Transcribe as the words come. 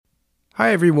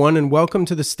Hi, everyone, and welcome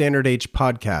to the Standard H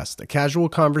podcast, a casual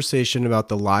conversation about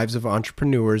the lives of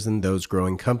entrepreneurs and those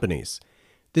growing companies.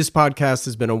 This podcast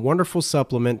has been a wonderful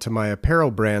supplement to my apparel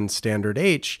brand, Standard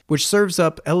H, which serves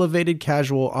up elevated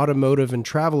casual automotive and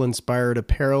travel-inspired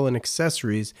apparel and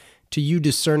accessories to you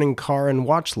discerning car and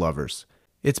watch lovers.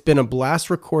 It's been a blast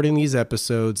recording these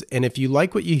episodes, and if you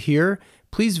like what you hear,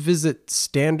 please visit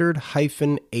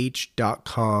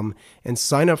standard-h.com and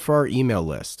sign up for our email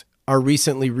list. Our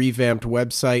recently revamped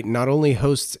website not only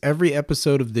hosts every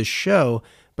episode of this show,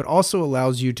 but also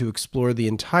allows you to explore the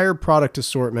entire product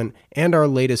assortment and our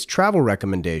latest travel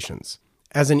recommendations.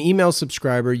 As an email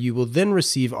subscriber, you will then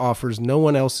receive offers no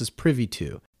one else is privy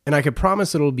to, and I can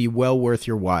promise it'll be well worth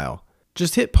your while.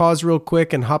 Just hit pause real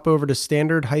quick and hop over to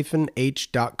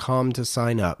standard-h.com to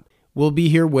sign up. We'll be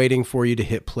here waiting for you to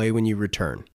hit play when you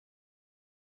return.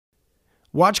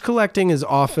 Watch collecting is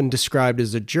often described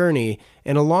as a journey,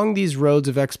 and along these roads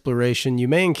of exploration, you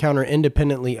may encounter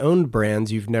independently owned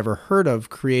brands you've never heard of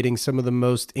creating some of the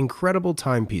most incredible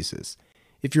timepieces.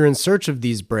 If you're in search of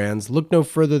these brands, look no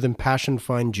further than Passion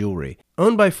Fine Jewelry,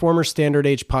 owned by former Standard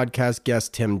H podcast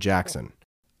guest Tim Jackson.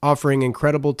 Offering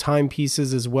incredible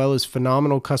timepieces as well as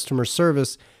phenomenal customer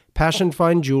service, Passion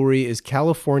Fine Jewelry is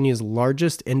California's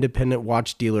largest independent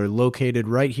watch dealer located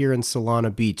right here in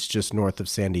Solana Beach, just north of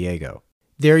San Diego.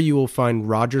 There you will find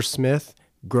Roger Smith,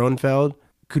 Gronfeld,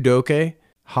 Kudoke,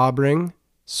 Habring,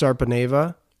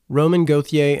 Sarpaneva, Roman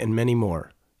Gauthier, and many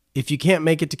more. If you can't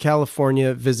make it to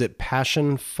California, visit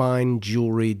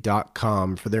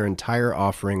passionfinejewelry.com for their entire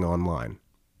offering online.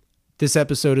 This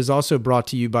episode is also brought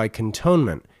to you by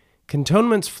Cantonment.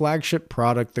 Cantonment's flagship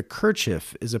product, the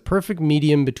Kerchief, is a perfect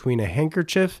medium between a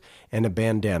handkerchief and a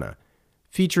bandana.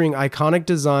 Featuring iconic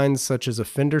designs such as a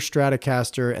Fender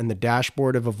Stratocaster and the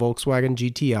dashboard of a Volkswagen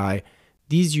GTI,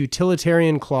 these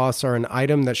utilitarian cloths are an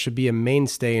item that should be a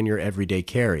mainstay in your everyday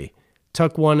carry.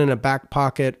 Tuck one in a back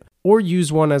pocket or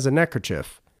use one as a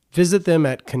neckerchief. Visit them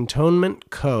at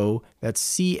cantonmentco,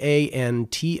 that's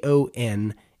cantonment.co,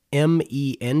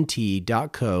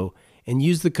 and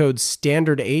use the code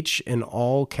STANDARDH in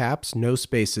all caps, no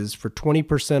spaces, for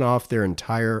 20% off their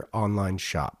entire online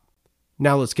shop.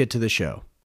 Now let's get to the show.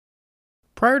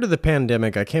 Prior to the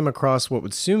pandemic, I came across what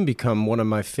would soon become one of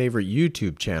my favorite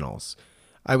YouTube channels.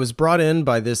 I was brought in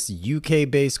by this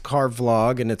UK-based car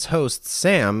vlog and its host,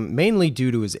 Sam, mainly due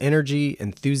to his energy,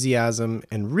 enthusiasm,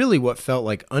 and really what felt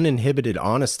like uninhibited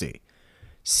honesty.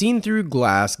 Seen Through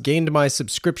Glass gained my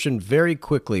subscription very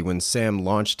quickly when Sam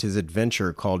launched his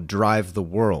adventure called Drive the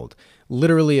World,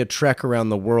 literally a trek around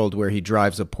the world where he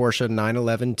drives a Porsche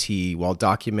 911T while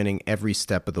documenting every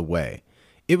step of the way.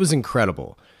 It was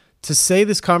incredible. To say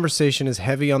this conversation is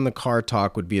heavy on the car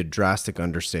talk would be a drastic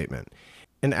understatement.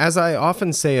 And as I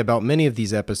often say about many of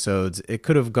these episodes, it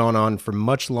could have gone on for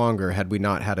much longer had we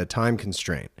not had a time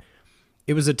constraint.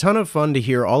 It was a ton of fun to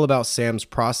hear all about Sam's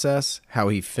process, how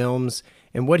he films,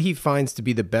 and what he finds to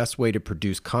be the best way to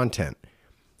produce content.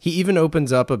 He even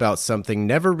opens up about something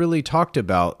never really talked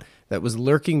about that was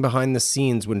lurking behind the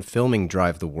scenes when filming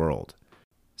Drive the World.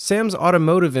 Sam's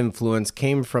automotive influence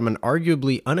came from an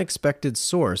arguably unexpected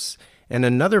source, and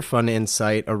another fun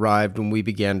insight arrived when we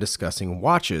began discussing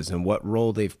watches and what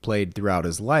role they've played throughout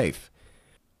his life.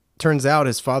 Turns out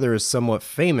his father is somewhat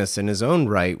famous in his own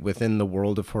right within the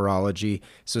world of horology,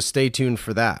 so stay tuned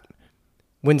for that.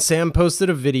 When Sam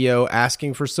posted a video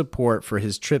asking for support for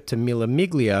his trip to Mille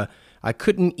Miglia, I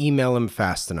couldn't email him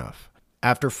fast enough.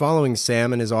 After following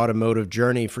Sam and his automotive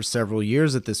journey for several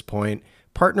years at this point,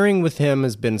 partnering with him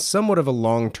has been somewhat of a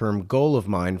long-term goal of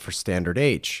mine for Standard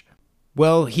H.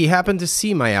 Well, he happened to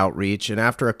see my outreach, and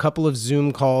after a couple of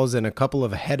Zoom calls and a couple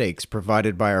of headaches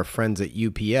provided by our friends at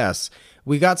UPS,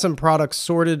 we got some products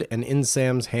sorted and in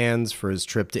Sam's hands for his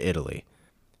trip to Italy.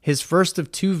 His first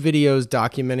of 2 videos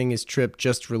documenting his trip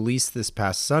just released this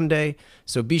past Sunday,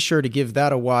 so be sure to give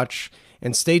that a watch,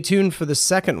 and stay tuned for the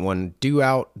second one due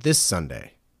out this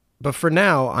Sunday. But for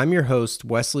now, I'm your host,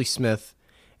 Wesley Smith,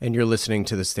 and you're listening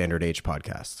to the Standard H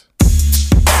podcast.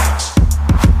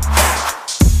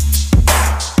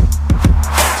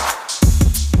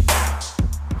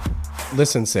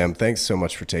 Listen, Sam, thanks so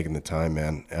much for taking the time,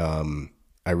 man.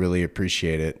 I really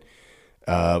appreciate it.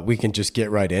 We can just get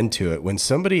right into it. When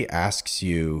somebody asks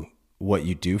you what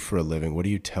you do for a living, what do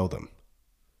you tell them?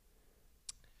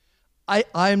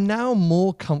 I'm now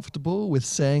more comfortable with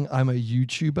saying I'm a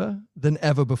YouTuber than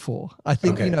ever before. I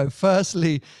think,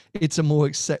 firstly, it's a more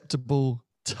acceptable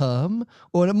term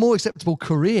or a more acceptable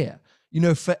career.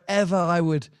 Forever I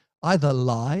would either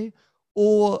lie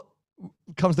or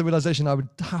come to the realization I would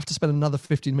have to spend another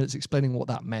 15 minutes explaining what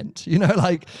that meant,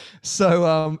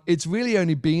 So it's really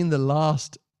only been the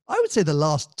last, I would say the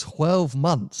last 12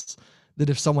 months that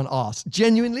if someone asked,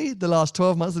 genuinely, the last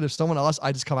 12 months that if someone asked,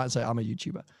 I just come out and say, I'm a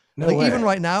YouTuber. No like way. Even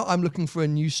right now, I'm looking for a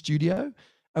new studio.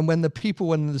 And when the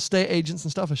estate agents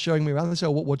and stuff are showing me around, they say,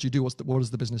 oh, what do you do? What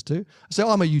does the business do? I say, oh,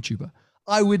 I'm a YouTuber.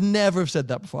 I would never have said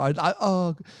that before.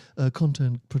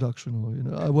 Content production,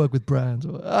 or I work with brands.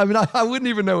 I wouldn't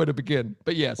even know where to begin.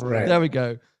 But yes, There we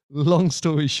go. Long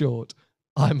story short,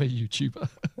 I'm a YouTuber.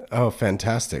 Oh,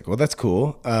 fantastic! Well, that's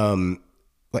cool.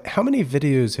 How many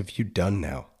videos have you done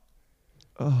now?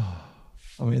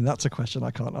 That's a question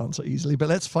I can't answer easily, but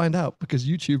let's find out, because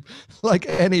YouTube, like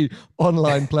any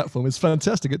online platform, is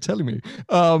fantastic at telling me.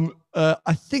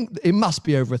 I think it must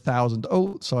be over 1,000.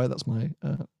 Oh, sorry, that's my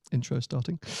intro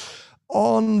starting.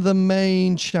 On the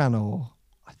main channel,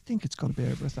 I think it's got to be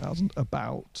over 1,000,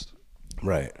 about.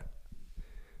 Right.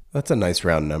 That's a nice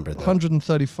round number, though.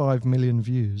 135 million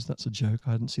views. That's a joke.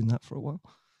 I hadn't seen that for a while.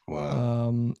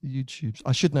 Wow. YouTube.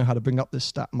 I should know how to bring up this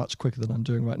stat much quicker than I'm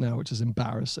doing right now, which is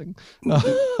embarrassing.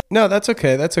 No, that's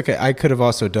okay. That's okay. I could have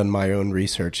also done my own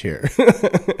research here.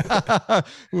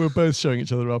 We're both showing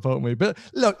each other up, aren't we? But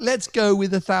look, let's go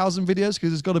with 1,000 videos,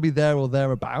 because it's got to be there or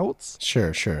thereabouts.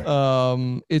 Sure.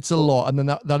 It's a lot. And then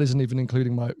that isn't even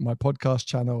including my podcast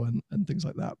channel and things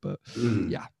like that. But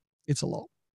yeah, it's a lot.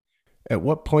 At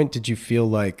what point did you feel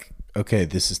like, okay,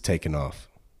 this is taking off?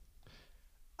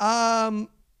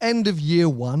 End of year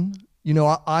one.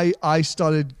 I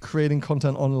started creating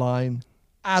content online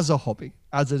as a hobby,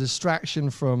 as a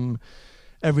distraction from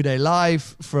everyday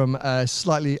life, from a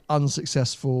slightly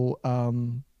unsuccessful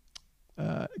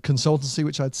consultancy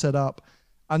which I'd set up.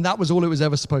 And that was all it was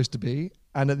ever supposed to be.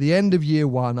 And at the end of year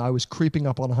one, I was creeping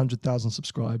up on 100,000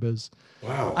 subscribers.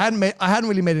 Wow. I hadn't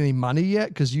really made any money yet,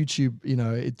 because YouTube,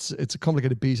 it's a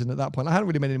complicated beast. And at that point, I hadn't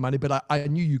really made any money, but I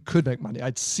knew you could make money.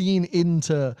 I'd seen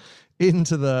into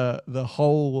the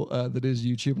hole that is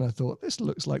YouTube, and I thought, this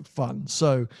looks like fun.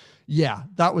 So yeah,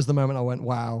 that was the moment I went,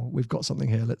 wow, we've got something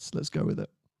here. Let's go with it.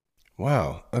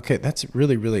 Wow. Okay. That's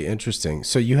really, really interesting.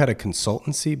 So you had a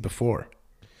consultancy before?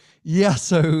 Yeah,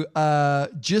 so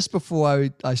just before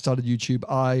I started YouTube,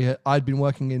 I'd been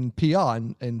working in PR,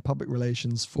 in public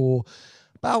relations, for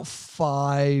about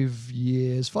 5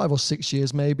 or 6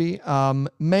 years maybe,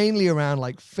 mainly around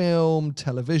like film,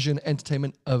 television,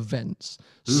 entertainment events.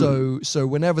 So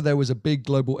whenever there was a big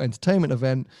global entertainment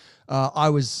event, I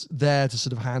was there to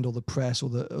sort of handle the press or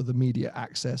the media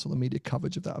access or the media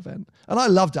coverage of that event. And I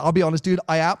loved it. I'll be honest, dude,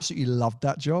 I absolutely loved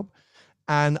that job.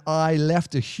 And I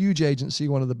left a huge agency,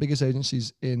 one of the biggest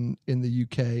agencies in the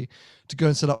UK, to go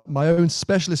and set up my own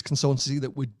specialist consultancy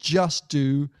that would just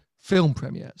do film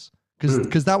premieres.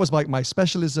 Because that was like my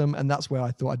specialism, and that's where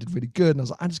I thought I did really good. And I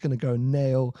was like, I'm just going to go and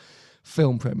nail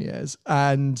film premieres.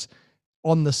 And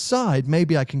on the side,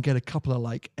 maybe I can get a couple of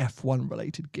like F1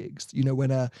 related gigs.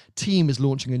 When a team is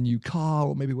launching a new car,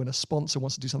 or maybe when a sponsor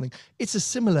wants to do something, it's a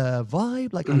similar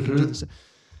vibe. Like I can do this.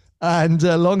 And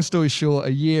long story short,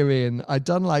 a year in, I'd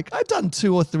done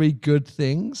 2 or 3 good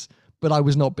things, but I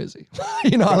was not busy.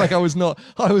 I was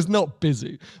not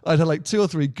busy. I'd had like 2 or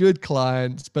 3 good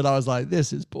clients, but I was like,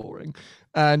 this is boring.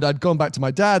 And I'd gone back to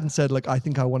my dad and said, look, I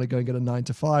think I want to go and get a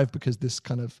 9-to-5, because this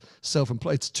kind of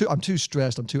self-employed, I'm too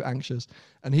stressed, I'm too anxious.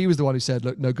 And he was the one who said,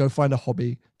 look, no, go find a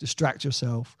hobby, distract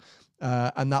yourself.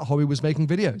 And that hobby was making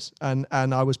videos. And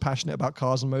I was passionate about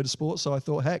cars and motorsport. So I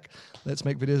thought, heck, let's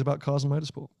make videos about cars and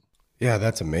motorsport. Yeah,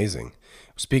 that's amazing.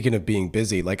 Speaking of being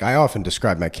busy, like I often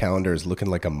describe my calendar as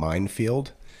looking like a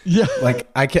minefield. Yeah. Like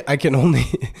I can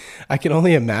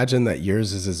only imagine that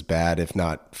yours is as bad, if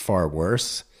not far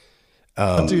worse.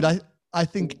 Dude, I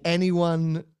think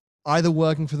anyone either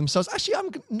working for themselves, actually,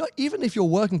 I'm not, even if you're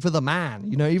working for the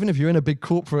man, even if you're in a big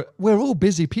corporate, we're all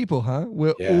busy people, huh?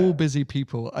 We're all busy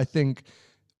people. I think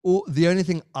the only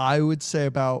thing I would say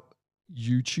about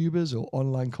YouTubers or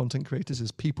online content creators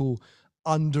is people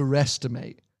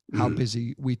underestimate how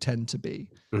busy we tend to be.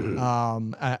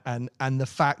 And the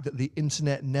fact that the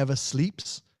internet never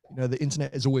sleeps, the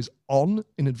internet is always on,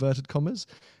 in inverted commas,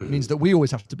 means that we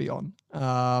always have to be on.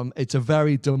 It's a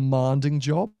very demanding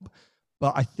job,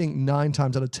 but I think 9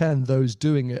 times out of 10, those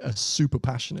doing it are super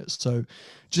passionate. So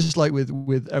just like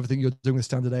with everything you're doing with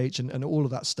Standard H and all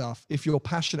of that stuff, if you're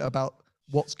passionate about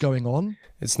what's going on,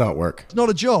 it's not work. It's not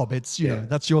a job. It's,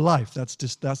 that's your life. That's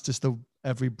just the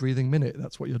every breathing minute.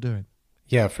 That's what you're doing.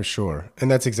 Yeah, for sure.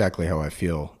 And that's exactly how I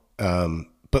feel.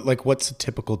 But like, what's a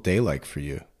typical day like for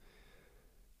you?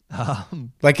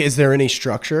 Like, is there any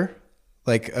structure?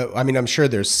 Like, I'm sure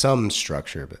there's some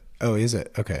structure, but is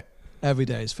it? Okay. Every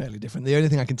day is fairly different. The only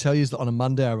thing I can tell you is that on a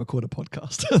Monday I record a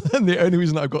podcast. And the only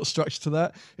reason I've got structure to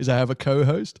that is I have a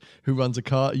co-host who runs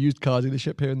a used car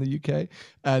dealership here in the UK,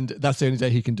 and that's the only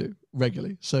day he can do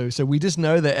regularly. So we just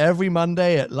know that every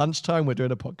Monday at lunchtime we're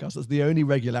doing a podcast. That's the only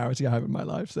regularity I have in my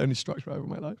life. It's the only structure I have in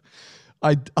my life.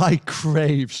 I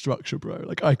crave structure, bro.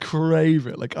 Like I crave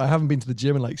it. Like I haven't been to the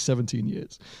gym in like 17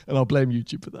 years, and I'll blame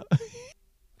YouTube for that.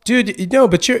 Dude, no,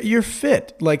 but you're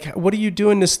fit. Like, what are you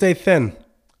doing to stay thin?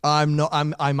 I'm not.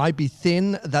 I might be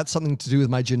thin. That's something to do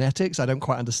with my genetics. I don't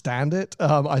quite understand it.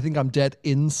 I think I'm dead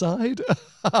inside.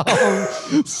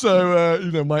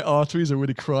 So my arteries are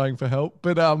really crying for help.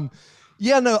 But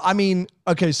yeah, no. I mean,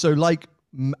 okay. So like,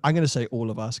 I'm going to say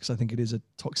all of us because I think it is a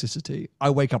toxicity.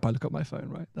 I wake up, I look at my phone.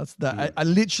 Right. That's that. I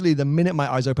literally, the minute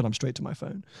my eyes open, I'm straight to my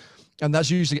phone. And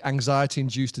that's usually anxiety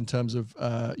induced in terms of,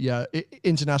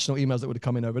 international emails that would have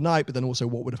come in overnight, but then also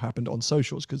what would have happened on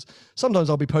socials. Because sometimes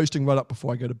I'll be posting right up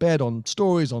before I go to bed on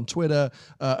stories, on Twitter.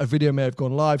 A video may have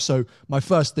gone live. So my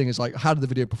first thing is like, how did the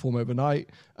video perform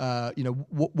overnight?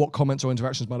 What comments or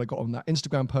interactions might I got on that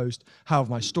Instagram post? How have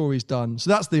my stories done? So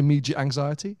that's the immediate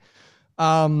anxiety.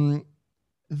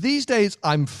 These days,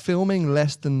 I'm filming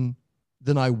less than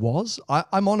I was.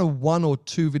 I'm on a 1 or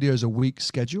 2 videos a week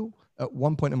schedule. At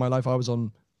one point in my life, I was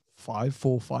on 4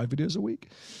 or 5 videos a week.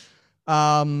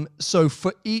 So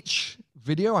for each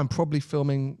video, I'm probably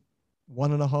filming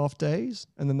 1.5 days.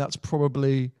 And then that's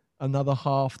probably another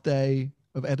half day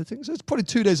of editing. So it's probably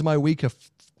 2 days of my week are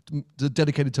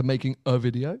dedicated to making a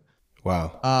video.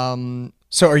 Wow.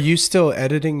 So are you still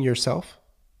editing yourself?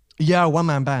 Yeah,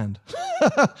 one-man band.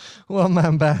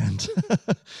 One-man band.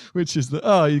 Which is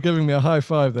you're giving me a high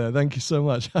five there. Thank you so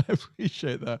much. I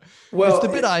appreciate that. Well, it's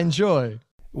the bit I enjoy.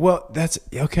 Well, that's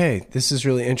okay. This is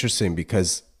really interesting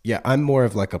because, I'm more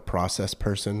of like a process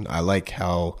person. I like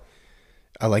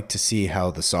to see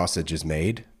how the sausage is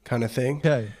made kind of thing.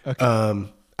 Okay.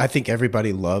 I think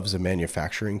everybody loves a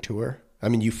manufacturing tour. I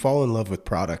mean, you fall in love with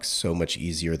products so much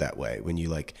easier that way when you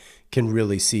like can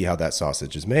really see how that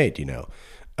sausage is made,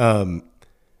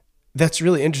 That's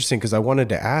really interesting because I wanted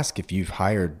to ask if you've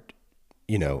hired,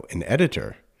 an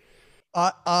editor.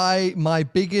 My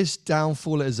biggest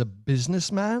downfall as a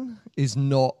businessman is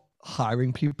not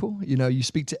hiring people. You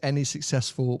speak to any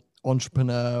successful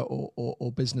entrepreneur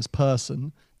or business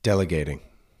person. Delegating.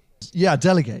 Yeah,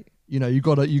 delegate. You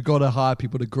gotta hire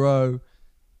people to grow.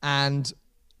 And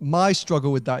my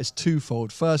struggle with that is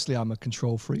twofold. Firstly, I'm a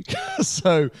control freak.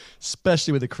 So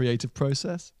especially with the creative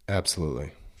process.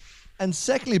 Absolutely. And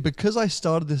secondly, because I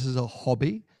started this as a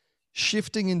hobby,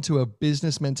 shifting into a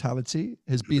business mentality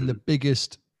has been the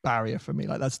biggest barrier for me.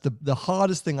 Like that's the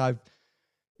hardest thing I've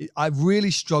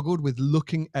really struggled with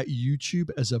looking at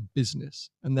YouTube as a business.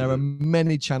 And there are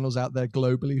many channels out there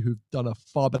globally who've done a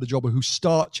far better job or who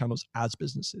start channels as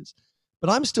businesses. But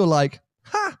I'm still like,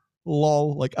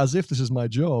 lol, like as if this is my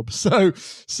job. So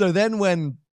then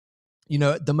when,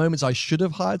 at the moments I should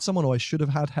have hired someone or I should have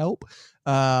had help,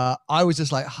 I was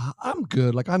just like, I'm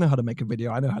good. Like I know how to make a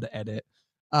video. I know how to edit.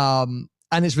 And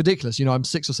it's ridiculous. I'm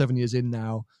 6 or 7 years in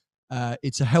now.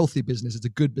 It's a healthy business. It's a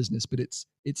good business, but it's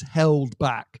held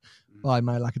back by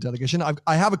my lack of delegation.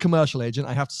 I have a commercial agent.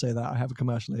 I have to say that I have a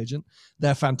commercial agent.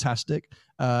 They're fantastic.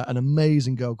 An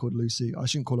amazing girl called Lucy. I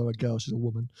shouldn't call her a girl. She's a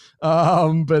woman.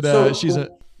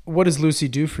 What does Lucy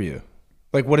do for you?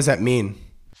 Like, what does that mean?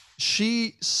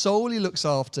 She solely looks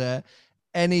after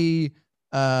any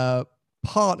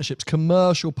partnerships,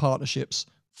 commercial partnerships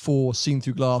for Seen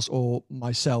Through Glass or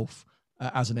myself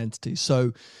as an entity.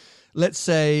 So let's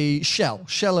say Shell.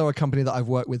 Shell are a company that I've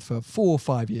worked with for 4 or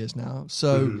 5 years now.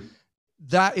 So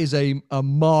that is a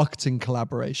marketing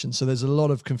collaboration. So there's a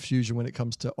lot of confusion when it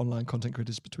comes to online content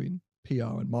creators between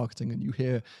PR and marketing, and you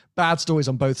hear bad stories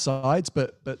on both sides,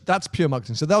 but that's pure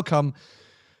marketing. So they'll come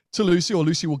to Lucy, or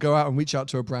Lucy will go out and reach out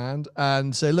to a brand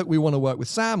and say, look, we want to work with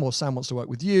Sam, or Sam wants to work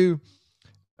with you.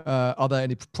 Are there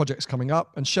any projects coming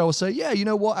up? And Shell will say, yeah, you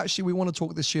know what? Actually, we want to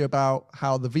talk this year about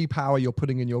how the V-Power you're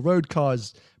putting in your road car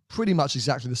is pretty much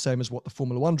exactly the same as what the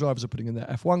Formula One drivers are putting in their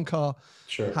F1 car.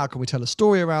 Sure. How can we tell a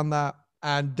story around that?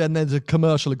 And then there's a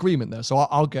commercial agreement there. So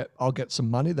I'll get some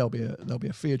money. There'll be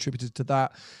a fee attributed to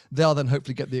that. They'll then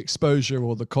hopefully get the exposure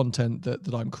or the content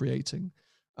that I'm creating.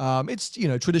 It's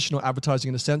traditional advertising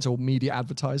in a sense, or media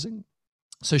advertising.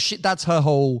 So that's her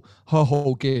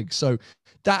whole gig. So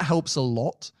that helps a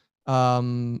lot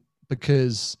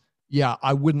because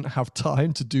I wouldn't have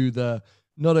time to do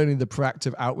not only the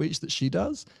proactive outreach that she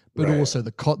does, but also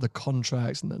the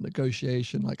contracts and the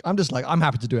negotiation. Like I'm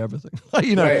happy to do everything.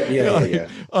 Yeah.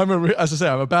 As I say,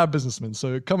 I'm a bad businessman.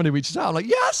 So company reaches out, I'm like,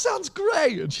 yeah, sounds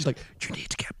great. And she's like, you need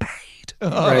to get paid.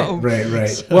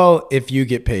 Right. Well, if you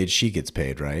get paid, she gets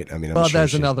paid, right? I mean, but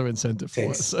there's another incentive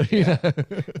for it. So,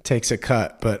 takes a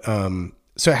cut. But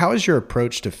so how has your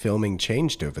approach to filming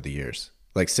changed over the years?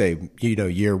 Like, say,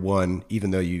 year one,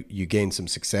 even though you gained some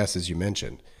success, as you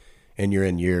mentioned, and you're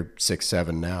in year 6,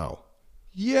 7 now.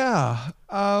 Yeah.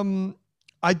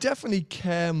 I definitely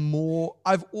care more.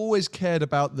 I've always cared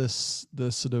about the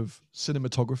sort of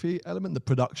cinematography element, the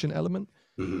production element.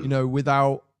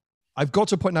 I've got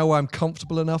to a point now where I'm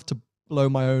comfortable enough to blow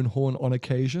my own horn on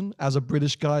occasion. As a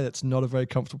British guy, that's not a very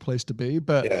comfortable place to be,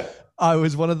 but I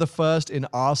was one of the first in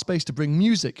our space to bring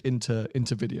music into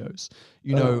videos.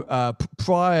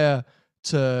 Prior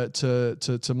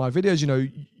to my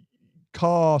videos,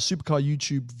 supercar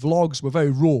YouTube vlogs were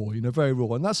very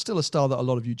raw, and that's still a style that a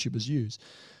lot of YouTubers use.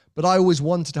 But I always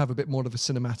wanted to have a bit more of a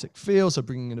cinematic feel, so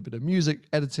bringing in a bit of music,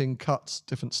 editing, cuts,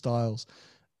 different styles.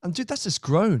 And dude, that's just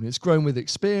grown. It's grown with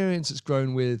experience, it's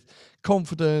grown with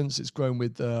confidence, it's grown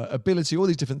with ability, all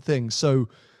these different things. So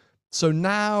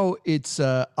now it's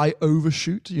I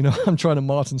overshoot. I'm trying to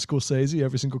Martin Scorsese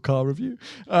every single car review,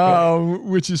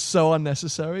 which is so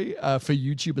unnecessary for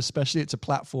YouTube, especially. It's a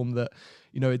platform that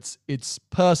it's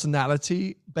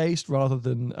personality based rather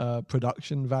than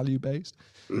production value based.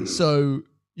 So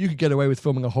you could get away with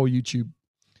filming a whole YouTube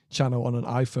channel on an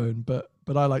iPhone, but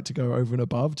I like to go over and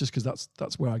above just because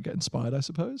that's where I get inspired, I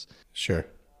suppose. Sure.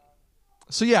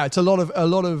 So yeah, it's a lot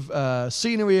of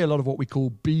scenery, a lot of what we call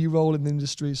B-roll in the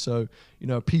industry. So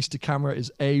a piece to camera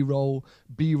is A-roll,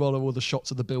 B-roll are all the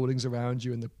shots of the buildings around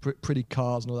you and the pretty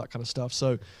cars and all that kind of stuff.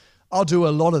 So I'll do a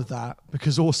lot of that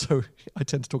because also I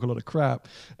tend to talk a lot of crap,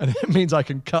 and it means I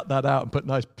can cut that out and put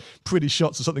nice, pretty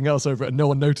shots of something else over it, and no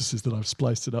one notices that I've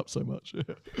spliced it up so much.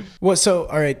 Well, so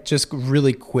all right, just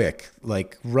really quick,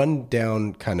 like run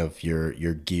down kind of your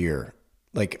gear.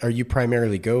 Like, are you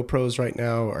primarily GoPros right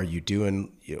now? Are you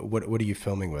doing what are you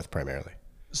filming with primarily?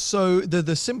 So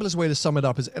the simplest way to sum it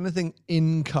up is anything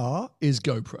in car is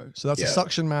GoPro. So that's a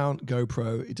suction mount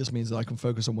GoPro. It just means that I can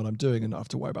focus on what I'm doing and not have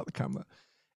to worry about the camera.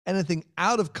 Anything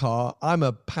out of car, I'm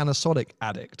a Panasonic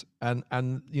addict, and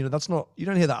that's not, you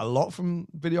don't hear that a lot from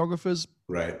videographers.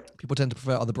 Right. People tend to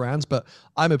prefer other brands, but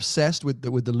I'm obsessed with the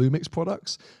Lumix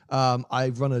products.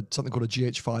 I run something called a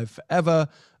GH5 forever.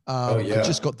 I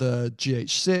just got the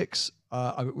GH6.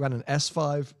 I ran an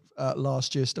S5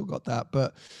 last year, still got that,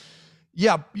 but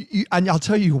yeah, and I'll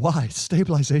tell you why.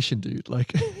 Stabilization, dude.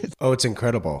 Like, it's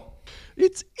incredible.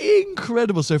 It's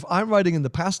incredible. So if I'm riding in the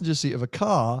passenger seat of a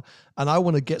car and I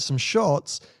want to get some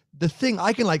shots, the thing,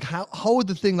 I can like hold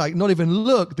the thing, like not even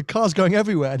look, the car's going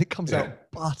everywhere and it comes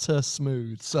out butter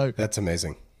smooth. So that's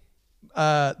amazing.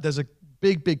 There's a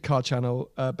big car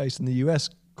channel based in the US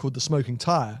called The Smoking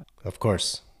Tire. Of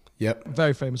course. Yep.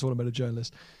 Very famous automotive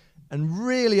journalist. And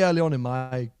really early on in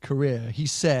my career, he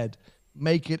said,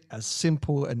 make it as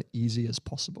simple and easy as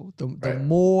possible. The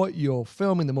more you're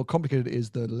filming, the more complicated it is,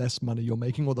 the less money you're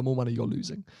making or the more money you're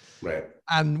losing. Right.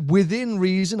 And within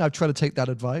reason, I've tried to take that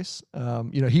advice.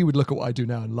 He would look at what I do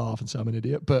now and laugh and say I'm an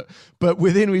idiot. But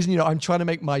within reason, I'm trying to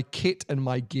make my kit and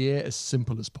my gear as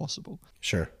simple as possible.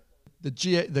 Sure. The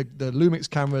Lumix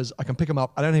cameras, I can pick them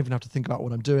up. I don't even have to think about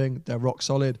what I'm doing. They're rock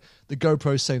solid. The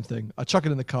GoPro, same thing. I chuck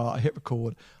it in the car. I hit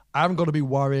record. I haven't got to be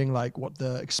worrying like what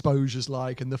the exposure's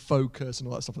like and the focus and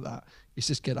all that stuff like that. It's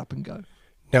just get up and go.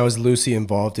 Now, is Lucy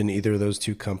involved in either of those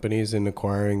two companies in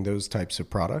acquiring those types of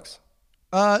products?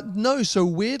 No. So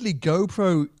weirdly,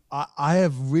 GoPro, I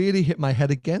have really hit my head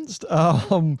against.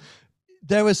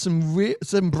 There are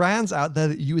some brands out there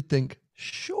that you would think,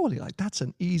 surely, like that's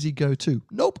an easy go-to.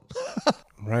 Nope.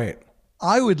 Right.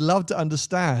 I would love to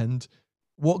understand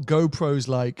what GoPro's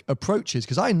like approach is,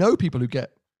 because I know people who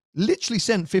get literally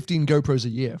sent 15 GoPros a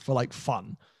year for like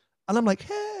fun. And I'm like,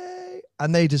 hey,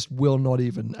 and they just will not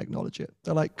even acknowledge it.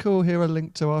 They're like, cool, here a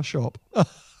link to our shop.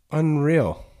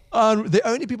 Unreal. The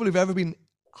only people who've ever been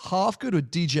half good were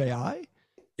DJI.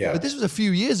 Yeah. But this was a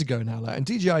few years ago now. And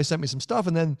DJI sent me some stuff,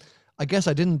 and then I guess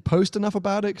I didn't post enough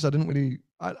about it because I didn't really,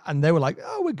 and they were like,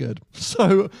 oh, we're good.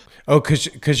 So. Oh,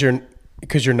 because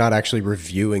you're not actually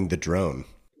reviewing the drone.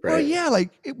 Right. Well, yeah,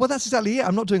 that's exactly it.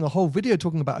 I'm not doing a whole video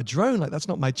talking about a drone. Like, that's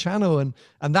not my channel. And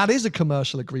that is a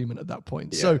commercial agreement at that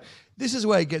point. Yeah. So this is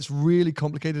where it gets really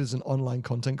complicated as an online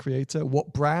content creator,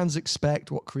 what brands expect,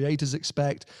 what creators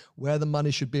expect, where the money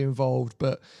should be involved.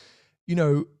 But,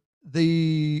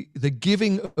 the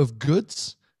giving of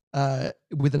goods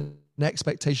with an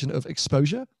expectation of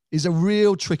exposure is a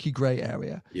real tricky gray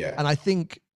area. Yeah. And I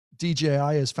think DJI,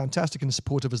 as fantastic and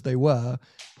supportive as they were,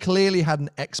 clearly had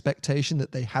an expectation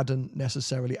that they hadn't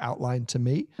necessarily outlined to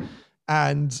me.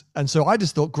 And so I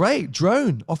just thought, great,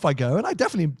 drone, off I go. And I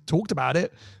definitely talked about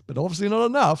it, but obviously not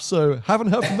enough. So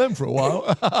haven't heard from them for a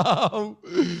while.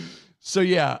 So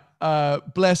yeah,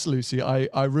 bless Lucy.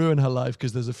 I ruin her life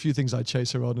because there's a few things I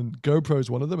chase her on, and GoPro is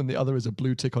one of them, and the other is a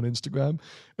blue tick on Instagram.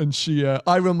 And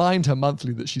I remind her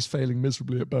monthly that she's failing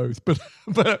miserably at both,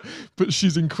 but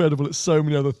she's incredible at so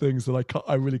many other things that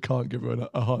I really can't give her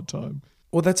a hard time.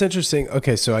 Well, that's interesting.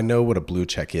 Okay, so I know what a blue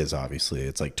check is, obviously.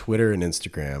 It's like Twitter and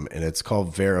Instagram, and it's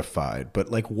called verified.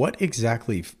 But like, what's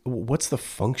the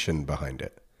function behind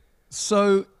it?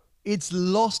 So it's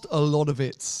lost a lot of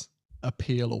its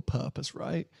appeal or purpose,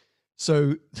 right?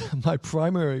 So my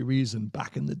primary reason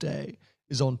back in the day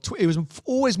is on Twitter. It was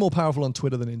always more powerful on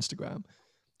Twitter than Instagram.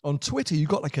 On Twitter, you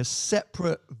got like a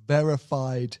separate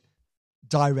verified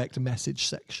direct message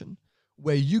section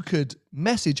where you could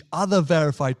message other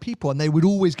verified people and they would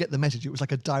always get the message. It was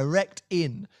like a direct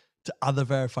in to other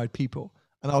verified people.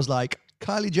 And I was like,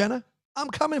 Kylie Jenner, I'm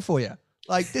coming for you.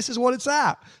 Like, this is what it's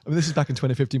at. I mean, this is back in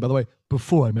 2015, by the way,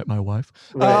 before I met my wife.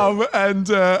 Right. And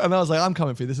I was like, I'm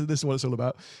coming for you. This is what it's all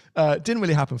about. Didn't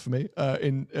really happen for me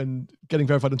in getting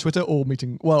verified on Twitter or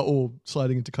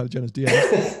sliding into Kylie Jenner's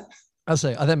DMs.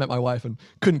 I then met my wife and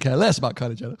couldn't care less about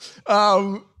Kylie Jenner.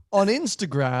 On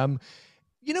Instagram,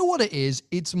 you know what it is?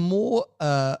 It's more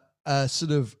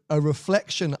sort of a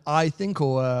reflection, I think,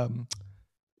 or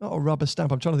not a rubber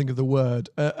stamp. I'm trying to think of the word.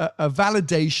 A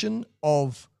validation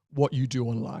of what you do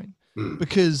online.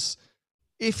 Because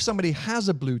if somebody has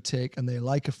a blue tick and they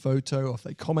like a photo, or if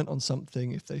they comment on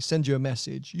something, if they send you a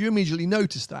message, you immediately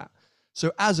notice that.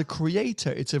 So as a creator,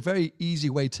 it's a very easy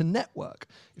way to network.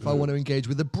 If I want to engage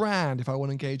with a brand, if I want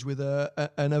to engage with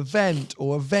an event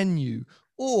or a venue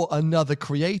or another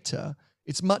creator,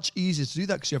 it's much easier to do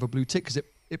that because you have a blue tick, because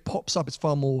it pops up. It's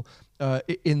far more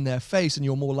in their face, and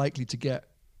you're more likely to get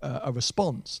a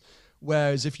response.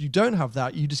 Whereas if you don't have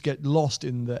that, you just get lost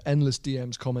in the endless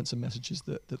DMs, comments, and messages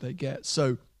that they get.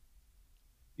 So,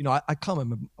 you know, I can't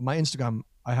remember. My Instagram,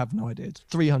 I have no idea. It's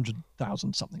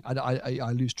 300,000 something.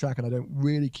 I lose track, and I don't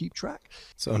really keep track.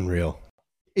 It's unreal.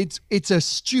 It's a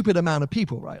stupid amount of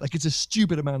people, right? Like, it's a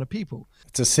stupid amount of people.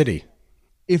 It's a city.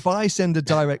 If I send a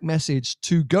direct message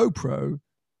to GoPro,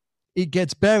 it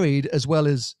gets buried, as well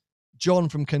as John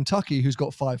from Kentucky, who's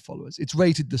got 5 followers. It's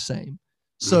rated the same.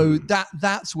 So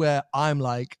that's where I'm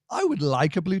like, I would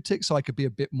like a blue tick so I could be a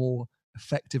bit more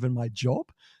effective in my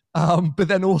job. But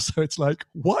then also it's like,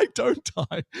 why don't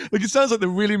I? Like, it sounds like the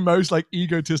really most like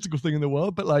egotistical thing in the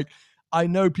world, but like, I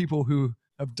know people who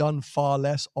have done far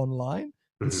less online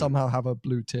and somehow have a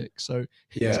blue tick. So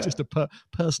it's just a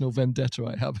personal vendetta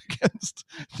I have against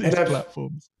these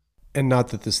platforms. And not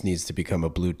that this needs to become a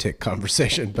blue tick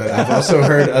conversation, but I've also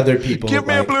heard other people give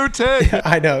me a blue tick.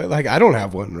 I know, like, I don't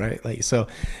have one, right? Like, so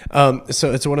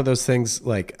it's one of those things.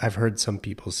 Like, I've heard some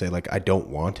people say, like, I don't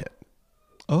want it.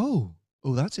 Oh,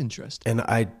 that's interesting. And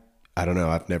I don't know.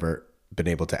 I've never been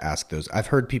able to ask those. I've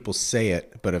heard people say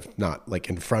it, but if not like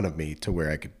in front of me to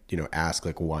where I could, ask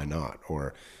like, why not?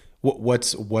 Or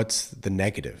what's the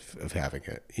negative of having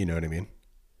it? You know what I mean?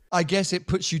 I guess it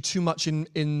puts you too much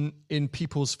in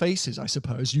people's faces, I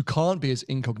suppose. You can't be as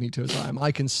incognito as I am.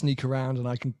 I can sneak around and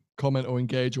I can comment or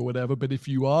engage or whatever, but if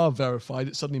you are verified,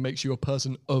 it suddenly makes you a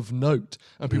person of note.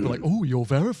 And people are like, oh, you're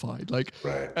verified. Like,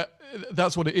 right.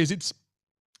 That's what it is.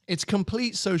 It's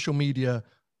complete social media.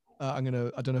 I don't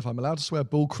know if I'm allowed to swear,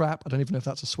 bull crap. I don't even know if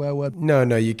that's a swear word. No,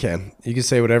 you can. You can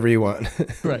say whatever you want.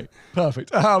 Great.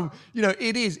 Perfect.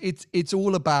 It's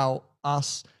all about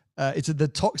us. It's the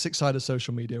toxic side of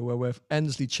social media where we're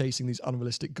endlessly chasing these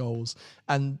unrealistic goals.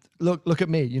 And look at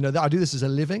me, I do this as a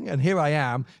living, and here I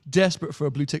am desperate for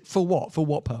a blue tick. For what? For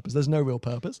what purpose? There's no real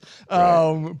purpose.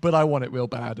 Right. But I want it real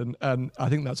bad. And I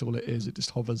think that's all it is. It just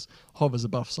hovers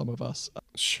above some of us.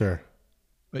 Sure.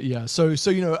 But yeah, so as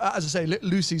I say,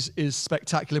 Lucy's is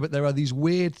spectacular, but there are these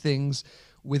weird things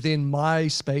within my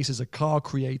space as a car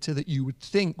creator that you would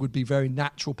think would be very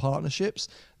natural partnerships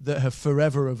that have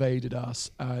forever evaded us.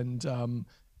 And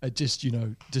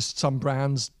just some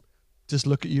brands just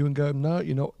look at you and go, no,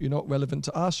 you're not relevant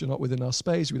to us. You're not within our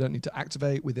space. We don't need to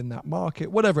activate within that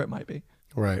market, whatever it might be.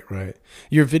 Right.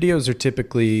 Your videos are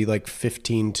typically like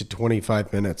 15 to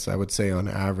 25 minutes, I would say, on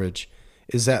average.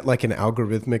 Is that like an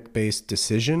algorithmic based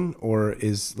decision, or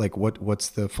is like what's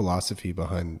the philosophy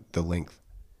behind the length?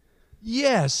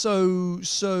 Yeah, so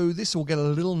this will get a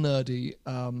little nerdy.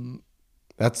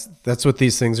 That's what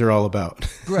these things are all about.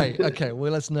 Great. Okay,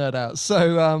 well, let's nerd out.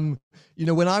 So,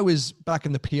 when I was back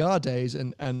in the PR days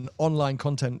and online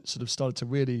content sort of started to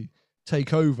really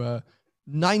take over,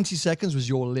 90 seconds was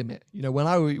your limit. When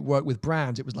I worked with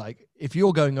brands, it was like, if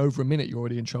you're going over a minute, you're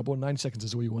already in trouble. 90 seconds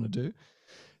is all you want to do.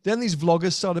 then these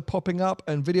vloggers started popping up,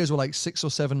 and videos were like 6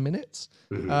 or 7 minutes.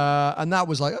 And that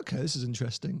was like, okay, this is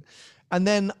interesting. And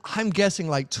then I'm guessing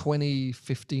like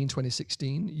 2015,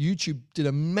 2016, YouTube did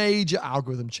a major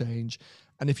algorithm change.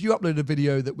 And if you uploaded a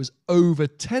video that was over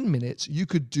 10 minutes, you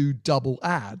could do double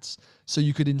ads. So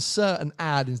you could insert an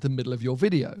ad into the middle of your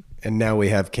video. And now we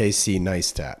have KC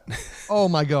Neistat. Oh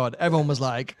my God. Everyone was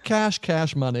like, cash,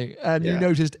 cash, money. And you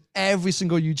noticed every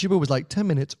single YouTuber was like 10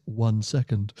 minutes, 1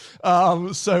 second.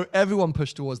 So everyone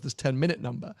pushed towards this 10-minute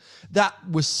number. That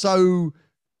was so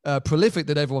prolific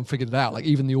that everyone figured it out. Like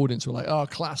even the audience were like, oh,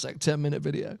 classic 10-minute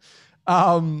video.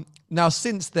 Now,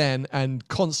 since then, and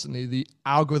constantly, the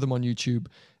algorithm on YouTube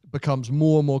becomes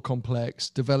more and more complex,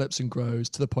 develops and grows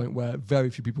to the point where very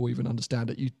few people even understand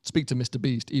it. You speak to Mr.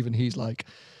 Beast, even he's like,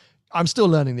 I'm still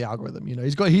learning the algorithm. You know,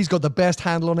 he's got the best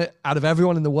handle on it out of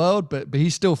everyone in the world, but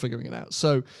he's still figuring it out.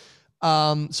 So,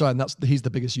 and he's the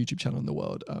biggest YouTube channel in the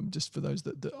world. Just for those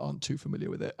that aren't too familiar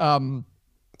with it.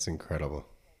 It's incredible.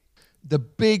 The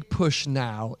big push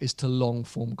now is to long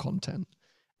form content.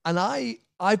 And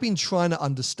I've been trying to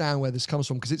understand where this comes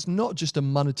from, because it's not just a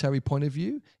monetary point of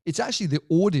view. It's actually the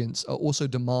audience are also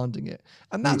demanding it.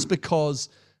 And that's because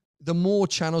the more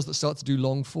channels that start to do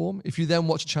long form, if you then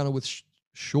watch a channel with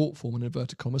short form in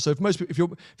inverted commas. So if most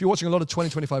people, if you're watching a lot of 20,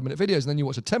 25 minute videos and then you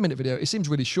watch a 10-minute video, it seems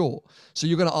really short. So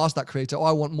you're going to ask that creator, oh,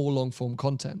 I want more long form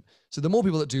content. So the more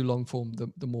people that do long form,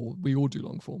 the more we all do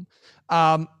long form.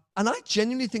 And I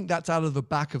genuinely think that's out of the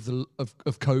back of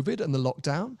COVID and the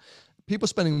lockdown. People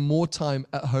spending more time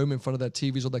at home in front of their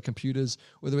TVs or their computers,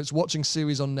 whether it's watching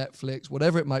series on Netflix,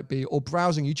 whatever it might be, or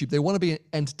browsing YouTube. They want to be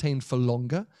entertained for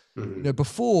longer. You know,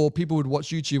 before people would watch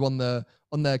YouTube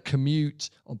on their commute,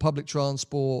 on public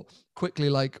transport, quickly,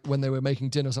 like when they were making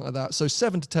dinner or something like that. So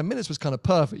 7 to 10 minutes was kind of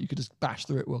perfect. You could just bash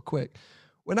through it real quick.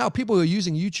 Well, now people are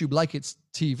using YouTube like it's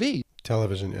TV.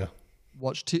 Television, yeah.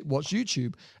 Watch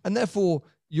YouTube. And therefore,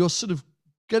 you're sort of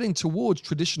getting towards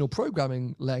traditional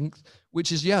programming length,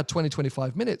 which is 20,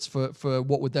 25 minutes for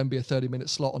what would then be a 30-minute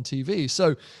slot on TV.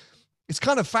 So it's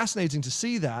kind of fascinating to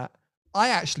see that. I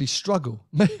actually struggle.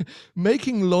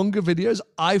 Making longer videos,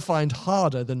 I find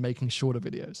harder than making shorter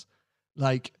videos.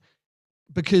 Like,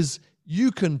 because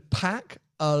you can pack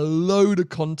a load of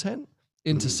content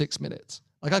into 6 minutes.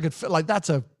 Like I could, like that's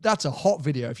a hot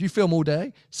video. If you film all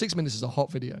day, 6 minutes is a hot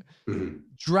video.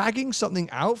 Dragging something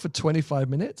out for 25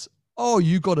 minutes, oh,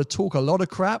 you got to talk a lot of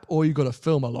crap or you got to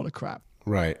film a lot of crap.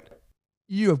 Right.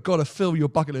 You have got to fill your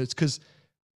bucket list, because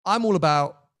I'm all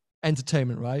about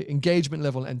entertainment, right? Engagement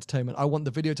level entertainment. I want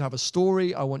the video to have a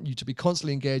story. I want you to be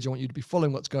constantly engaged. I want you to be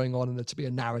following what's going on and there to be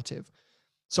a narrative.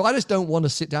 So I just don't want to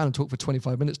sit down and talk for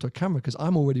 25 minutes to a camera, because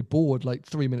I'm already bored like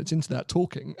 3 minutes into that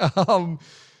talking.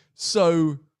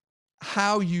 So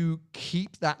how you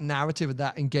keep that narrative and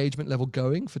that engagement level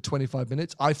going for 25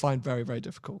 minutes, I find very, very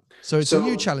difficult. So it's a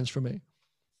new challenge for me.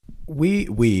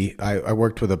 I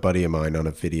worked with a buddy of mine on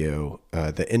a video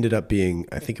that ended up being,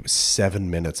 I think it was 7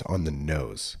 minutes on the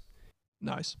nose.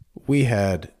 Nice. We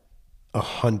had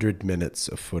 100 minutes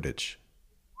of footage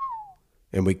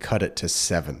and we cut it to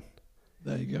 7.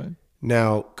 There you go.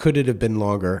 Now, could it have been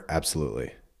longer?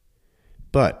 Absolutely.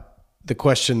 But the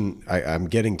question I'm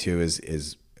getting to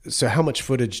is, so how much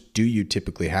footage do you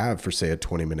typically have for, say, a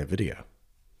 20-minute video?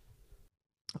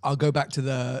 I'll go back to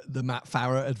the Matt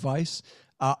Farah advice.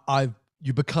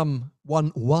 You become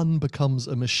one becomes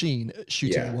a machine at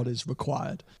shooting what is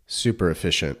required. Super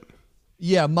efficient.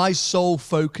 Yeah, my sole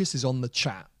focus is on the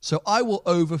chat. So I will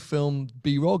overfilm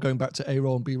B-roll, going back to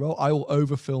A-roll and B-roll. I will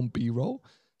overfilm B-roll.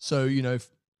 So, you know,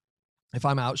 if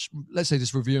I'm out, let's say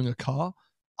just reviewing a car,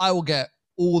 I will get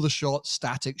all the shots,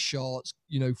 static shots,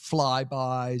 you know,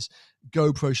 flybys,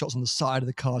 GoPro shots on the side of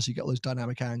the car so you get all those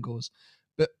dynamic angles.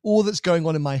 But all that's going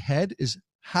on in my head is,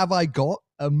 have I got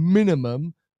a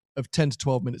minimum of 10 to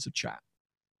 12 minutes of chat?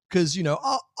 Because, you know,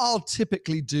 I'll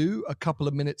typically do a couple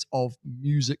of minutes of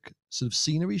music sort of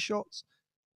scenery shots,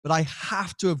 but I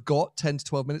have to have got 10 to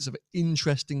 12 minutes of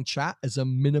interesting chat as a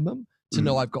minimum to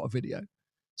know I've got a video.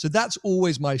 So that's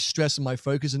always my stress and my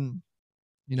focus. And,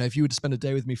 you know, if you were to spend a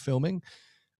day with me filming,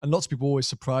 and lots of people are always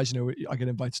surprised, you know, I get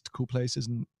invited to cool places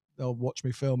and they'll watch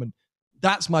me film. And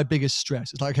that's my biggest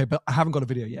stress. It's like, okay, but I haven't got a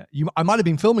video yet. I might have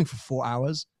been filming for 4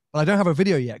 hours, but I don't have a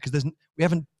video yet because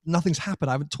nothing's happened.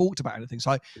 I haven't talked about anything.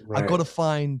 So I've got to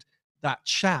find that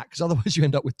chat, because otherwise you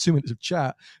end up with 2 minutes of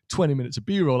chat, 20 minutes of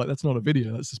B-roll. Like, that's not a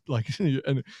video. That's just like,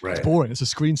 and it's boring. It's a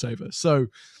screensaver. So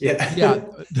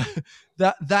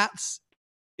that's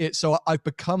it. So I've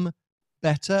become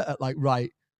better at like,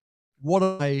 right,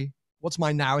 what's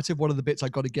my narrative? What are the bits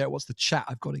I've got to get? What's the chat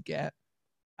I've got to get?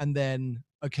 And then,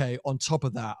 okay, on top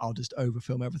of that, I'll just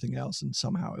overfilm everything else and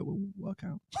somehow it will work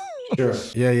out. Sure.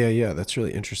 Yeah. That's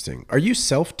really interesting. Are you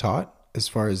self-taught as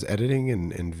far as editing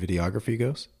and videography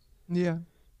goes? Yeah.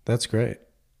 That's great.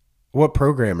 What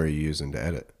program are you using to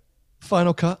edit?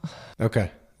 Final Cut.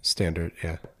 Okay. Standard.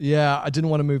 Yeah. Yeah. I didn't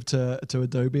want to move to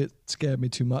Adobe. It scared me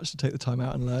too much to take the time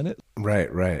out and learn it.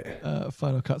 Right.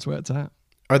 Final Cut's where it's at.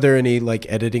 Are there any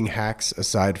like editing hacks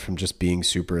aside from just being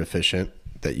super efficient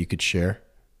that you could share?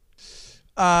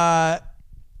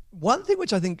 One thing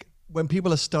which I think when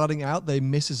people are starting out, they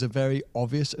miss is a very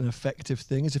obvious and effective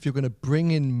thing is if you're going to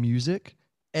bring in music,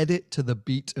 edit to the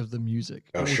beat of the music.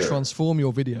 It will transform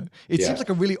your video. It seems like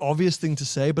a really obvious thing to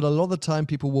say, but a lot of the time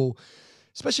people will,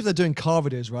 especially if they're doing car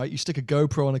videos, right? You stick a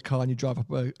GoPro on a car and you drive up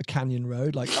a canyon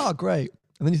road, like, oh, great.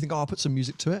 And then you think, oh, I'll put some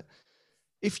music to it.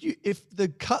 If the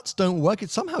cuts don't work,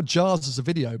 it somehow jars as a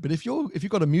video. But if you've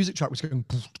got a music track which is going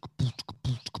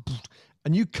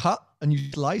and you cut and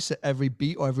you slice at every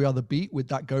beat or every other beat with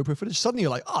that GoPro footage, suddenly you're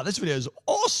like, oh, this video is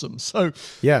awesome. So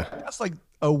yeah, that's like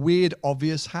a weird,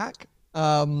 obvious hack.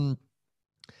 And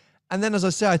then, as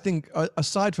I say, I think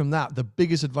aside from that, the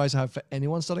biggest advice I have for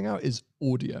anyone starting out is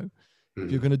audio. If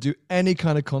you're going to do any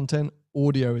kind of content,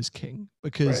 audio is king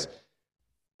because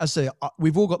as I say,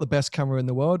 we've all got the best camera in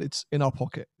the world. It's in our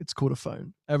pocket. It's called a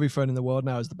phone. Every phone in the world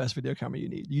now is the best video camera you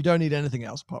need. You don't need anything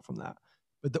else apart from that.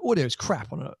 But the audio is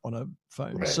crap on a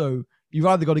phone. Right. So you've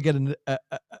either got to get an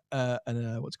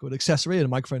what's called accessory, and a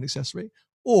microphone accessory,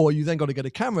 or you then got to get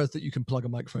a camera that you can plug a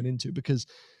microphone into because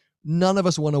none of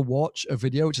us want to watch a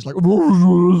video which is like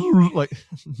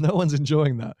no one's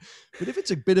enjoying that. But if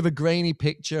it's a bit of a grainy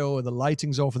picture or the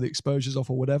lighting's off or the exposure's off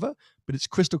or whatever, but it's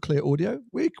crystal clear audio,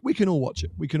 we can all watch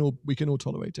it. We can all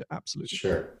tolerate it. Absolutely.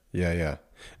 Sure. Yeah.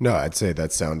 No, I'd say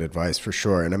that's sound advice for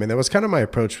sure. And I mean, that was kind of my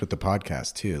approach with the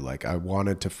podcast too. Like I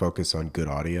wanted to focus on good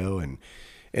audio and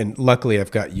luckily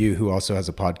I've got you who also has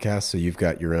a podcast. So you've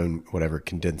got your own, whatever,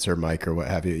 condenser mic or what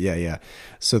have you. Yeah.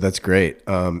 So that's great.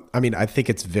 I mean, I think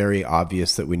it's very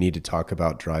obvious that we need to talk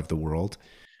about Drive the World.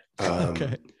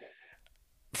 Okay.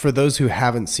 For those who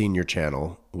haven't seen your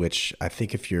channel, which I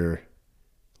think if you're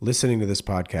listening to this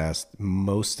podcast,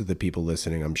 most of the people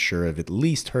listening, I'm sure, have at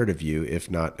least heard of you, if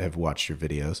not have watched your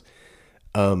videos.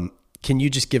 Can you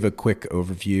just give a quick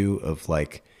overview of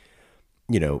like,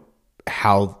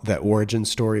 how that origin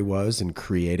story was in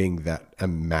creating a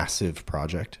massive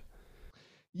project?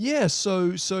 Yeah.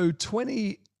 So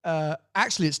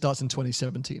actually it starts in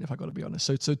 2017, if I got to be honest.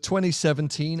 So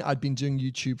 2017, I'd been doing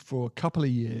YouTube for a couple of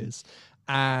years.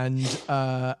 And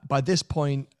by this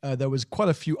point, there was quite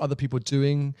a few other people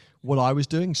doing what I was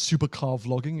doing, supercar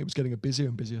vlogging. It was getting a busier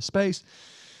and busier space.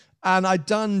 And I'd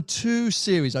done 2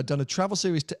 series. I'd done a travel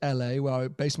series to LA where I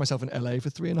based myself in LA for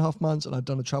 3.5 months. And I'd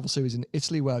done a travel series in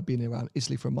Italy where I'd been around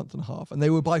Italy for 1.5 months. And they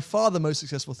were by far the most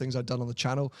successful things I'd done on the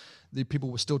channel. The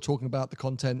people were still talking about the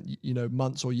content,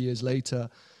 months or years later.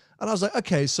 And I was like,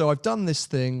 okay, so I've done this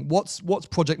thing. What's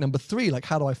project number 3? Like,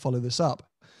 how do I follow this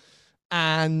up?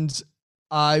 And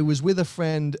I was with a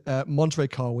friend at Monterey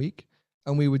Car Week,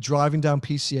 and we were driving down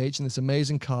PCH in this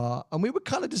amazing car. And we were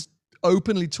kind of just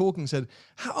openly talking, said,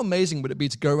 how amazing would it be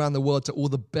to go around the world to all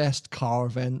the best car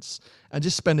events and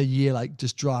just spend a year like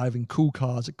just driving cool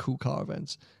cars at cool car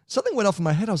events. Something went off in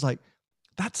my head. I was like,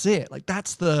 that's it. Like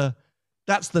that's the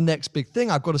next big thing.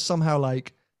 I've got to somehow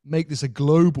like make this a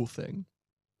global thing.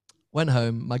 Went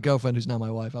home, my girlfriend, who's now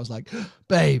my wife, I was like,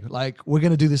 babe, like we're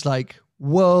going to do this like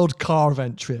world car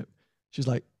event trip. She's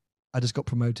like, I just got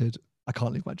promoted. I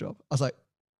can't leave my job. I was like,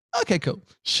 okay, cool.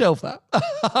 Shelve that.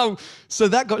 So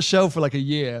that got shelved for like a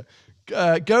year.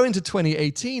 Going into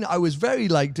 2018, I was very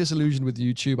like disillusioned with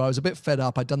YouTube. I was a bit fed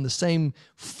up. I'd done the same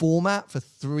format for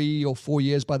 3 or 4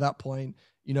 years by that point.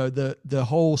 The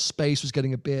whole space was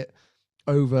getting a bit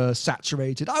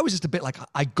oversaturated. I was just a bit like,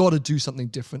 I got to do something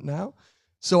different now.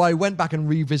 So I went back and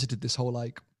revisited this whole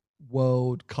like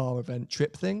world car event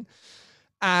trip thing.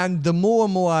 And the more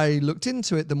and more I looked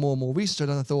into it, the more and more research,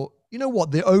 and I thought, you know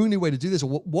what? The only way to do this, or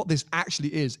what this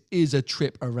actually is a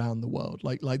trip around the world.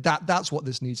 Like that's what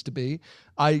this needs to be.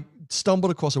 I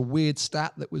stumbled across a weird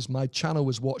stat that was my channel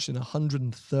was watched in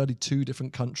 132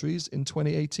 different countries in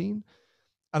 2018.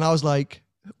 And I was like,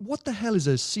 what the hell is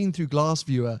a seen through glass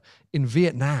viewer in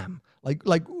Vietnam?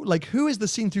 Like who is the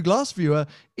seen through glass viewer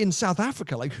in South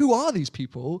Africa? Like who are these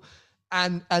people?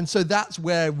 And so that's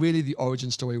where really the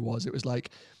origin story was. It was like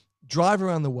drive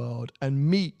around the world and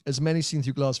meet as many seen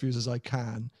through glass viewers as I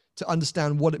can to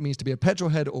understand what it means to be a petrol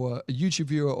head or a YouTube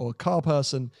viewer or a car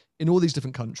person in all these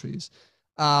different countries.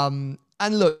 And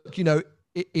look,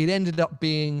 it ended up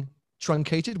being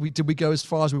truncated. Did we go as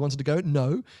far as we wanted to go?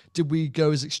 No. Did we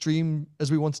go as extreme as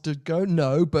we wanted to go?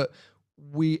 No. But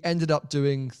we ended up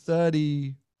doing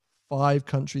 35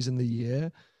 countries in the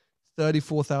year,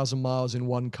 34,000 miles in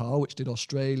one car, which did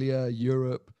Australia,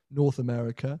 Europe, North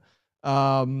America.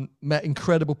 Met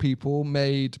incredible people,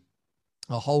 made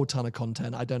a whole ton of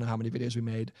content. I don't know how many videos we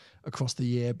made across the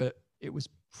year, but it was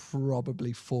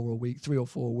probably 3 or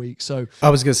 4 weeks. So I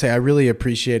was going to say, I really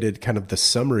appreciated kind of the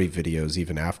summary videos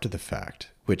even after the fact,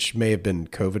 which may have been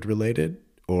COVID related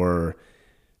or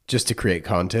just to create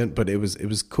content, but it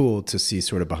was cool to see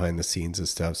sort of behind the scenes and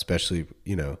stuff, especially,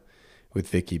 you know, with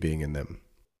Vicky being in them.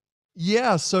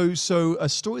 Yeah, so a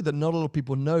story that not a lot of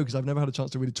people know, because I've never had a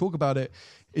chance to really talk about it,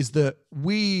 is that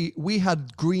we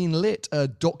had greenlit a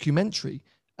documentary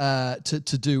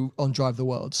to do on Drive the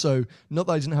World. So not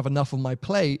that I didn't have enough on my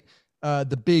plate,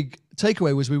 the big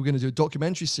takeaway was we were going to do a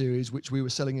documentary series, which we were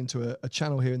selling into a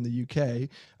channel here in the UK,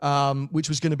 which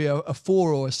was going to be a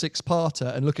 4 or a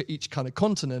 6-parter and look at each kind of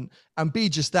continent and be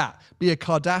just that, be a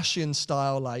Kardashian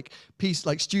style, like piece,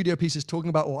 like studio pieces talking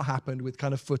about what happened with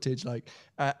kind of footage, like,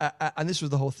 and this was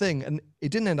the whole thing. And it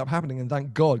didn't end up happening. And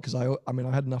thank God, because I mean,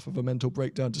 I had enough of a mental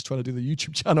breakdown just trying to do the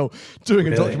YouTube channel, doing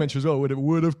a documentary as well, it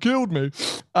would have killed me.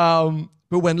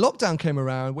 But when lockdown came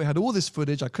around, we had all this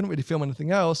footage. I couldn't really film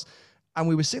anything else. And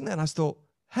we were sitting there and I thought,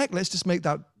 heck, let's make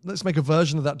a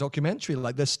version of that documentary.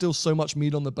 Like there's still so much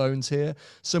meat on the bones here,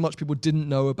 so much people didn't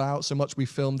know about, so much we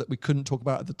filmed that we couldn't talk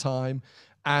about at the time.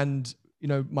 And, you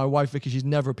know, my wife, Vicky, she's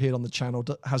never appeared on the channel,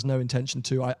 has no intention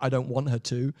to, I don't want her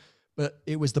to, but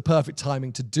it was the perfect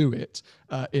timing to do it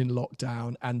in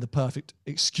lockdown and the perfect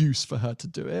excuse for her to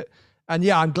do it. And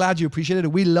yeah, I'm glad you appreciated it.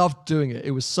 We loved doing it.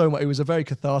 It was it was a very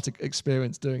cathartic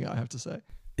experience doing it, I have to say.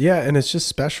 Yeah, and it's just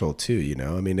special too, you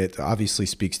know. I mean, it obviously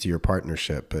speaks to your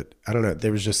partnership, but I don't know,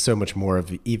 there was just so much more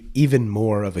of, even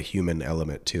more of a human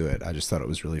element to it. I just thought it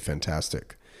was really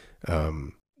fantastic.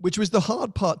 Which was the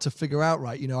hard part to figure out,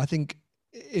 right? You know, I think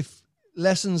if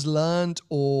lessons learned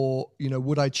or, you know,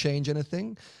 would I change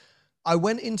anything? I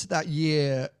went into that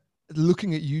year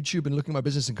looking at YouTube and looking at my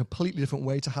business in a completely different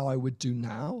way to how I would do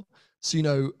now. So, you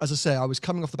know, as I say, I was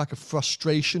coming off the back of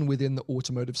frustration within the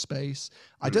automotive space.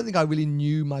 I don't think I really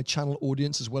knew my channel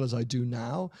audience as well as I do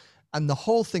now. And the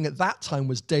whole thing at that time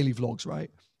was daily vlogs,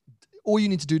 right? All you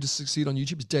need to do to succeed on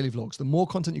YouTube is daily vlogs. The more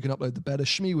content you can upload, the better.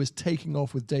 Shmi was taking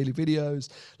off with daily videos.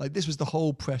 Like this was the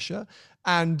whole pressure.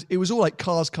 And it was all like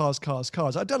cars.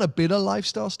 I'd done a bit of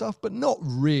lifestyle stuff, but not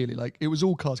really. Like it was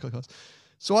all cars.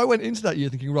 So I went into that year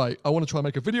thinking, right, I want to try and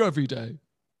make a video every day.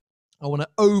 I want to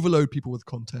overload people with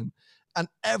content. And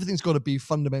everything's got to be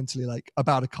fundamentally like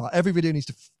about a car. Every video needs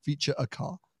to feature a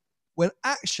car. When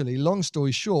actually, long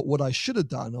story short, what I should have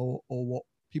done or what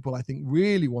people I think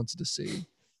really wanted to see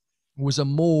was a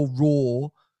more raw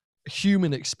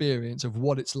human experience of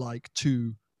what it's like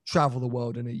to travel the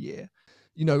world in a year.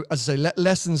 You know, as I say,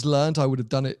 lessons learned, I would have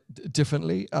done it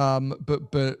differently.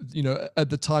 But you know, at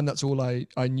the time, that's all I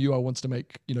knew. I wanted to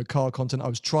make, you know, car content. I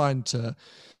was trying to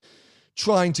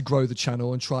grow the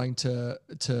channel and trying to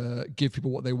give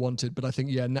people what they wanted. But I think,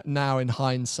 yeah, now in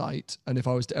hindsight, and if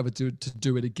I was to ever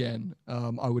do it again,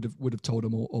 I would have told a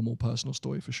more personal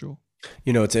story for sure.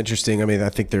 You know, it's interesting. I mean, I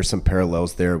think there's some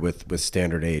parallels there with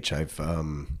Standard H.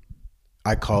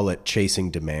 I call it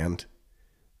chasing demand.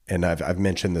 And I've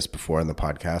mentioned this before on the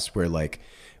podcast where like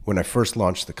when I first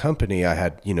launched the company, I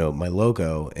had, you know, my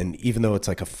logo. And even though it's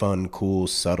like a fun, cool,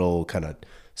 subtle kind of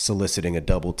soliciting a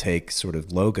double take sort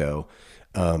of logo,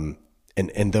 and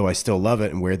though I still love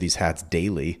it and wear these hats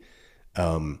daily,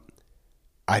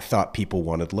 I thought people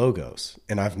wanted logos,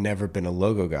 and I've never been a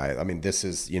logo guy. I mean, this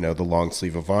is, you know, the long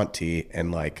sleeve Avant tee, and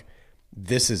like,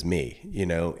 this is me, you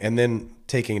know, and then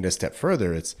taking it a step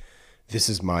further, this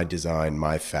is my design,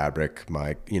 my fabric,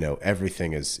 my, you know,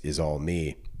 everything is all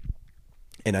me.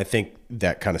 And I think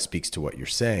that kind of speaks to what you're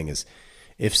saying is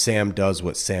if Sam does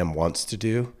what Sam wants to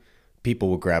do, people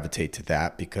will gravitate to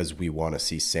that because we want to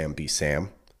see Sam be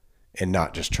Sam and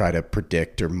not just try to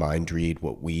predict or mind read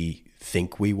what we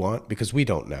think we want, because we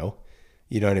don't know.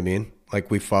 You know what I mean?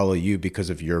 Like we follow you because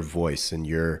of your voice and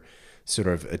your sort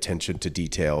of attention to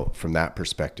detail from that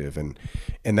perspective. And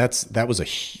that was a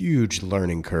huge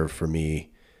learning curve for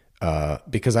me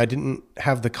because I didn't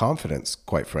have the confidence,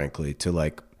 quite frankly, to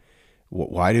like,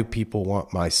 why do people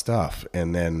want my stuff?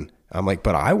 And then I'm like,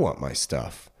 but I want my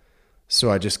stuff.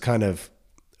 So I just kind of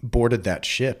boarded that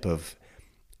ship of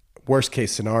worst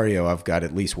case scenario, I've got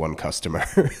at least one customer.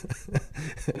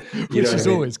 Which is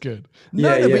always good.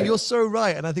 But you're so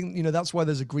right. And I think, that's why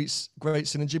there's a great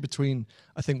synergy between,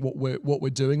 I think, what we're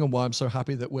doing and why I'm so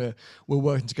happy that we're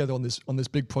working together on this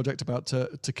big project about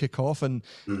to kick off. And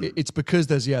it's because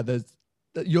there's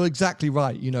you're exactly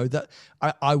right. That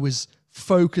I was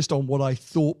focused on what I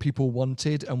thought people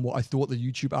wanted and what I thought the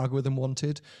YouTube algorithm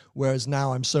wanted. Whereas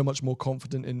now I'm so much more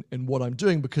confident in what I'm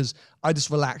doing because I just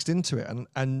relaxed into it.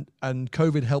 And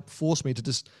COVID helped force me to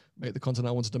just make the content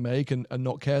I wanted to make and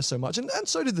not care so much. And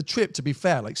so did the trip, to be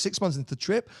fair. Like 6 months into the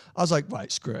trip, I was like,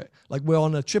 right, screw it. Like we're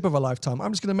on a trip of a lifetime.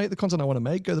 I'm just going to make the content I want to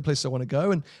make, go the places I want to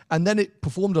go. And then it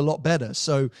performed a lot better.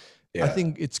 So I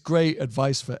think it's great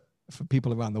advice for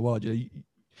people around the world.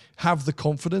 Have the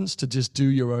confidence to just do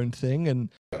your own thing, and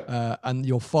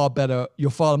you're far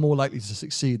more likely to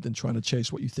succeed than trying to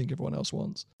chase what you think everyone else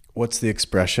wants. What's the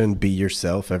expression? Be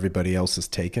yourself, everybody else is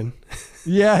taken.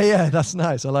 Yeah, that's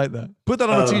nice. I like that. Put that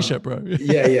on a t-shirt, bro.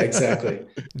 yeah, exactly.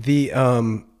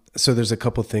 So there's a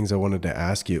couple things I wanted to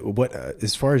ask you. What,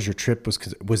 as far as your trip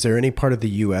was there any part of the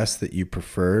US that you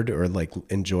preferred or like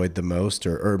enjoyed the most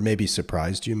or maybe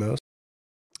surprised you most?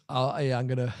 I'm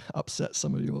going to upset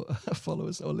some of your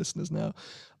followers or listeners now.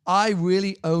 I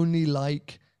really only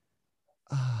like,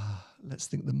 let's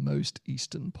think the most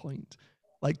eastern point,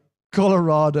 like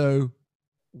Colorado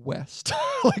West,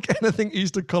 like anything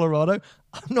east of Colorado.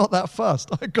 I'm not that fussed.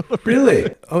 I got to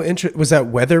really. Oh, interesting. Was that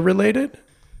weather related?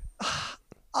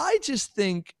 I just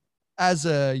think as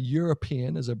a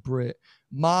European, as a Brit,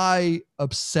 my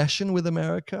obsession with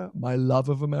America, my love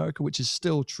of America, which is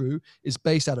still true, is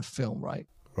based out of film, right?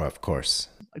 Well, of course.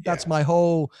 That's my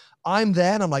whole, I'm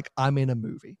there and I'm like, I'm in a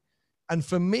movie. And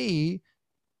for me,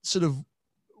 sort of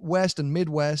West and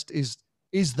Midwest is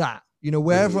that,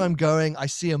 wherever I'm going, I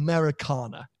see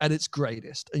Americana at its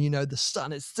greatest. And, the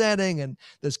sun is setting and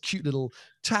there's cute little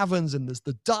taverns and there's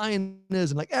the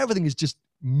diners and like everything is just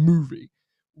movie.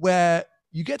 Where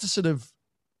you get to sort of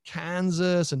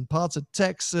Kansas and parts of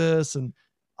Texas. And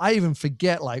I even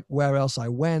forget like where else I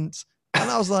went. And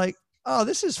I was like, oh,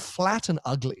 this is flat and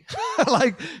ugly.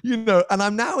 and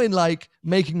I'm now in like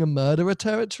making a murderer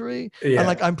territory. Yeah. And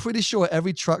like, I'm pretty sure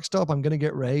every truck stop I'm going to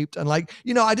get raped. And like,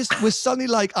 we're suddenly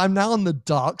like, I'm now on the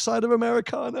dark side of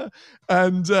Americana.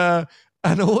 And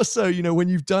also, when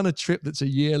you've done a trip that's a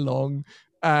year long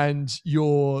and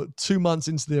you're 2 months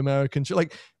into the American trip,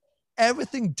 like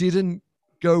everything didn't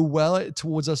go well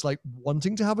towards us, like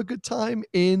wanting to have a good time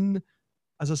in,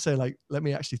 as I say, like, let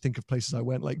me actually think of places I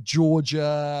went, like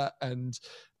Georgia and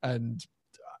in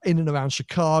and around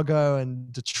Chicago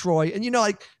and Detroit. And,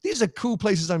 like, these are cool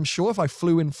places, I'm sure, if I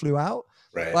flew in, flew out.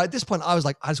 Right. But at this point, I was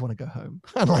like, I just want to go home.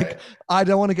 And like, I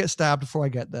don't want to get stabbed before I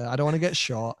get there. I don't want to get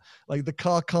shot. Like the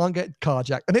car can't get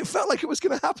carjacked. And it felt like it was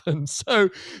going to happen. So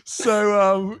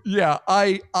yeah,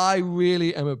 I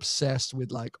really am obsessed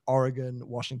with like Oregon,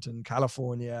 Washington,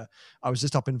 California. I was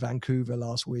just up in Vancouver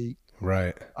last week.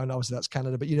 Right. And obviously that's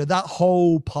Canada, but that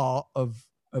whole part of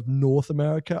North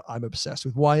America, I'm obsessed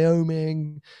with.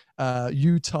 Wyoming,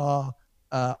 Utah,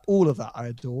 all of that I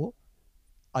adore.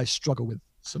 I struggle with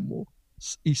some more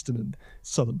eastern and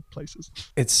southern places.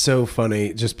 It's so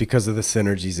funny just because of the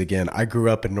synergies again. I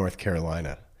grew up in North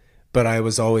Carolina, but I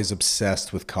was always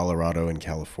obsessed with Colorado and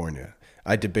California.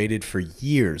 I debated for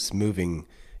years moving,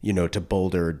 to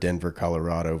Boulder or Denver,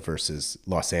 Colorado versus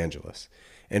Los Angeles.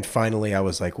 And finally I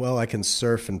was like, well, I can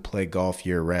surf and play golf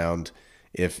year round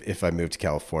if I move to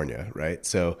California, right?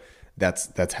 So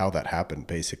that's how that happened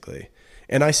basically.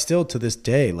 And I still, to this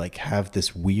day, like have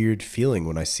this weird feeling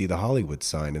when I see the Hollywood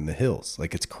sign in the hills.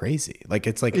 Like it's crazy. Like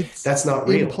it's like, that's not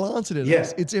real. Implanted in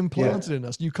us. It's implanted in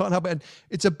us. You can't help it. And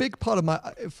it's a big part of my,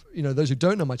 those who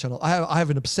don't know my channel, I have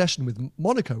an obsession with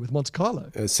Monaco, with Monte Carlo.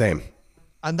 Same.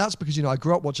 And that's because, I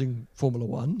grew up watching Formula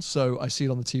One. So I see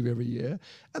it on the TV every year.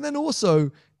 And then also,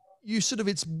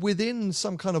 it's within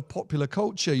some kind of popular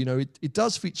culture. It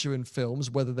does feature in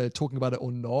films, whether they're talking about it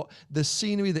or not. The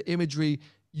scenery, the imagery,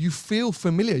 you feel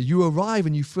familiar. You arrive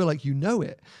and you feel like you know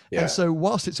it. Yeah. And so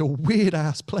whilst it's a weird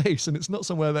ass place and it's not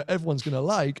somewhere that everyone's going to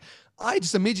like, I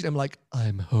just immediately am like,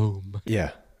 I'm home.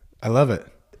 Yeah. I love it.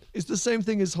 It's the same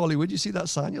thing as Hollywood. You see that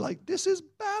sign, you're like, this is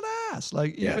badass.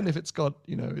 Like, even if it's got,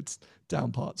 it's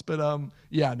down parts. But I'm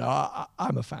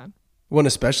a fan. Well,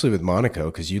 especially with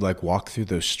Monaco, because you like walk through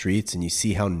those streets and you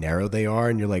see how narrow they are.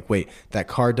 And you're like, wait, that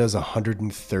car does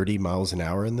 130 miles an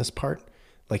hour in this part?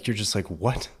 Like, you're just like,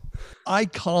 what? I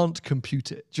can't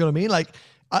compute it. Do you know what I mean? Like,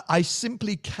 I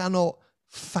simply cannot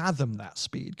fathom that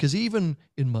speed. Because even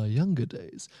in my younger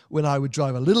days, when I would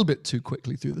drive a little bit too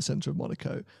quickly through the center of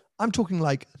Monaco, I'm talking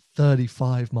like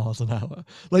 35 miles an hour.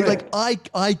 Like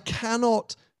I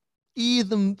cannot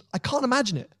even, I can't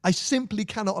imagine it. I simply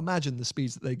cannot imagine the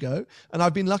speeds that they go. And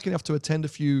I've been lucky enough to attend a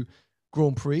few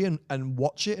Grand Prix and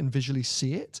watch it and visually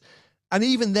see it. And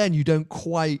even then you don't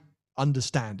quite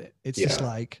understand it. It's just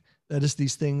like, they're just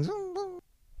these things.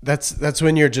 That's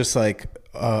when you're just like,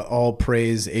 all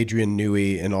praise Adrian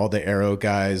Newey and all the aero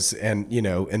guys and,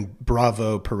 and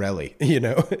bravo Pirelli,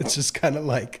 it's just kind of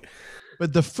like.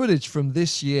 But the footage from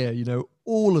this year,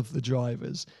 all of the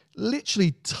drivers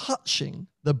literally touching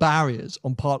the barriers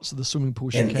on parts of the swimming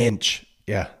pool chicane. An inch.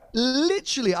 Yeah.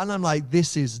 Literally. And I'm like,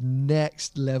 this is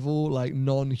next level, like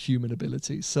non-human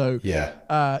ability. So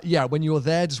when you're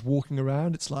there just walking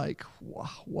around, it's like, wow,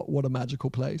 what a magical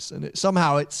place. And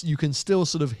somehow you can still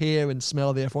sort of hear and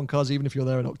smell the F1 cars, even if you're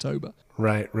there in October.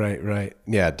 Right.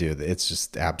 Yeah, dude, it's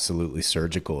just absolutely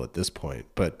surgical at this point.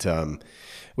 But,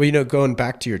 going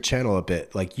back to your channel a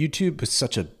bit, like YouTube is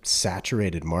such a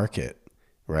saturated market,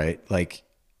 right? Like,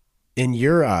 in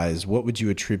your eyes, what would you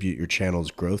attribute your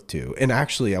channel's growth to? And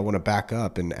actually, I want to back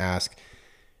up and ask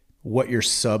what your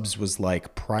subs was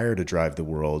like prior to Drive the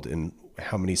World and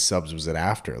how many subs was it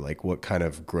after? Like, what kind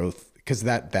of growth? Because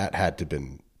that had to have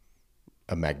been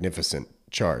a magnificent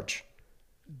charge.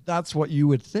 That's what you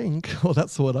would think. Well,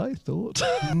 that's what I thought.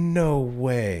 No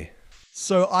way.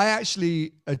 So I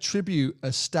actually attribute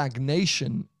a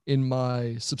stagnation in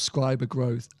my subscriber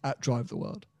growth at Drive the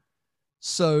World.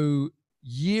 So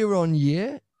year on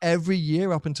year, every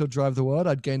year up until Drive the World,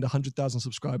 I'd gained 100,000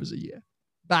 subscribers a year.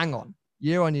 Bang on.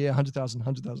 Year on year, 100,000,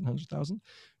 100,000, 100,000.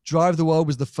 Drive the World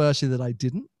was the first year that I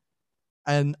didn't.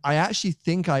 And I actually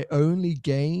think I only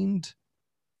gained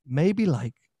maybe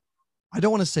like, I don't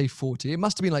want to say 40. It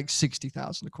must have been like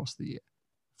 60,000 across the year.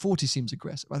 40 seems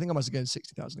aggressive. I think I must have gained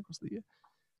 60,000 across the year.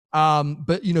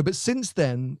 But since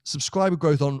then, subscriber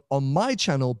growth on my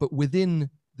channel, but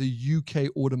within the UK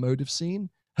automotive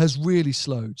scene, has really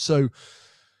slowed. So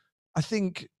I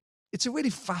think it's a really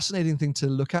fascinating thing to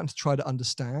look at and to try to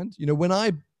understand. When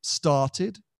I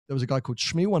started, there was a guy called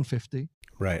Shmee150.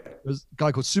 Right. There was a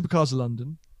guy called Supercars of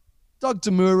London. Doug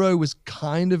DeMuro was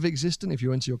kind of existent. If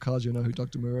you're into your cars, you'll know who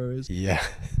Doug DeMuro is. Yeah.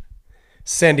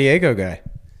 San Diego guy.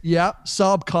 Yeah.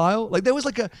 Saab Kyle. Like there was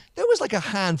like a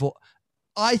handful.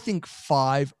 I think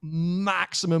 5,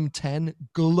 maximum 10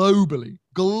 globally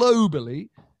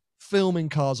filming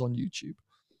cars on YouTube.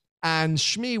 And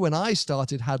Shmee, when I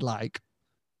started, had like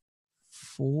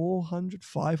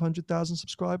 500,000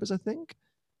 subscribers, I think.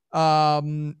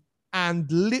 And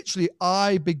literally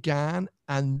I began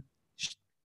and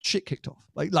shit kicked off.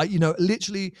 Like,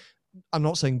 literally, I'm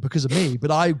not saying because of me,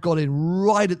 but I got in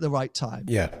right at the right time.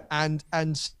 Yeah. And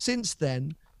since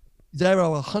then, there are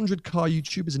 100 car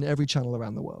YouTubers in every channel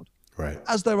around the world. Right.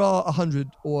 As there are 100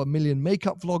 or a million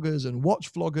makeup vloggers and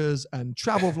watch vloggers and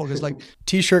travel vloggers, like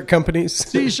T-shirt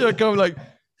companies. Like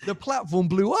the platform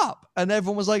blew up and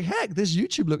everyone was like, heck, this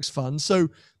YouTube looks fun. So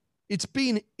it's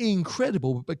been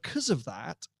incredible. But because of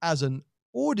that, as an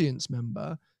audience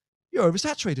member, you're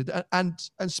oversaturated. And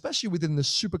especially within the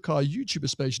supercar YouTuber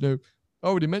space, I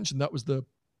already mentioned that was the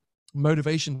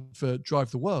motivation for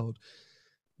Drive the World.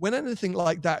 When anything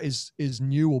like that is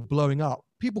new or blowing up,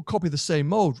 people copy the same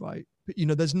mold, right? But,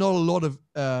 there's not a lot of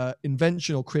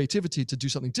invention or creativity to do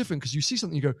something different because you see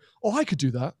something, you go, oh, I could do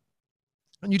that.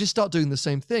 And you just start doing the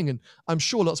same thing. And I'm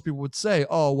sure lots of people would say,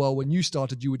 oh, well, when you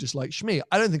started, you were just like Shmee.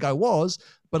 I don't think I was,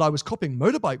 but I was copying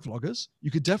motorbike vloggers.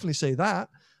 You could definitely say that.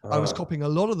 I was copying a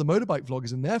lot of the motorbike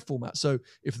vloggers in their format. So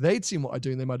if they'd seen what I'm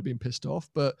doing, they might have been pissed off.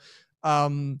 But,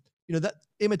 that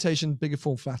imitation, bigger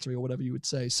form flattery or whatever you would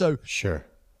say. So sure.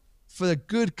 For a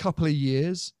good couple of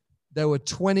years, there were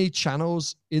 20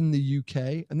 channels in the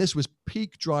UK, and this was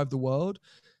peak Drive the World,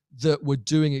 that were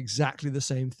doing exactly the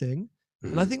same thing.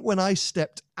 Mm-hmm. And I think when I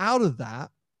stepped out of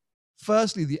that,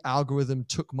 firstly, the algorithm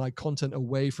took my content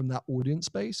away from that audience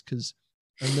base, because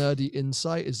a nerdy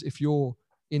insight is if you're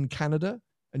in Canada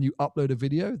and you upload a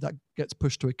video, that gets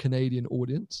pushed to a Canadian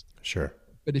audience. Sure.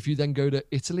 But if you then go to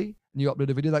Italy and you upload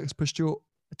a video, that gets pushed to your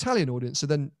Italian audience. So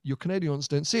then your Canadian audience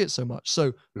don't see it so much.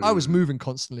 So I was moving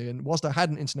constantly. And whilst I had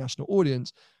an international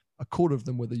audience, a quarter of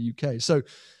them were the UK. So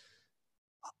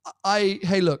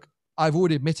hey, look, I've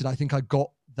already admitted, I think I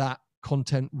got that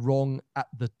content wrong at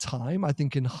the time. I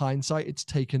think in hindsight, it's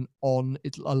taken on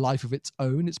a life of its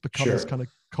own. It's become this kind of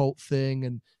cult thing,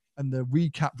 and the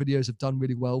recap videos have done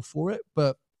really well for it.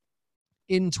 But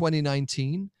in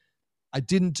 2019, I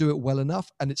didn't do it well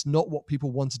enough, and it's not what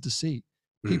people wanted to see.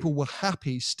 People were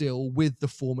happy still with the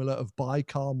formula of buy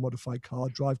car, modify car,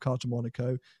 drive car to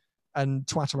Monaco, and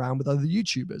twat around with other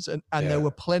YouTubers. And there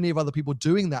were plenty of other people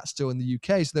doing that still in the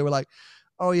UK. So they were like,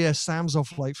 oh yeah, Sam's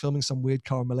off like filming some weird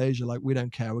car in Malaysia. Like, we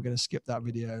don't care. We're going to skip that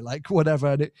video, like whatever.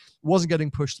 And it wasn't getting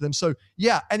pushed to them. So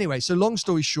yeah, anyway, so long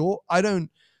story short,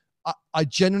 I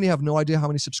genuinely have no idea how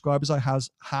many subscribers I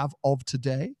have of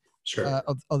today,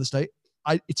 of this day.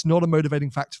 It's not a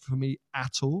motivating factor for me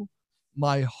at all.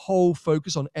 My whole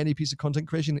focus on any piece of content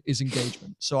creation is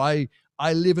engagement. So I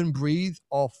live and breathe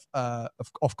off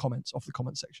comments, off the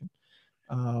comment section,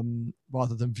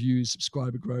 rather than views,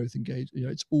 subscriber growth, engage.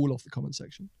 It's all off the comment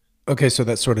section. Okay, so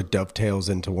that sort of dovetails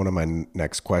into one of my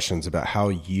next questions about how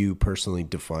you personally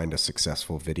defined a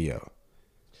successful video.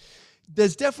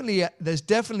 There's definitely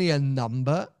a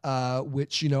number,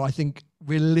 which, I think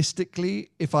realistically,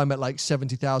 if I'm at like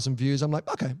 70,000 views, I'm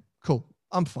like, okay, cool,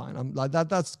 I'm fine. I'm like,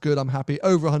 that's good. I'm happy.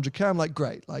 Over 100K, I'm like,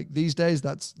 great. Like these days,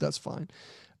 that's fine.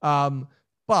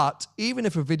 But even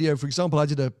if a video, for example, I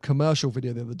did a commercial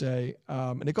video the other day,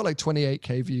 and it got like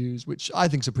 28K views, which I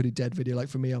think is a pretty dead video. Like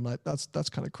for me, I'm like, that's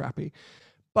kind of crappy.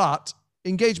 But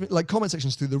engagement, like comment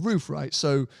sections through the roof, right?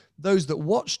 So those that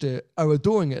watched it are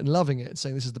adoring it and loving it and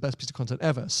saying this is the best piece of content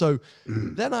ever. So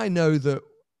then I know that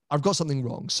I've got something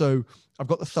wrong. So I've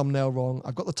got the thumbnail wrong,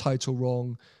 I've got the title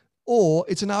wrong, or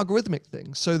it's an algorithmic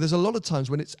thing. So there's a lot of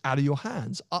times when it's out of your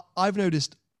hands. I've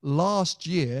noticed last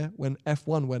year when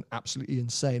F1 went absolutely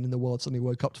insane and the world suddenly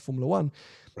woke up to Formula One,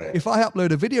 right, if I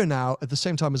upload a video now at the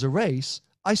same time as a race,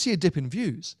 I see a dip in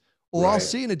views. Or right, I'll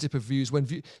see in a dip of views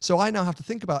so I now have to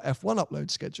think about F1 upload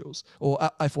schedules or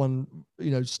F1,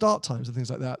 start times and things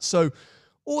like that. So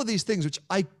all these things, which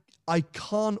I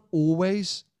can't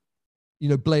always,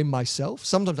 blame myself.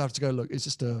 Sometimes I have to go, look, it's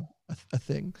just a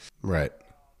thing. Right.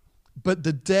 But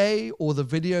the day or the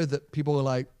video that people are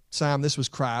like, Sam, this was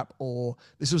crap, or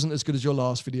this wasn't as good as your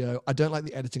last video, I don't like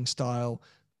the editing style,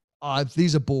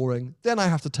 these are boring, then I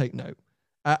have to take note.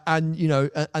 And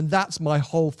that's my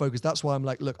whole focus. That's why I'm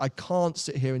like, look, I can't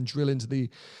sit here and drill into the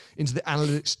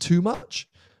analytics too much,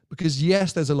 because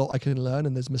yes, there's a lot I can learn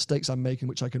and there's mistakes I'm making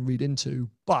which I can read into.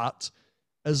 But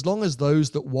as long as those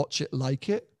that watch it like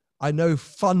it, I know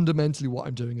fundamentally what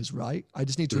I'm doing is right. I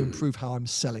just need to improve how I'm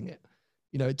selling it.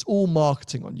 It's all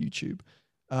marketing on YouTube.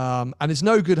 And it's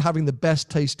no good having the best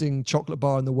tasting chocolate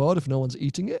bar in the world if no one's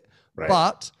eating it. Right.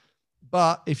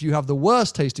 But if you have the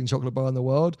worst tasting chocolate bar in the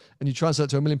world and you try and sell it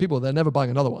to 1 million people, they're never buying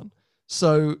another one.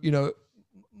 So,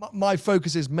 my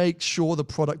focus is make sure the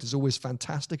product is always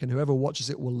fantastic and whoever watches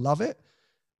it will love it,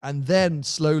 and then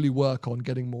slowly work on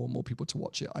getting more and more people to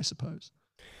watch it, I suppose.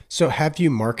 So have you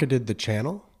marketed the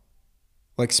channel?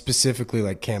 Like specifically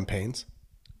like campaigns?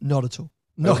 Not at all.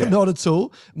 Not at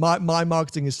all. My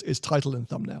marketing is title and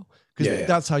thumbnail. Because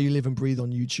that's how you live and breathe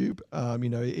on YouTube.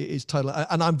 It is title,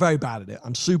 and I'm very bad at it.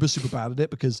 I'm super, super bad at it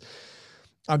because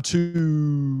I'm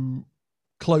too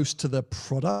close to the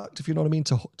product, if you know what I mean,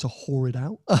 to whore it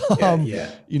out.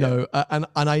 And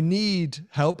I need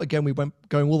help. Again, we went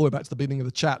going all the way back to the beginning of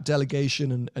the chat,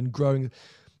 delegation and growing.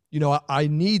 I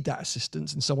need that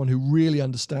assistance and someone who really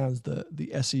understands the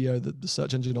SEO, the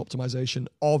search engine optimization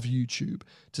of YouTube,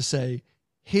 to say,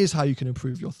 here's how you can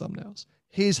improve your thumbnails.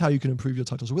 Here's how you can improve your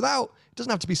titles it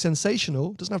doesn't have to be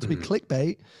sensational. It doesn't have to be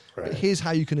clickbait. Right. But here's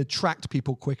how you can attract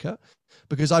people quicker,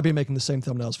 because I've been making the same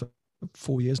thumbnails for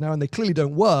 4 years now and they clearly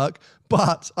don't work,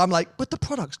 but I'm like, but the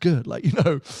product's good. Like,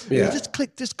 just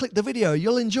click the video.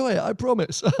 You'll enjoy it. I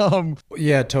promise.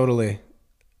 Yeah, totally.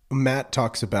 Matt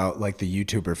talks about like the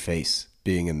YouTuber face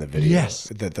being in the video, yes,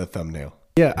 the thumbnail.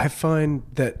 Yeah. I find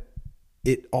that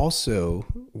it also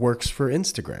works for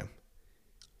Instagram.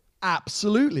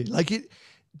 Absolutely.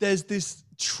 There's this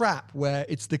trap where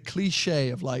it's the cliche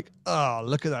of like, oh,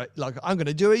 look at that. Like, I'm going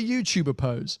to do a YouTuber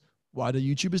pose. Why do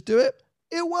YouTubers do it?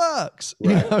 It works.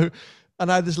 Right.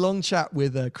 And I had this long chat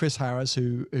with Chris Harris,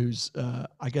 who's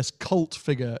I guess cult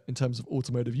figure in terms of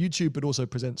automotive YouTube, but also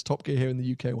presents Top Gear here in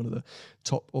the UK, one of the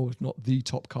top, or if not the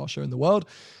top car show in the world.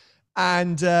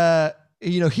 And,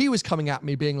 he was coming at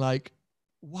me being like,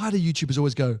 why do YouTubers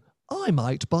always go, I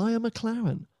might buy a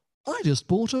McLaren? I just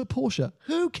bought a Porsche.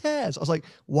 Who cares? I was like,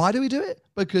 why do we do it?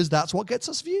 Because that's what gets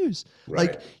us views.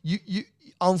 Right. Like you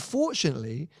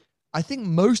unfortunately, I think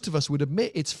most of us would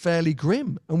admit it's fairly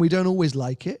grim and we don't always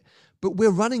like it, but we're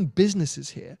running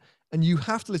businesses here and you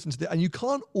have to listen to that. And you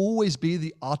can't always be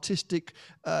the artistic,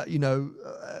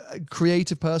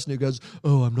 creative person who goes,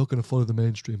 oh, I'm not going to follow the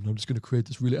mainstream and I'm just going to create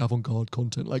this really avant-garde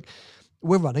content. Like,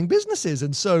 we're running businesses.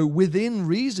 And so within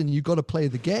reason, you've got to play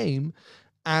the game.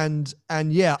 And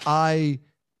yeah, I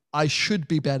should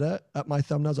be better at my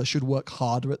thumbnails. I should work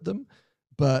harder at them.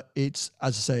 But it's,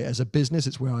 as I say, as a business,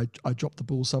 it's where I drop the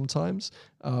ball sometimes.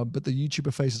 But the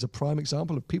YouTuber face is a prime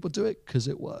example of people do it because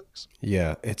it works.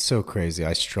 Yeah, it's so crazy.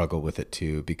 I struggle with it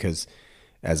too, because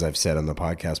as I've said on the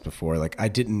podcast before, like I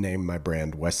didn't name my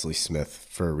brand Wesley Smith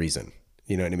for a reason.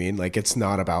 You know what I mean? Like it's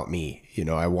not about me. You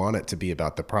know, I want it to be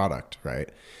about the product, right?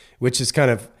 Which is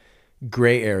kind of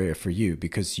gray area for you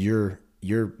because you're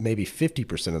maybe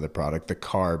 50% of the product, the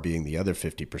car being the other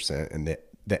 50%, and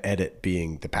the edit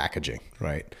being the packaging,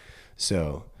 right?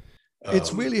 So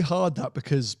it's really hard that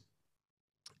because,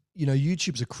 you know,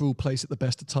 YouTube's a cruel place at the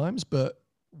best of times, but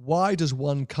why does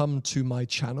one come to my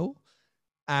channel?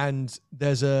 And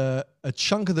there's a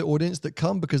chunk of the audience that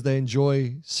come because they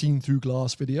enjoy seen through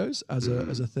glass videos as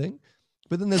a thing.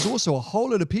 But then there's also a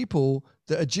whole lot of people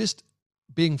that are just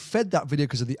being fed that video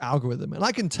because of the algorithm. And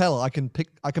I can tell, I can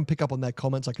pick up on their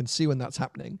comments. I can see when that's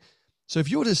happening. So if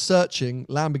you're just searching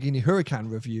Lamborghini Huracan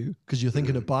review because you're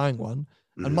thinking of buying one,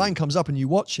 and mine comes up and you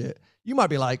watch it, you might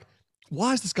be like,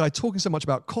 why is this guy talking so much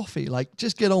about coffee? Like,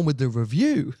 just get on with the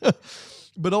review.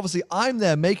 But obviously I'm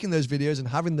there making those videos and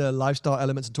having the lifestyle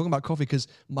elements and talking about coffee because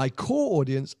my core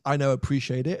audience, I know,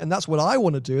 appreciate it. And that's what I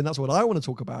want to do. And that's what I want to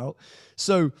talk about.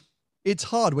 So it's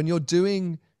hard when you're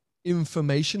doing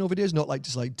informational videos, not like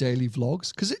just like daily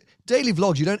vlogs. Because daily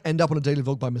vlogs, you don't end up on a daily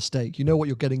vlog by mistake. You know what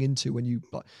you're getting into when you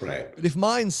buy. Right. But if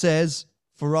mine says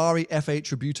Ferrari F8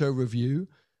 Tributo review,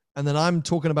 and then I'm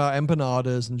talking about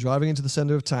empanadas and driving into the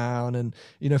center of town and,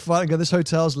 you know, this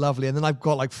hotel's lovely. And then I've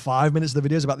got like 5 minutes of the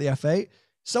videos about the F8.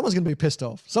 Someone's going to be pissed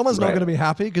off. Someone's not going to be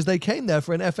happy because they came there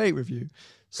for an F8 review.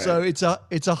 So it's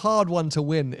a hard one to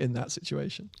win in that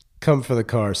situation. Come for the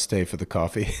car, stay for the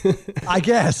coffee. I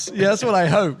guess. Yeah, that's what I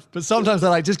hope. But sometimes they're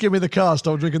like, just give me the car,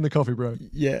 stop drinking the coffee, bro.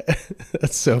 Yeah,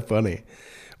 that's so funny.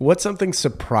 What's something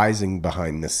surprising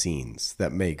behind the scenes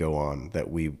that may go on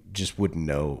that we just wouldn't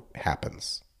know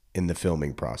happens in the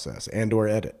filming process and or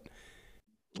edit?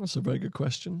 That's a very good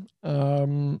question.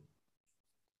 I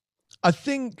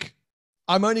think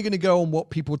I'm only going to go on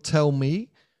what people tell me.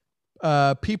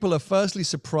 People are firstly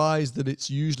surprised that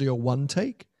it's usually a one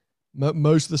take.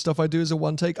 Most of the stuff I do is a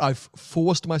one take. I've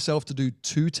forced myself to do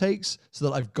 2 takes so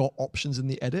that I've got options in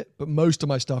the edit, but most of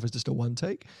my stuff is just a one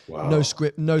take. Wow. No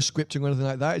scripting or anything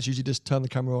like that. It's usually just turn the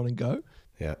camera on and go.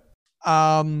 Yeah.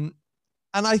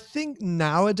 And I think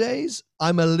nowadays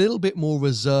I'm a little bit more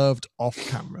reserved off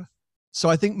camera. So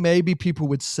I think maybe people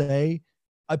would say,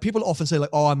 people often say like,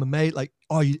 oh, I'm a mate. Like,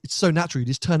 oh, it's so natural. You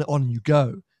just turn it on and you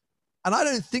go. And I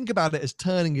don't think about it as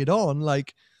turning it on.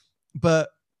 Like, but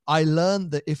I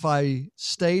learned that if I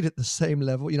stayed at the same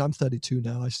level, you know, I'm 32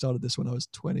 now. I started this when I was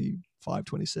 25,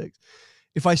 26.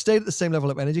 If I stayed at the same level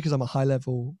of energy, because I'm a high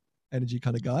level energy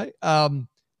kind of guy,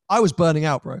 I was burning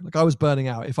out, bro. Like I was burning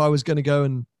out. If I was going to go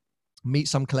and meet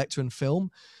some collector and film,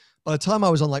 by the time I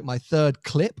was on like my 3rd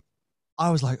clip,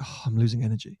 I was like, oh, I'm losing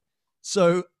energy.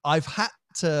 So I've had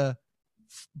to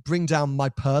bring down my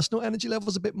personal energy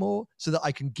levels a bit more so that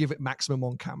I can give it maximum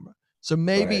on camera. So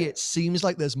maybe it seems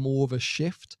like there's more of a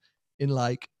shift in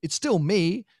like, it's still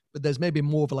me, but there's maybe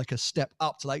more of like a step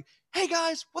up to like, hey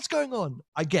guys, what's going on?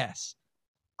 I guess.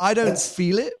 I don't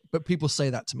feel it, but people say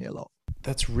that to me a lot.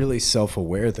 That's really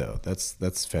self-aware though.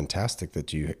 That's fantastic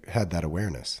that you had that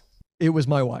awareness. It was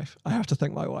my wife. I have to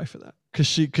thank my wife for that. Cause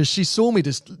she saw me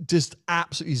just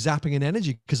absolutely zapping in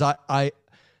energy. Cause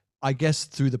I guess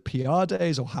through the PR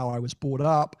days or how I was brought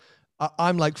up,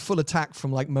 I'm like full attack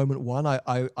from like moment one.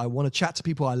 I want to chat to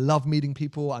people. I love meeting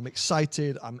people. I'm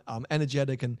excited. I'm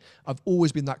energetic. And I've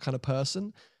always been that kind of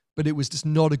person, but it was just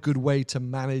not a good way to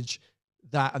manage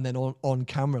that. And then on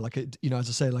camera, like, you know, as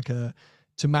I say, like to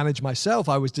manage myself,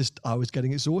 I was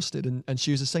getting exhausted. And she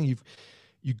was just saying,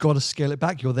 you've got to scale it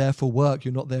back. You're there for work.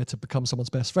 You're not there to become someone's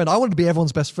best friend. I wanted to be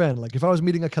everyone's best friend. Like if I was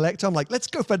meeting a collector, I'm like, let's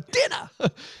go for dinner.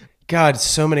 God,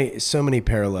 so many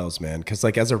parallels, man. Because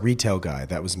like as a retail guy,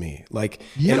 that was me. Like,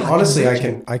 yeah, and honestly,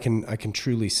 I can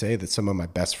truly say that some of my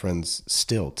best friends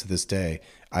still to this day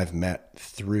I've met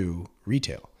through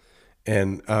retail.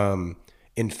 And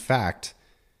in fact,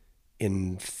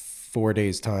 in 4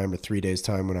 days' time or 3 days'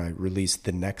 time, when I release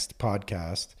the next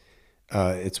podcast,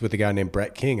 it's with a guy named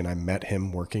Brett King, and I met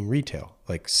him working retail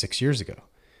like 6 years ago,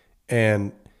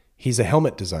 and he's a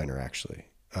helmet designer actually.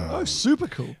 Super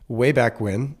cool. Way back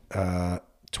when,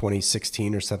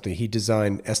 2016 or something, he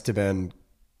designed Esteban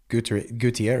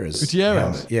Gutierrez.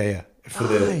 Yeah. For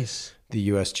the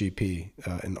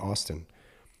USGP in Austin.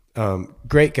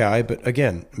 Great guy, but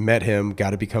again, met him, got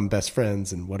to become best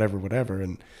friends and whatever.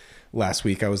 And last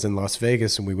week I was in Las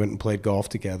Vegas and we went and played golf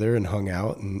together and hung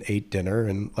out and ate dinner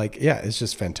and like, yeah, it's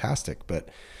just fantastic. But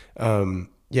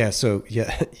yet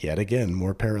again,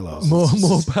 more parallels. More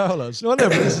parallels. No, but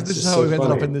this is how we've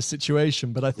ended up in this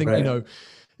situation. But I think, you know,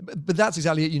 but that's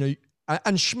exactly it, you know.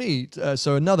 And Schmid,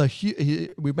 so another,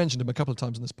 we've mentioned him a couple of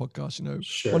times in this podcast, you know,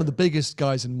 one of the biggest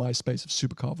guys in my space of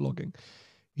supercar vlogging.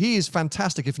 he is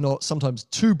fantastic, if not sometimes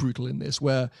too brutal in this,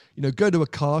 where, go to a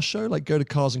car show, like go to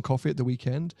Cars and Coffee at the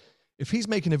weekend. If he's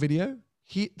making a video,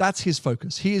 that's his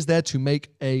focus. He is there to make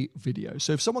a video.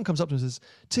 So if someone comes up to him and says,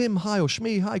 Tim, hi, or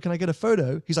Shmi, hi, can I get a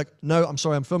photo? He's like, no, I'm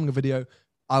sorry, I'm filming a video.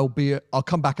 I'll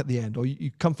come back at the end, or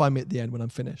you come find me at the end when I'm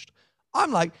finished.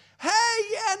 I'm like, hey,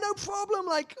 yeah, no problem.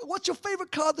 Like, what's your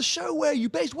favorite car at the show? Where are you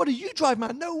based? What do you drive,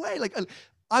 man? No way. Like,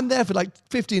 I'm there for like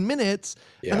 15 minutes.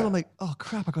 Yeah. And then I'm like, oh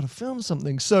crap, I got to film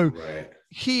something. So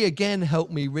he again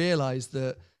helped me realize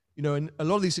that, in a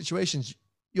lot of these situations,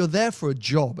 you're there for a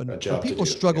job, and people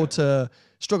struggle to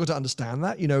understand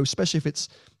that, especially if it's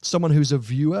someone who's a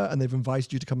viewer and they've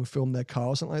invited you to come and film their car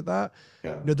or something like that.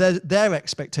 Yeah. Their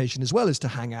expectation as well is to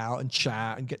hang out and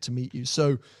chat and get to meet you.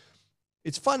 So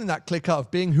it's finding that click out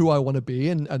of being who I want to be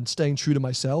and staying true to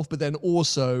myself, but then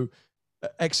also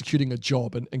executing a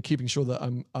job and keeping sure that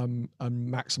I'm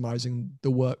maximizing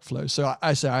the workflow. So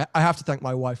I have to thank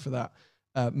my wife for that.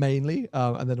 Mainly,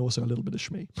 and then also a little bit of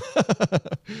Shmi.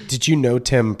 Did you know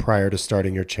Tim prior to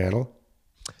starting your channel?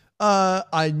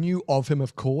 I knew of him,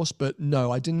 of course, but no,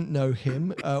 I didn't know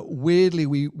him. Weirdly,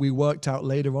 we worked out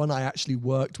later on. I actually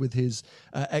worked with his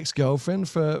ex-girlfriend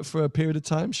for a period of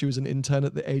time. She was an intern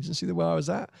at the agency where I was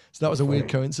at, so that was a weird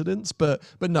coincidence. But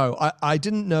no, I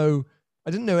didn't know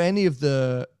any of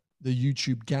the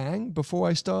YouTube gang before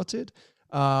I started.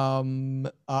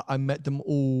 I met them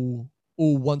all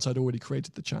once I'd already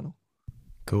created the channel.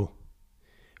 Cool.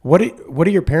 What do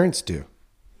your parents do?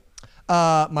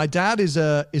 My dad is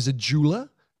a jeweler,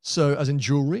 so as in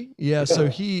jewelry. Yeah, so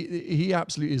he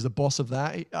absolutely is the boss of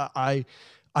that.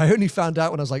 I only found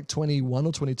out when I was like 21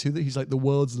 or 22 that he's like the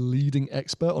world's leading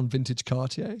expert on vintage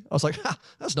Cartier. I was like,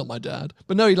 that's not my dad.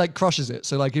 But no, he like crushes it.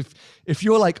 So like if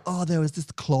you're like, oh, there was this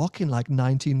clock in like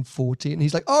 1940, and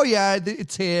he's like, oh yeah,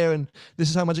 it's here, and this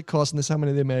is how much it cost, and this is how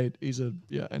many they made.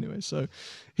 Anyway, so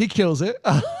he kills it.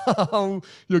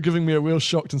 You're giving me a real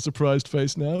shocked and surprised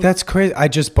face now. That's crazy. I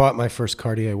just bought my first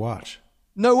Cartier watch.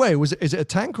 No way. Is it a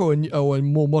Tank or a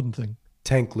more modern thing?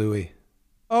 Tank Louis.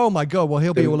 Oh my God. Well,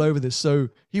 he'll be all over this. So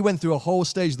he went through a whole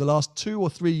stage. The last 2 or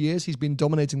 3 years, he's been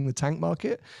dominating the Tank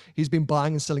market. He's been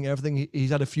buying and selling everything.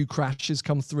 He's had a few crashes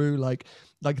come through. Like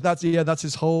that's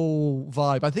his whole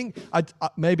vibe. I think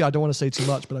maybe I don't want to say too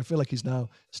much, but I feel like he's now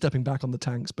stepping back on the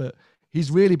Tanks, but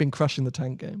he's really been crushing the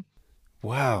Tank game.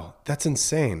 Wow. That's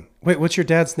insane. Wait, what's your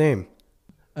dad's name?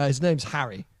 His name's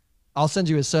Harry. I'll send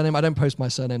you his surname. I don't post my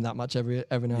surname that much every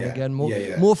now and again.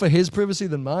 More for his privacy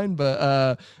than mine.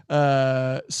 But he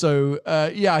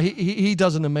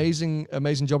does an amazing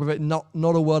job of it. Not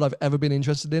a world I've ever been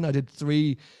interested in. I did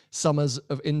 3 summers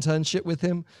of internship with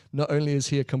him. Not only is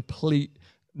he a complete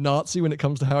Nazi when it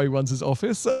comes to how he runs his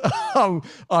office, I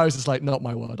was just like, not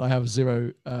my world. I have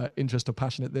zero interest or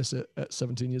passion at this at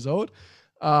 17 years old.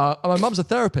 And my mum's a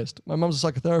therapist. My mum's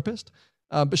a psychotherapist.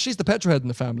 But she's the petrolhead in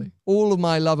the family. All of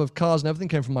my love of cars and everything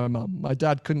came from my mum. My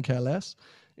dad couldn't care less.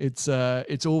 It's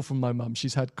all from my mum.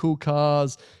 She's had cool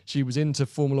cars. She was into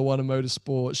Formula One and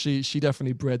motorsport. She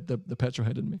definitely bred the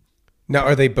petrolhead in me. Now,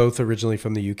 are they both originally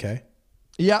from the UK?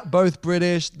 Yeah, both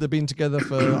British. They've been together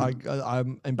for,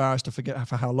 I'm embarrassed to forget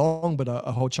for how long, but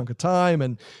a whole chunk of time.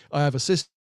 And I have a sister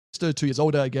 2 years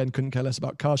older, again, couldn't care less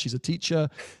about cars. She's a teacher.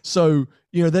 So,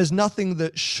 there's nothing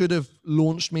that should have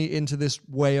launched me into this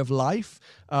way of life.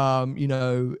 They're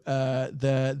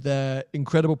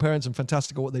incredible parents and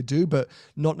fantastic at what they do, but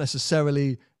not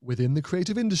necessarily within the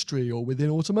creative industry or within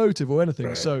automotive or anything.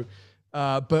 Right. So,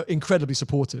 but incredibly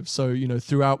supportive. So,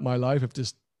 throughout my life, I've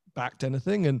just backed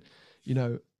anything. And,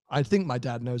 I think my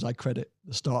dad knows I credit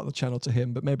the start of the channel to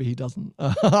him, but maybe he doesn't.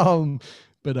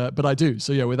 But I do.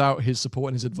 So yeah, without his support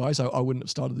and his advice, I wouldn't have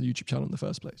started the YouTube channel in the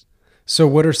first place. So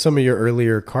what are some of your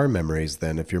earlier car memories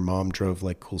then, if your mom drove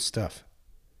like cool stuff?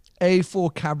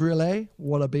 A4 Cabriolet,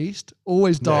 what a beast.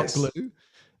 Always dark blue.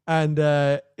 And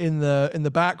in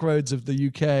the back roads of the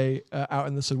UK, out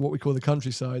in the sort of what we call the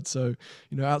countryside, so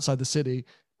outside the city,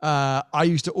 I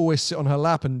used to always sit on her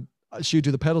lap and she would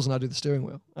do the pedals and I'd do the steering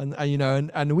wheel.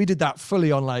 And we did that fully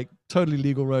on like totally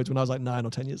legal roads when I was like 9 or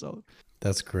 10 years old.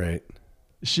 That's great.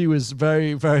 She was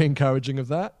very, very encouraging of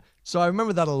that. So I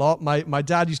remember that a lot. My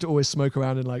dad used to always smoke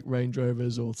around in like Range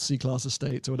Rovers or C-Class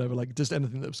estates or whatever, like just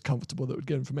anything that was comfortable that would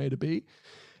get him from A to B.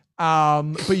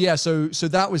 But yeah, so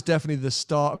that was definitely the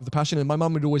start of the passion. And my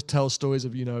mum would always tell stories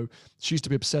of, she used to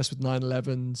be obsessed with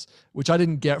 911s, which I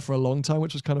didn't get for a long time,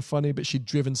 which was kind of funny, but she'd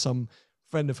driven some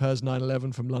friend of hers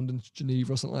 911 from London to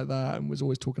Geneva or something like that and was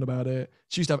always talking about it.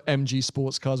 She used to have MG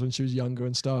sports cars when she was younger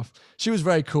and stuff. She was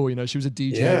very cool, she was a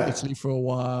DJ in Italy for a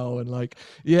while and like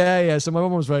so my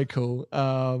mom was very cool.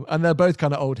 And they're both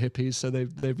kind of old hippies, so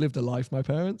they've lived a life, my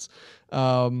parents.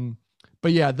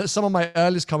 But yeah, some of my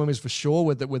earliest car memories for sure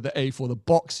with the A4, the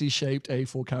boxy shaped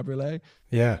A4 Cabriolet.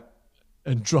 Yeah.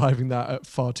 And driving that at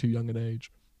far too young an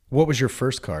age. What was your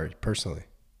first car personally?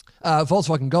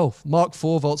 Volkswagen Golf, Mark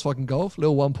IV Volkswagen Golf,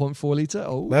 little 1.4 liter.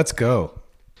 Oh, let's go.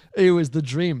 It was the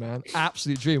dream, man.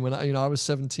 Absolute dream. When I was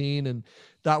 17, and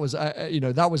that was,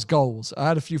 that was goals. I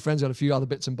had a few friends who had a few other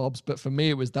bits and bobs, but for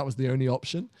me, that was the only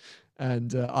option.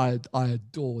 And I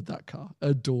adored that car.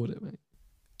 Adored it, mate.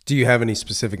 Do you have any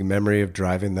specific memory of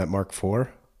driving that Mark IV?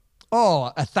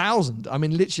 Oh, 1,000. I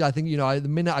mean, literally, I think, the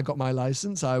minute I got my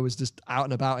license, I was just out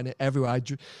and about in it everywhere.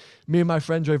 Me and my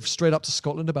friend drove straight up to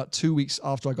Scotland about 2 weeks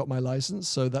after I got my license.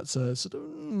 So that's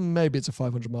maybe it's a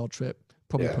 500-mile trip,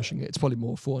 probably pushing it. It's probably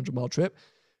more 400-mile trip.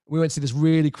 We went to see this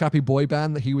really crappy boy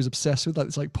band that he was obsessed with, like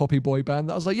this poppy boy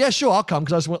band. I was like, yeah, sure, I'll come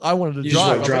because I wanted to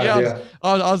drive.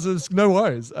 I was just, no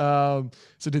worries. So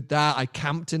did that. I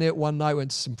camped in it one night,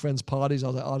 went to some friends' parties. I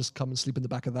was like, I'll just come and sleep in the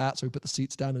back of that. So we put the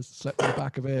seats down and slept in the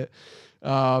back of it.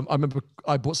 I remember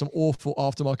I bought some awful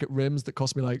aftermarket rims that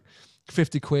cost me like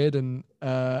 50 quid, and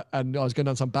I was going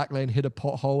down some back lane, hit a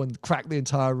pothole and cracked the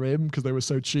entire rim because they were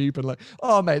so cheap. And like,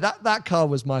 oh mate, that car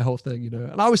was my whole thing,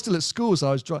 And I was still at school, so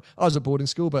I was at boarding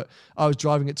school, but I was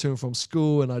driving it to and from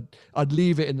school, and I'd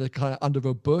leave it in the kind of under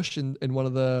a bush in one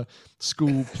of the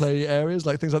school play areas,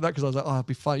 like things like that, because I was like, oh, I'd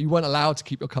be fine. You weren't allowed to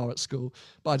keep your car at school,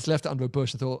 but I just left it under a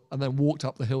bush and then walked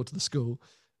up the hill to the school.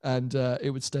 And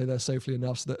it would stay there safely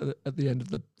enough so that at the end of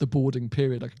the boarding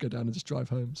period, I could go down and just drive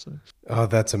home. So, oh,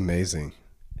 that's amazing.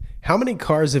 How many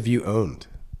cars have you owned?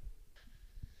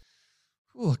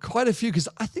 Oh, quite a few, because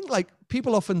I think like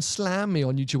people often slam me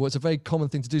on YouTube. Well, it's a very common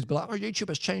thing to do to be like, oh, YouTube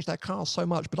has changed their cars so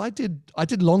much. But I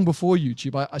did long before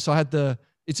YouTube. So I had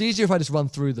it's easier if I just run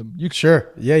through them.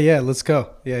 Sure. Yeah. Let's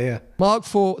go. Yeah.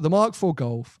 The Mark IV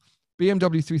Golf,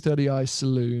 BMW 330i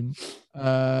Saloon,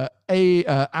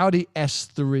 Audi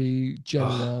S3 Gen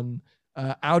 1,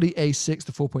 Audi A6,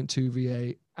 the 4.2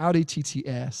 V8, Audi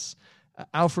TTS,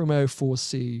 Alfa Romeo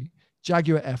 4C,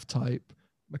 Jaguar F-Type,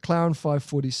 McLaren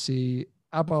 540C,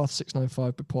 Abarth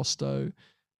 695 Biposto,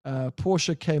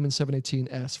 Porsche Cayman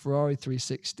 718S, Ferrari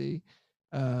 360,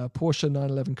 Porsche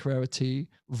 911 Carrera T,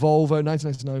 Volvo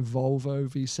 1999 Volvo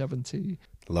V70.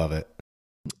 Love it.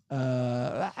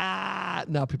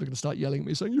 Now people are going to start yelling at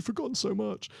me saying you've forgotten so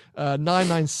much.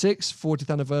 996 40th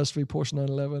anniversary Porsche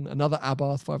 911, another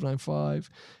Abarth 595.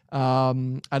 I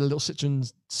had a little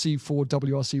Citroen C4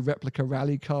 WRC replica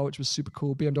rally car, which was super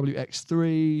cool. BMW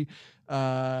X3,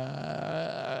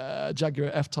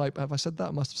 Jaguar F-Type. Have I said that?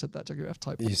 I must have said that. Jaguar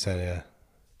F-Type. You said, yeah.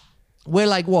 We're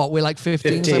like what? We're like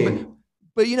 15.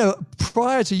 But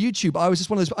prior to YouTube, I was just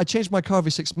one of those. I changed my car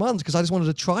every 6 months because I just wanted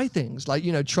to try things. Like,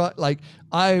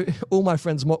 all my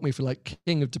friends mock me for like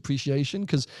king of depreciation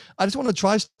because I just wanted to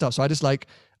try stuff. So I just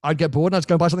I'd get bored and I'd just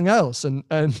go and buy something else. And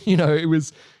it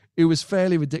was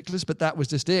fairly ridiculous, but that was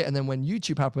just it. And then when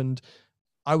YouTube happened,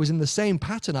 I was in the same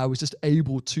pattern. I was just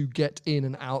able to get in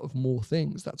and out of more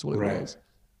things. That's what it was.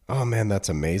 Oh man, that's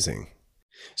amazing.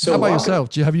 So how about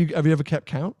yourself? Have you ever kept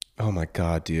count? Oh my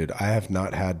God, dude. I have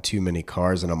not had too many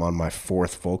cars and I'm on my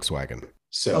 4th Volkswagen.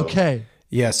 So okay.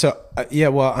 Yeah. So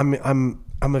well, I'm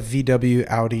a VW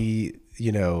Audi,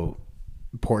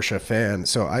 Porsche fan.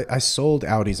 So I sold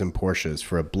Audis and Porsches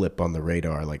for a blip on the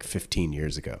radar like 15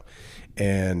 years ago.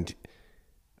 And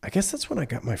I guess that's when I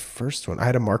got my first one. I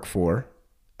had a Mark IV,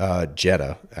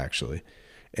 Jetta actually.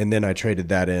 And then I traded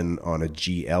that in on a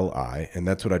GLI, and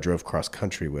that's what I drove cross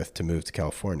country with to move to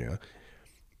California.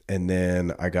 And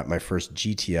then I got my first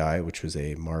GTI, which was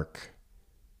a Mark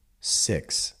VI.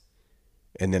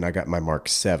 And then I got my Mark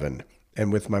VII.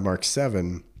 And with my Mark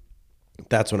VII,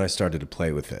 that's when I started to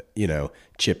play with it.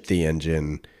 Chipped the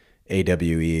engine,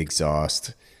 AWE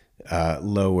exhaust,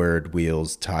 lowered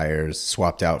wheels, tires,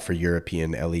 swapped out for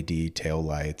European LED tail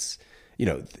lights.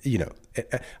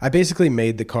 I basically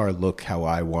made the car look how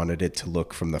I wanted it to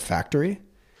look from the factory.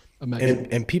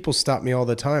 And people stop me all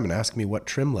the time and ask me what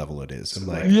trim level it is. I'm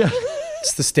like,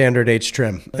 it's the standard H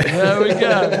trim.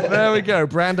 There we go.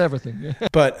 Brand everything.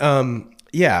 But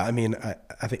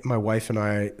I think my wife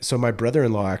and so my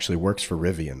brother-in-law actually works for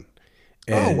Rivian.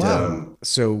 And, wow.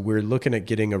 So we're looking at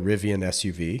getting a Rivian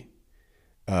SUV.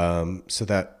 So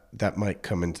that might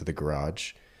come into the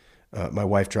garage. My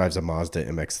wife drives a Mazda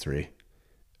MX-3.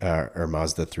 Or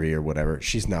Mazda 3 or whatever.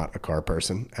 She's not a car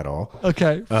person at all.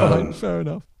 Okay, fine, fair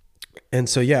enough. And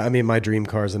so, my dream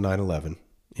car is a 911,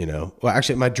 Well,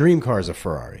 actually, my dream car is a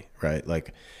Ferrari, right?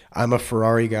 Like, I'm a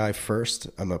Ferrari guy first.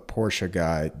 I'm a Porsche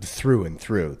guy through and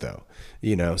through, though,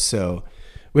 So,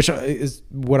 which is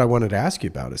what I wanted to ask you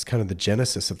about is kind of the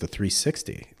genesis of the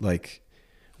 360. Like,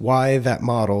 why that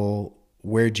model?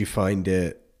 Where'd you find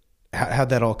it? how'd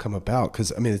that all come about?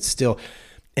 Because I mean, it's still,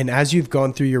 and as you've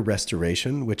gone through your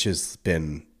restoration, which has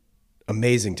been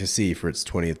amazing to see for its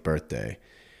 20th birthday,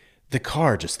 the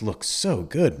car just looks so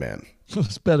good, man.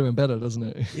 It's better and better, doesn't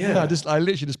it? Yeah. I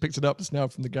literally just picked it up just now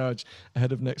from the garage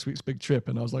ahead of next week's big trip,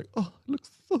 and I was like, oh, it looks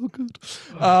so good.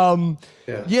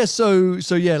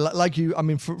 So yeah, like you, I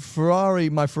mean, Ferrari,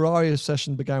 my Ferrari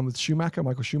session began with Schumacher,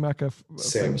 Michael Schumacher,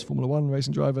 famous Formula One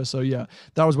racing driver. So yeah,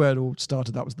 that was where it all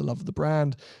started. That was the love of the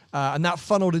brand, and that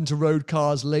funneled into road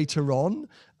cars later on.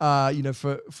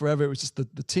 For forever it was just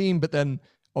the team, but then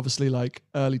obviously like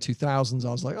early 2000s, I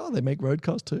was like, oh, they make road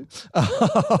cars too.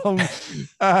 So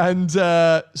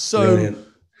brilliant.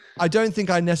 I don't think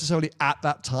I necessarily at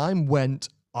that time went,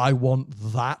 I want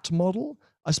that model.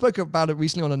 I spoke about it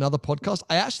recently on another podcast.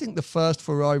 I actually think the first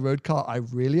Ferrari road car I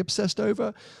really obsessed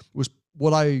over was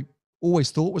what I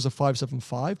always thought was a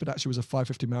 575, but actually was a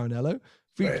 550 Maranello,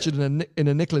 featured in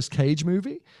a Nicolas Cage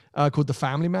movie called The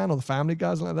Family Man or The Family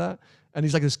Guy, something like that. And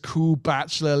he's like this cool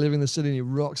bachelor living in the city, and he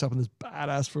rocks up in this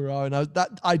badass Ferrari. And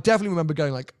I definitely remember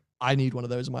going like, I need one of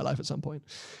those in my life at some point.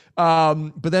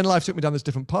 But then life took me down this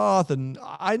different path, and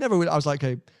I was like,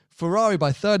 okay, Ferrari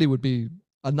by 30 would be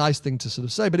a nice thing to sort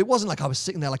of say, but it wasn't like I was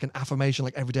sitting there like an affirmation,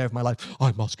 like every day of my life,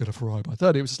 I must get a Ferrari by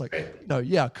 30. It was just like, no,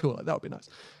 yeah, cool, like, that would be nice.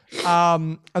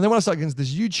 And then when I started getting into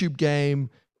this YouTube game,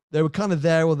 they were kind of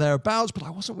there or thereabouts, but I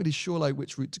wasn't really sure like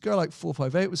which route to go. Like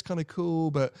 458 was kind of cool,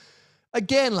 but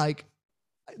again, like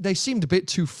they seemed a bit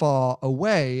too far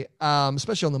away,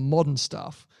 especially on the modern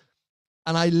stuff.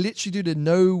 And I literally did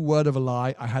no word of a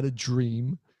lie. I had a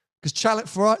dream because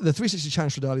the 360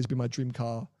 Challenge Stradale has been my dream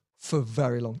car for a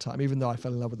very long time, even though I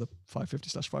fell in love with the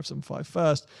 550/575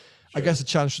 first. Sure. I guess the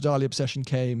Challenge Stradale obsession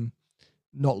came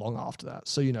not long after that.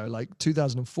 So, like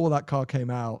 2004, that car came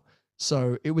out.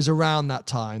 So it was around that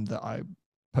time that I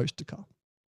posted a car.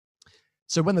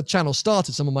 So when the channel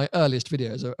started, some of my earliest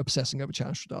videos are obsessing over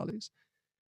Challenge Stradales.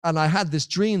 And I had this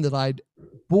dream that I'd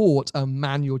bought a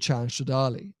manual Challenge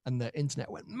Stradale, and the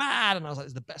internet went mad. And I was like,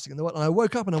 it's the best thing in the world. And I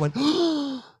woke up and I went,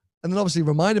 oh, and then obviously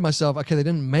reminded myself, okay, they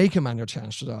didn't make a manual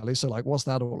Challenge Stradale. So like, what's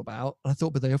that all about? And I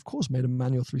thought, but they of course made a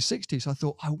manual 360. So I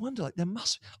thought, I wonder, like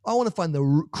I want to find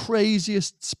the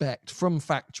craziest spec from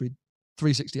factory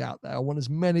 360 out there. I want as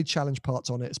many challenge parts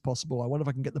on it as possible. I wonder if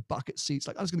I can get the bucket seats.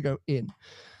 Like I was going to go in.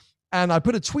 And I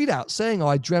put a tweet out saying, oh,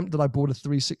 I dreamt that I bought a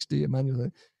 360, a manual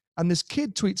thing. And this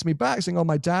kid tweets me back saying, oh,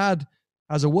 my dad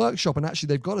has a workshop and actually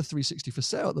they've got a 360 for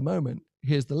sale at the moment.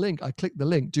 Here's the link. I clicked the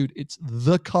link. Dude, it's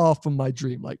the car from my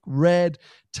dream. Like red,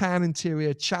 tan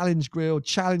interior, challenge grille,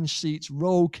 challenge seats,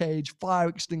 roll cage, fire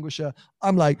extinguisher.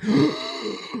 I'm like,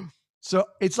 so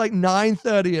it's like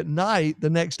 9:30 at night the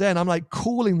next day. And I'm like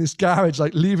calling this garage,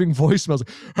 like leaving voicemails.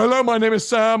 Like, hello, my name is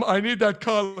Sam. I need that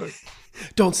car.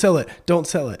 Don't sell it. Don't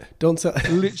sell it. Don't sell it.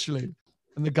 Literally.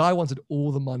 And the guy wanted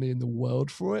all the money in the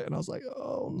world for it. And I was like,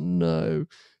 oh no.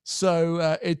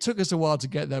 So it took us a while to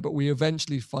get there, but we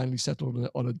eventually finally settled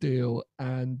on a deal.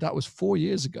 And that was 4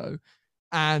 years ago.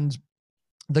 And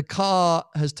the car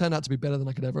has turned out to be better than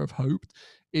I could ever have hoped.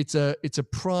 It's a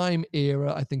prime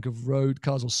era, I think, of road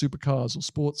cars or supercars or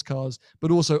sports cars,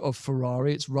 but also of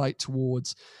Ferrari. It's right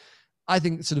towards, I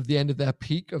think, sort of the end of their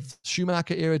peak of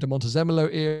Schumacher era, De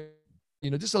Montezemolo era.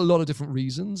 Just a lot of different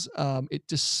reasons. It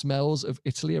just smells of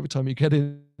Italy every time you get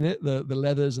in it, the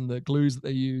leathers and the glues that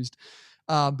they used.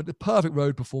 But the perfect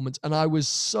road performance. And I was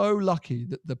so lucky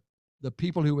that the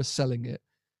people who were selling it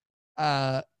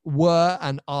were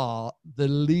and are the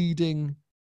leading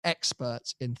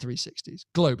experts in 360s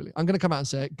globally. I'm going to come out and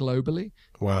say it globally.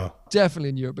 Wow. Definitely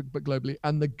in Europe, but globally.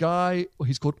 And the guy,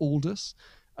 he's called Aldous,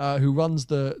 who runs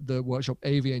the workshop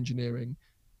AV Engineering,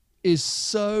 is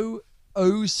so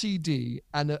OCD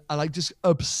and like just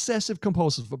obsessive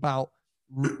compulsive about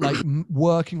like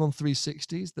working on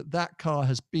 360s that car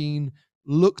has been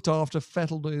looked after,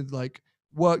 fettled with, like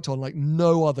worked on like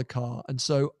no other car. And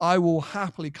so I will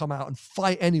happily come out and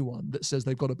fight anyone that says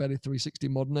they've got a better 360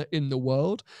 Modena in the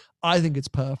world. I think it's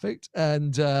perfect.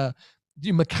 And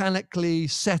mechanically,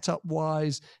 setup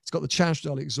wise, it's got the Challenge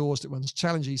Stradale exhaust, it runs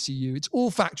Challenge ECU, it's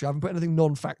all factory. I haven't put anything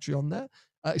non-factory on there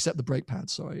except the brake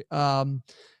pads, sorry.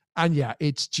 And yeah,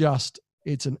 it's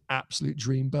an absolute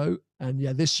dream boat. And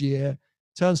yeah, this year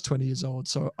turns 20 years old.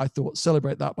 So I thought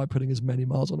celebrate that by putting as many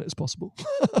miles on it as possible.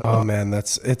 Oh man,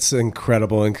 it's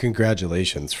incredible. And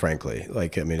congratulations, frankly.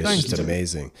 Like, I mean, it's just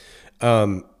amazing.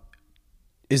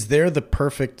 Is there the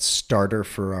perfect starter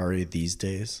Ferrari these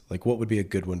days? Like what would be a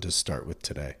good one to start with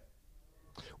today?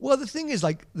 Well, the thing is,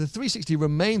 like, the 360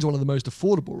 remains one of the most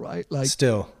affordable, right? Like,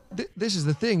 still, this is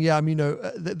the thing. Yeah, I mean,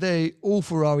 all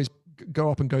Ferraris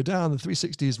go up and go down, the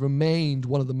 360 has remained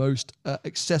one of the most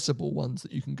accessible ones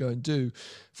that you can go and do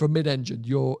for mid-engine.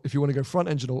 If you want to go front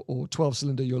engine or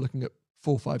 12-cylinder, you're looking at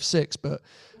 456, but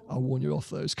I'll warn you off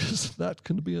those because that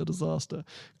can be a disaster.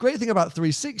 Great thing about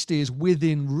 360 is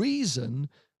within reason,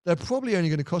 they're probably only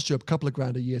going to cost you a couple of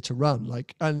grand a year to run.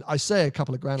 And I say a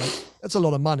couple of grand, that's a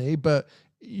lot of money, but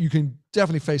you can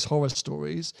definitely face horror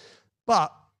stories.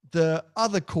 But the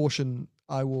other caution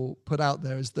I will put out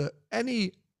there is that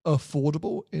any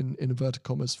affordable, in inverted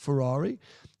commas, Ferrari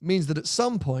means that at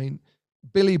some point,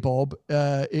 Billy Bob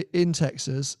in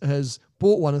Texas has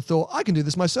bought one and thought, I can do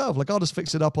this myself. I'll just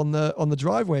fix it up on the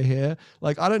driveway here.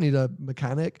 I don't need a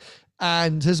mechanic,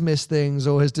 and has missed things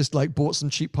or has just bought some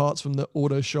cheap parts from the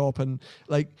auto shop. And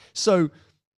so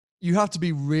you have to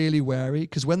be really wary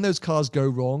because when those cars go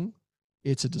wrong,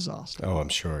 it's a disaster. Oh, I'm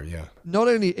sure. Yeah. Not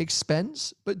only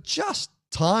expense, but just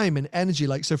time and energy.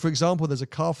 So for example, there's a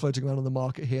car floating around on the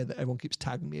market here that everyone keeps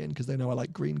tagging me in because they know I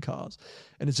like green cars,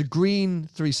 and it's a green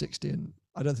 360. And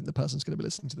I don't think the person's going to be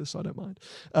listening to this, so I don't mind.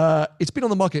 It's been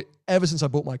on the market ever since I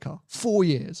bought my car, 4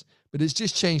 years, but it's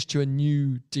just changed to a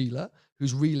new dealer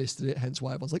who's relisted it. Hence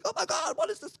why everyone's like, oh my God, what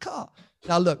is this car?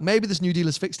 Now look, maybe this new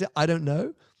dealer's fixed it. I don't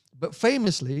know. But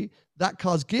famously, that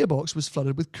car's gearbox was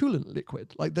flooded with coolant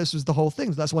liquid. This was the whole thing.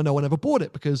 That's why no one ever bought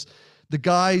it, because the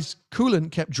guy's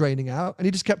coolant kept draining out and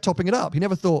he just kept topping it up. He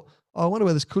never thought, oh, I wonder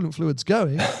where this coolant fluid's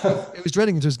going. It was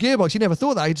draining into his gearbox. He never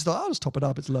thought that. He just thought, I'll just top it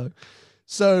up. It's low.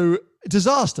 So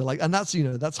disaster. And that's,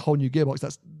 that's a whole new gearbox.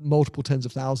 That's multiple tens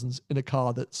of thousands in a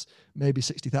car that's maybe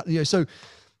 60,000. So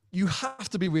you have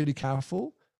to be really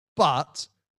careful. But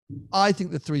I think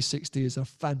the 360 is a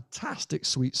fantastic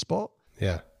sweet spot.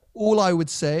 Yeah. All I would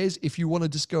say is if you want to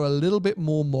just go a little bit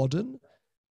more modern,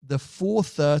 the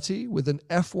 430 with an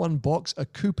F1 box, a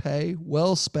coupe,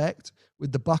 well-spec'd,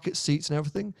 with the bucket seats and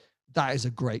everything, that is a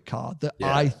great car that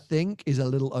I think is a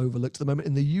little overlooked at the moment.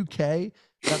 In the UK,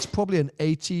 that's probably an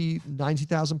 80,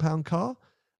 90,000 pound car.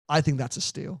 I think that's a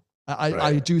steal.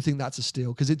 I do think that's a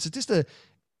steal because it's just a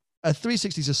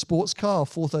 360 is a sports car, a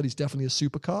 430 is definitely a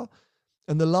supercar.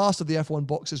 And the last of the F1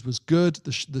 boxes was good.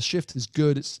 The shift is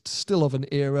good. It's still of an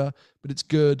era, but it's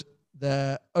good.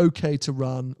 They're okay to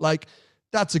run.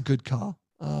 That's a good car.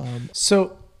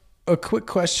 So a quick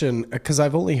question, because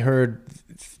I've only heard,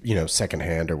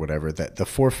 secondhand or whatever, that the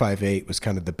 458 was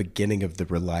kind of the beginning of the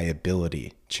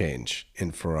reliability change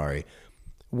in Ferrari.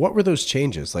 What were those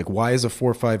changes? Why is a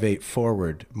 458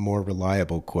 forward more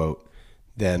reliable, quote,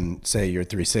 than, say, your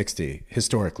 360,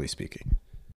 historically speaking?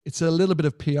 It's a little bit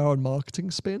of PR and marketing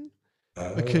spin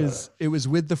because it was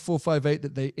with the 458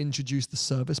 that they introduced the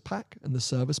service pack and the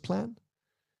service plan.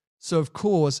 So, of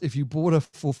course, if you bought a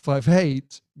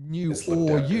 458, new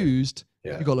or used,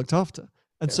 you got looked after.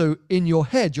 And so in your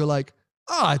head, you're like,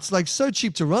 it's so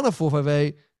cheap to run a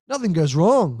 458. Nothing goes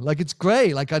wrong. It's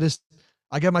great.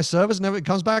 I get my service and it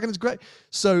comes back and it's great.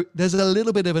 So there's a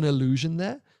little bit of an illusion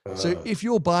there. So if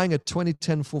you're buying a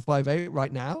 2010 458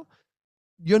 right now,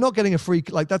 you're not getting a free,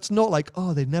 that's not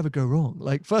they never go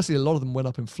wrong. Firstly, a lot of them went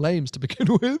up in flames to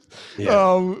begin with.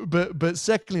 Yeah. But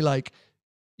secondly,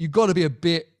 you got to be a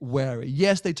bit wary.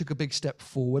 Yes, they took a big step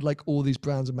forward, all these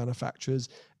brands and manufacturers,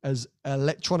 as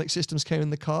electronic systems came in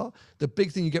the car. The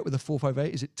big thing you get with the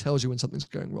 458 is it tells you when something's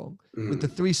going wrong. With the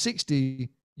 360,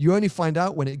 you only find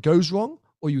out when it goes wrong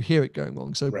or you hear it going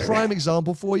wrong. So prime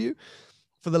example for you.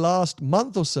 For the last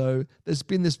month or so, there's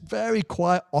been this very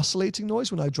quiet oscillating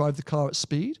noise when I drive the car at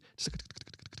speed, just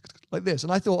like this.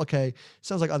 And I thought, okay, it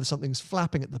sounds like either something's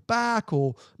flapping at the back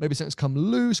or maybe something's come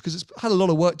loose because it's had a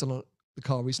lot of work done on the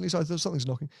car recently. So I thought something's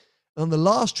knocking. And on the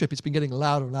last trip, it's been getting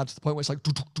louder and louder to the point where it's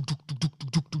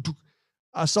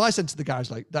so I said to the garage,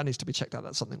 that needs to be checked out.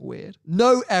 That's something weird.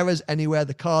 No errors anywhere.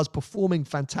 The car's performing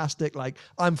fantastic.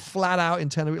 I'm flat out in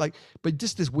Tenerife, but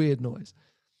just this weird noise.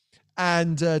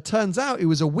 And turns out it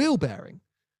was a wheel bearing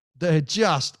that had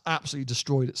just absolutely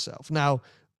destroyed itself. Now,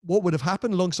 what would have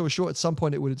happened? Long story short, at some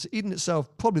point it would have eaten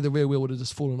itself. Probably the rear wheel would have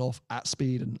just fallen off at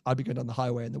speed and I'd be going down the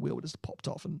highway and the wheel would have just popped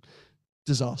off and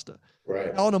disaster.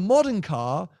 Right. Now, on a modern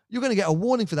car, you're going to get a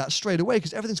warning for that straight away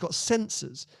because everything's got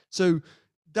sensors. So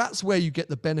that's where you get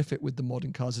the benefit with the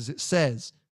modern cars is it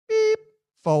says, beep,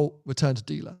 fault, return to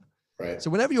dealer. Right. So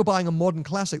whenever you're buying a modern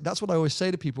classic, that's what I always say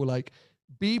to people,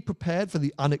 be prepared for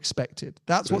the unexpected.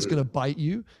 That's what's going to bite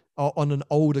you on an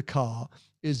older car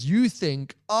is you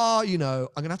think, I'm going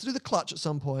to have to do the clutch at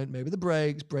some point, maybe the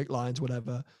brakes, brake lines,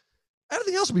 whatever.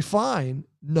 Everything else will be fine.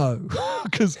 No,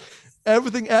 because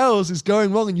everything else is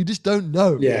going wrong and you just don't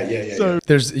know. Yeah. So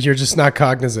you're just not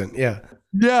cognizant. Yeah.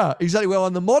 Yeah, exactly. Well,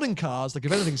 on the modern cars, like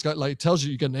if anything's got like it tells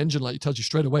you get an engine light, it tells you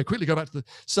straight away, quickly go back to the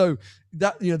so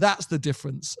that that's the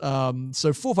difference. So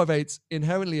 458s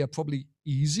inherently are probably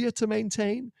easier to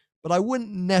maintain, but I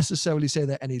wouldn't necessarily say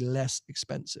they're any less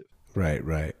expensive. Right,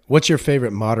 right. What's your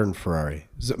favorite modern Ferrari?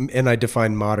 And I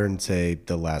define modern, say,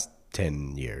 the last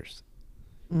 10 years.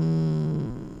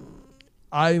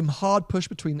 I'm hard pushed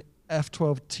between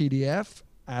F12 TDF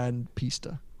and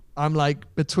Pista. I'm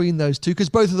like between those two because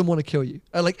both of them want to kill you.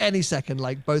 Like any second,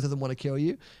 like both of them want to kill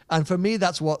you. And for me,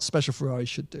 that's what special Ferrari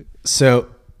should do. So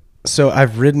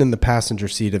I've ridden in the passenger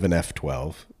seat of an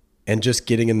F12 and just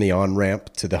getting in the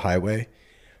on-ramp to the highway,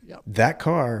 that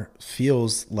car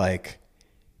feels like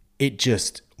it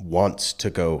just wants to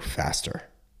go faster.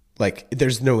 Like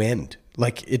there's no end.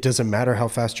 Like it doesn't matter how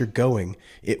fast you're going.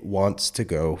 It wants to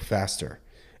go faster.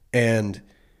 And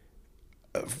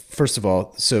first of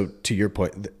all, so to your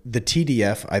point, the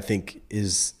TDF I think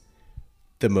is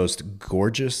the most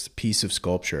gorgeous piece of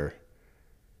sculpture.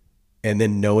 And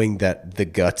then knowing that the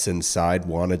guts inside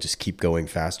want to just keep going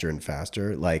faster and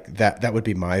faster, like that would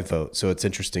be my vote. So it's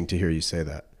interesting to hear you say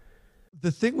that.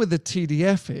 The thing with the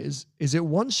TDF is it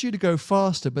wants you to go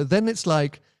faster, but then it's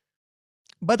like,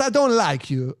 but I don't like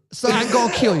you, so I'm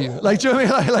gonna kill you. Like, do you know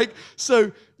what I mean? Like,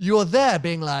 so you're there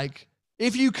being like,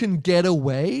 if you can get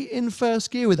away in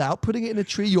first gear without putting it in a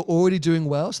tree, you're already doing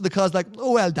well. So the car's like,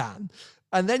 oh, well done.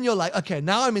 And then you're like, okay,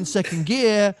 now I'm in second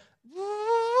gear,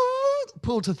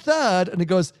 pull to third, and it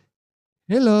goes,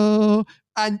 hello.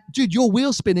 And dude, you're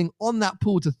wheel spinning on that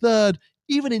pull to third,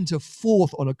 even into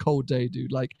fourth on a cold day,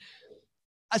 dude. Like,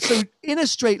 so in a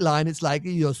straight line, it's like,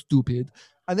 you're stupid.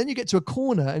 And then you get to a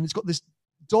corner and it's got this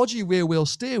dodgy rear wheel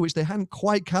steer, which they hadn't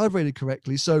quite calibrated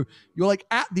correctly. So you're like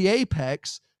at the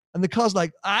apex and the car's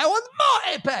like, I want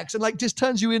more apex. And like just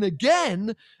turns you in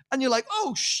again. And you're like,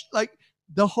 oh, like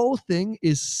the whole thing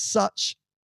is such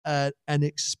an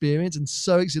experience and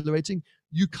so exhilarating.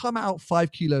 You come out 5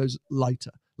 kilos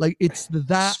lighter. Like it's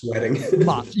that sweating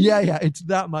much. Yeah, it's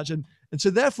that much. And so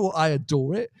therefore I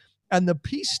adore it. And the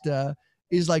Pista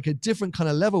is like a different kind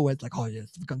of level where it's like, oh yeah,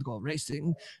 we're going to go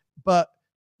racing. But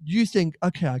you think,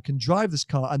 okay, I can drive this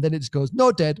car. And then it just goes,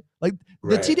 no, dead. Like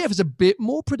the TDF is a bit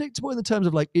more predictable in the terms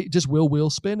of like, it just will wheel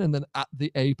spin. And then at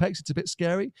the apex, it's a bit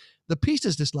scary. The Pista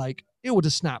is just like, it will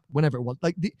just snap whenever it wants.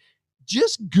 Like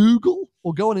just Google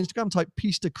or go on Instagram, type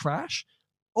Pista crash.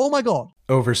 Oh my God.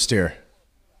 Oversteer.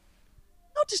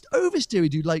 Not just oversteer,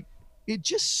 dude. Like it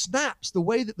just snaps. The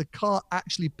way that the car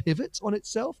actually pivots on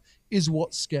itself is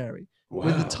what's scary. Wow.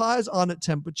 When the tires aren't at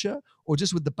temperature or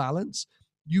just with the balance,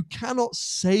 you cannot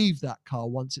save that car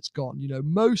once it's gone. You know,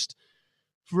 most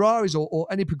Ferraris or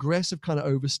any progressive kind of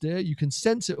oversteer, you can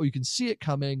sense it or you can see it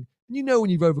coming. And you know when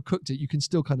you've overcooked it, you can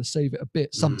still kind of save it a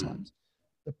bit sometimes.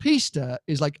 The Pista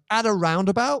is like at a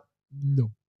roundabout,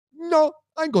 no,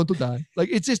 I'm going to die. Like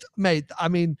it's just, mate, I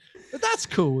mean, but that's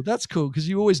cool. That's cool because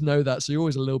you always know that. So you're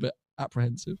always a little bit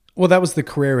apprehensive. Well, that was the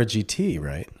Carrera GT,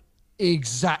 right?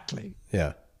 Exactly.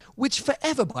 Yeah. Which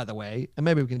forever, by the way, and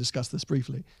maybe we can discuss this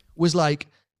briefly, was like,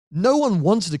 no one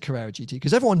wanted a Carrera GT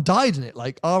because everyone died in it,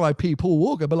 like RIP Paul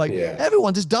Walker, but like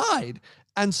everyone just died.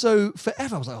 And so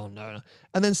forever I was like, oh no.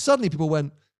 And then suddenly people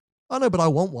went, oh no, but I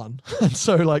want one. And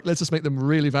so like, let's just make them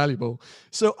really valuable.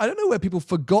 So I don't know where people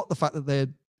forgot the fact that they're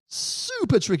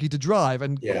super tricky to drive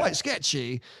and quite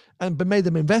sketchy but made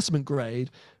them investment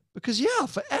grade because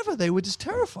forever they were just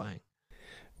terrifying.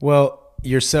 Well,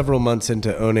 you're several months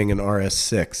into owning an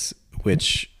RS6,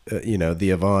 which, the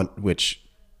Avant, which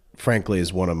frankly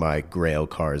is one of my grail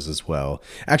cars as well.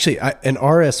 Actually, an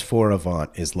RS4 Avant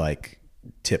is like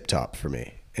tip top for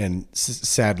me. And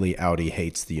sadly, Audi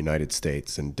hates the United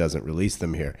States and doesn't release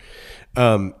them here.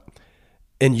 And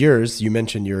yours, you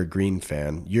mentioned you're a green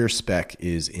fan. Your spec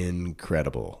is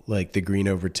incredible. Like the green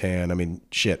over tan. I mean,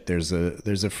 shit, there's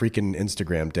a freaking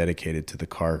Instagram dedicated to the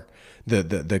car,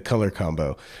 the color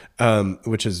combo,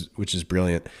 which is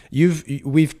brilliant.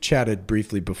 We've chatted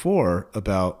briefly before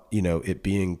about, it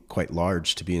being quite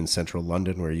large to be in central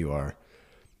London where you are.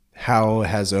 How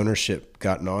has ownership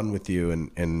gotten on with you,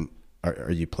 and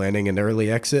are you planning an early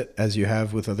exit as you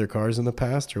have with other cars in the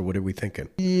past, or what are we thinking?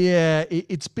 Yeah,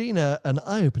 it's been an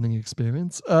eye-opening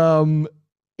experience.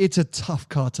 It's a tough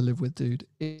car to live with, dude.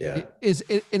 It is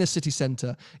in a city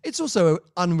center. It's also an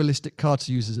unrealistic car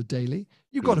to use as a daily.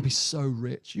 You've got to be so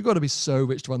rich. You've got to be so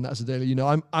rich to run that as a daily.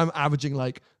 I'm averaging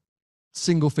like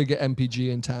single-figure MPG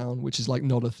in town, which is like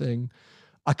not a thing.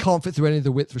 I can't fit through any of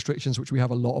the width restrictions, which we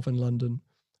have a lot of in London.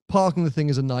 Parking the thing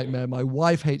is a nightmare. My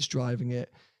wife hates driving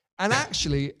it. And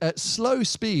actually, at slow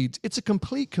speeds, it's a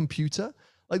complete computer.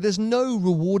 Like there's no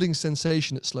rewarding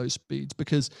sensation at slow speeds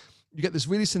because you get this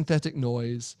really synthetic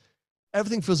noise.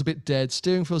 everything feels a bit dead.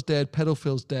 Steering feels dead. Pedal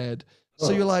feels dead.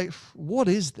 So you're like, what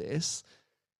is this?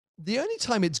 The only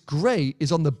time it's great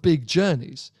is on the big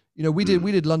journeys. You know, we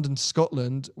did London to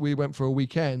Scotland. We went for a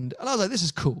weekend, and I was like, this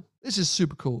is cool. This is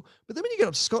super cool. But then when you get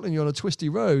up to Scotland, you're on a twisty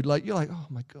road. Like, you're like, oh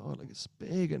my God, like it's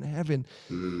big and heavy.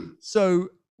 So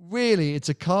really, it's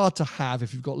a car to have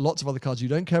if you've got lots of other cars. You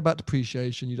don't care about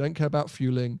depreciation. You don't care about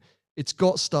fueling. It's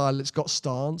got style. It's got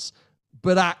stance.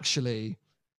 But actually,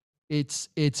 it's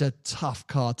a tough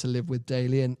car to live with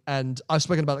daily. And I've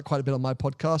spoken about it quite a bit on my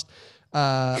podcast.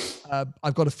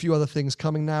 I've got a few other things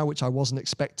coming now, which I wasn't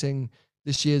expecting.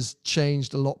 This year's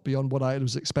changed a lot beyond what I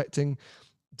was expecting.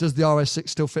 Does the RS6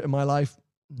 still fit in my life?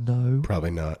 No. Probably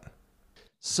not.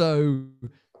 So,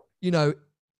 you know,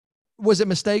 was it a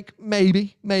mistake?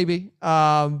 Maybe.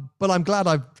 But I'm glad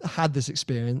I've had this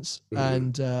experience.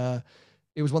 And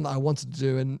it was one that I wanted to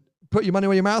do. And put your money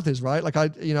where your mouth is, right? Like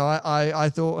I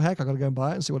thought, heck, I got to go and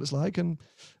buy it and see what it's like. And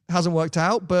it hasn't worked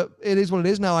out, but it is what it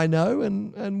is. Now I know,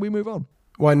 and we move on.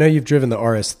 Well, I know you've driven the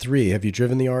RS3. Have you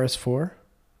driven the RS4?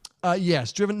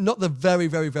 Yes, driven, not the very,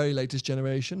 very, very latest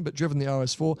generation, but driven the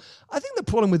RS4. I think the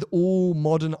problem with all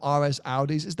modern RS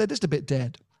Audis is they're just a bit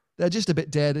dead. They're just a bit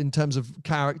dead in terms of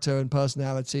character and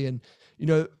personality. And, you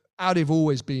know, Audi have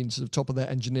always been sort of top of their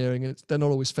engineering, and they're not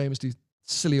always famously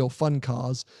silly or fun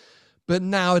cars. But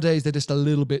nowadays, they're just a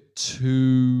little bit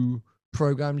too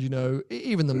programmed, you know,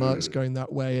 even the Merc's going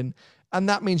that way. And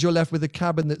that means you're left with a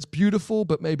cabin that's beautiful,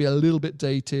 but maybe a little bit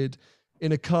dated,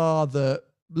 in a car that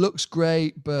looks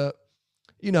great. But,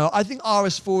 you know, I think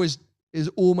RS4 is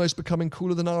almost becoming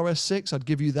cooler than RS6. I'd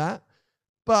give you that.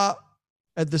 But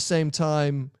at the same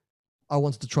time, I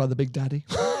wanted to try the Big Daddy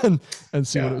and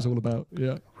see what it was all about.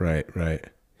 Yeah. Right.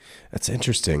 That's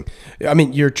interesting. I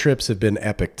mean, your trips have been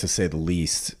epic, to say the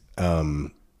least.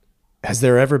 Has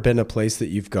there ever been a place that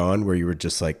you've gone where you were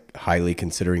just like highly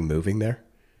considering moving there?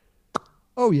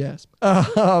 Oh, yes.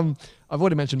 I've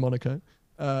already mentioned Monaco.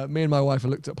 Me and my wife have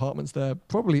looked at apartments there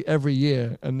probably every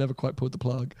year and never quite pulled the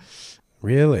plug.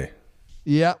 Really?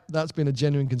 Yeah, that's been a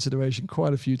genuine consideration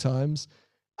quite a few times.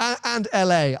 And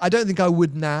LA. I don't think I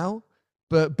would now,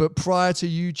 but prior to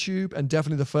YouTube and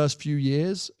definitely the first few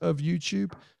years of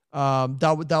YouTube,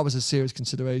 that was a serious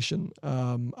consideration.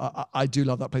 I do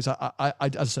love that place. As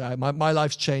I say, my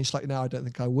life's changed slightly now. I don't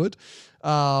think I would.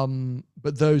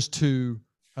 But those two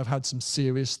have had some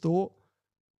serious thought,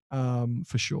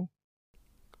 for sure.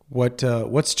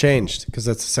 What's changed? Because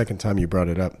that's the second time you brought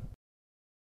it up.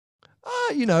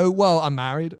 You know, well, I'm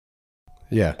married.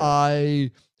 Yeah.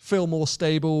 I feel more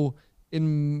stable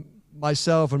in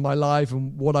myself and my life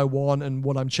and what I want and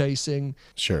what I'm chasing.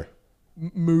 Sure.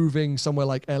 Moving somewhere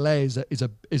like LA is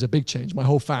a big change. My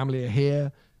whole family are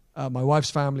here. My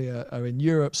wife's family are in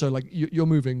Europe. So like you're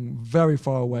moving very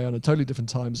far away on a totally different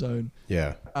time zone.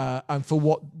 Yeah. And for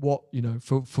what, you know,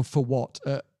 for what,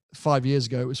 5 years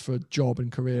ago, it was for a job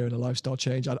and career and a lifestyle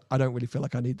change. I don't really feel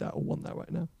like I need that or want that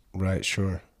right now. Right.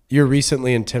 Sure. You're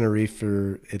recently in Tenerife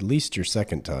for at least your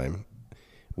second time,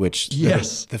 which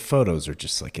yes, the photos are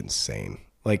just like insane.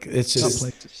 Like it's just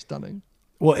that place is stunning.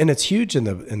 Well, and it's huge in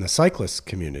the cyclist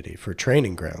community for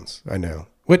training grounds. I know.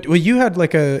 Well, you had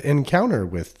like a encounter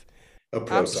with a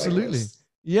pro Absolutely. cyclist.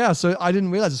 Yeah, so I didn't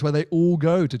realize it's where they all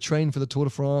go to train for the Tour de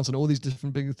France and all these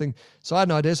different big things. So I had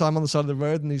no idea. So I'm on the side of the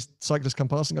road and these cyclists come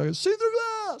past and I go, see through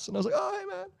glass. And I was like, oh, hey,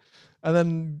 man. And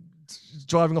then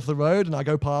driving off the road and I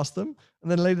go past them. And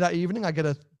then later that evening, I get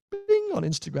a bing on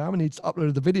Instagram and he's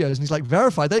uploaded the videos and he's like,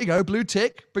 verified. There you go, blue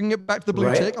tick, bringing it back to the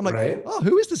blue tick. I'm like, oh,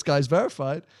 who is this guy? He's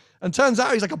verified. And turns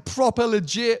out he's like a proper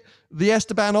legit, the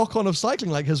Esteban Ocon of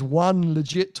cycling, like has won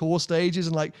legit tour stages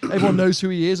and like everyone knows who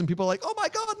he is and people are like, oh my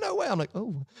God, no way. I'm like,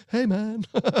 oh, hey man.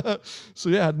 So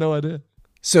yeah, I had no idea.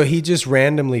 So he just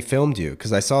randomly filmed you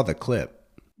because I saw the clip.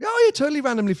 Oh, he totally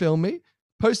randomly filmed me,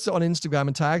 posts it on Instagram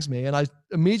and tags me. And I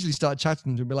immediately started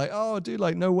chatting to him and be like, oh dude,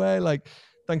 like no way. Like,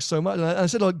 thanks so much. And I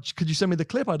said, oh, could you send me the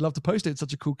clip? I'd love to post it. It's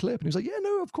such a cool clip. And he was like, yeah,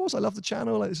 no, of course. I love the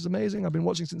channel. Like, this is amazing. I've been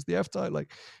watching since the F-Type.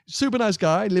 Like, super nice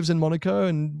guy. Lives in Monaco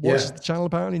and watches the channel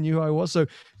apparently, knew who I was. So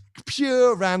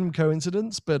pure random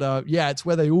coincidence. But yeah, it's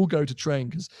where they all go to train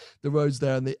because the road's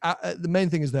there. And the main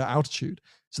thing is their altitude.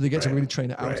 So they get to really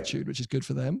train at altitude, which is good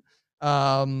for them.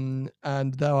 And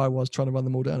there I was trying to run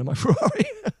them all down in my Ferrari.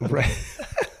 Right.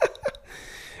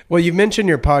 Well, you mentioned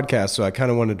your podcast, so I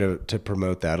kind of wanted to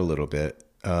promote that a little bit.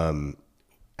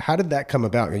 How did that come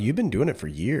about? You've been doing it for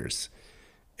years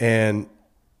and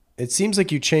it seems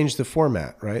like you changed the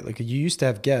format, right? Like you used to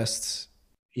have guests,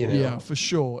 you know? Yeah, for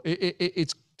sure.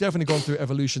 It's definitely gone through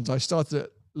evolutions. I started a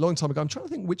long time ago. I'm trying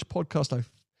to think which podcast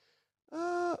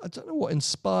I don't know what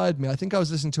inspired me. I think I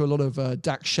was listening to a lot of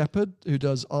Dax Shepard, who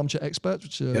does Armchair Experts,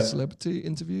 which are celebrity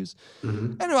interviews.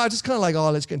 Anyway, I just kind of like,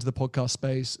 let's get into the podcast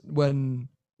space. When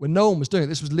no one was doing it,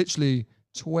 this was literally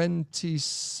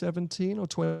 2017 or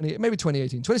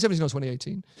 2018, 2017 or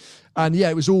 2018. And yeah,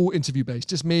 it was all interview based,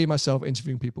 just me, myself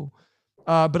interviewing people.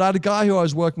 But I had a guy who I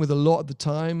was working with a lot at the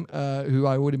time, who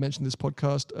I already mentioned in this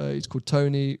podcast. He's called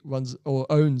Tony,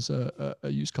 owns a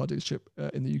used car dealership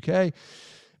in the UK.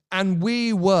 And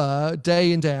we were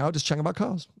day in, day out, just chatting about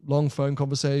cars, long phone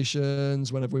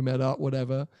conversations, whenever we met up,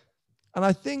 whatever. And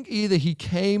I think either he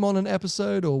came on an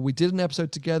episode or we did an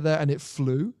episode together and it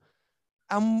flew.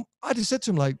 And I just said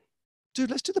to him, like,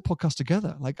 dude, let's do the podcast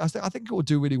together. Like, I think it will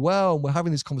do really well. And we're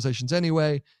having these conversations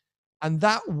anyway. And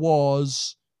that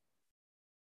was,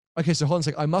 okay, so hold on a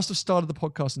second. I must have started the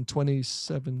podcast in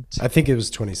 2017. I think it was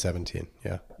 2017.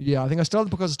 Yeah. Yeah, I think I started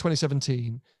the podcast in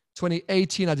 2017.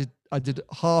 2018, I did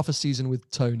half a season with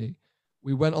Tony.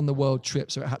 We went on the world trip,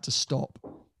 so it had to stop.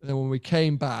 And then when we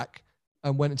came back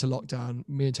and went into lockdown,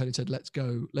 me and Tony said, let's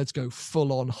go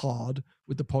full on hard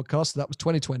with the podcast. So that was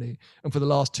 2020. And for the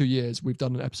last 2 years, we've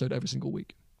done an episode every single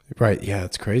week. Right. Yeah,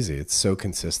 it's crazy. It's so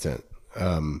consistent.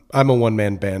 I'm a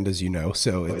one-man band, as you know.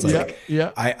 So it's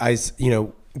I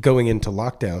going into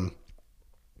lockdown,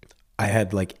 I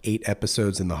had like 8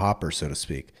 episodes in the hopper, so to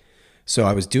speak. So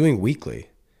I was doing weekly.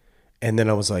 And then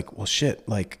I was like, well, shit,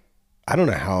 like, I don't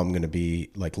know how I'm going to be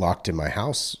like locked in my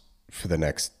house for the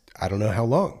next, I don't know how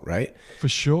long, right? For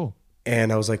sure.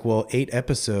 And I was like, well, 8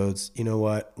 episodes, you know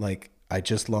what? Like, I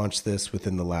just launched this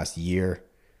within the last year.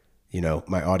 You know,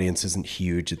 my audience isn't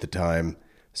huge at the time.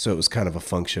 So it was kind of a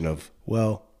function of,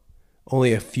 well,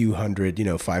 only a few hundred,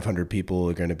 500 people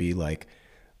are going to be like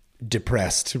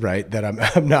depressed, right? That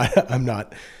I'm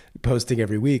not posting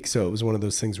every week. So it was one of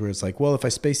those things where it's like, well, if I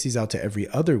space these out to every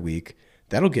other week,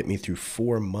 that'll get me through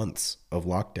 4 months of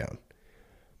lockdown.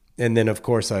 And then of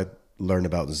course I learned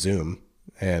about Zoom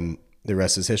and the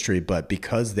rest is history. But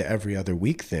because the every other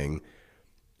week thing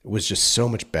was just so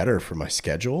much better for my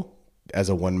schedule as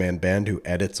a one-man band who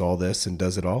edits all this and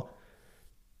does it all,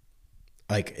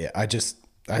 like I just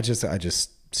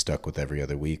stuck with every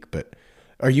other week. But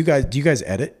do you guys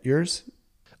edit yours?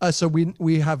 So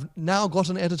we have now got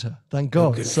an editor, thank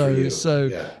God.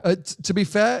 To be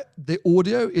fair, the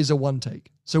audio is a one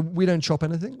take. So we don't chop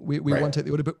anything. We right. One take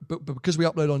the audio, but because we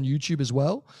upload on YouTube as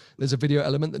well, there's a video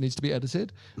element that needs to be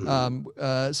edited.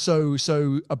 Mm-hmm.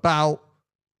 So about,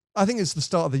 I think it's the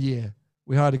start of the year,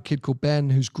 we hired a kid called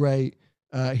Ben, who's great.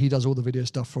 He does all the video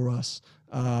stuff for us.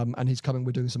 And he's coming,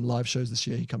 we're doing some live shows this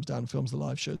year. He comes down and films the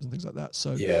live shows and things like that.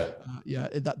 So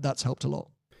that's helped a lot.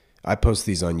 I post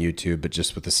these on YouTube, but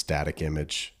just with a static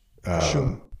image,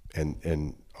 sure.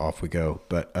 and off we go.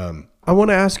 But I want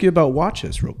to ask you about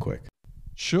watches real quick.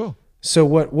 Sure. So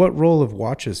what role have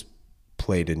watches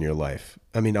played in your life?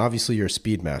 I mean, obviously you're a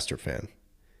Speedmaster fan.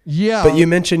 Yeah. But you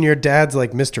mentioned your dad's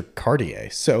like Mr.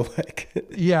 Cartier. So like,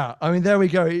 yeah, I mean, there we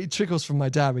go. It trickles from my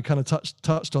dad. We kind of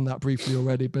touched on that briefly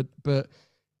already, but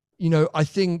I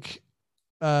think,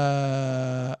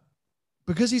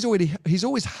 because he's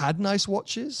always had nice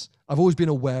watches. I've always been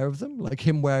aware of them, like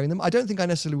him wearing them. I don't think I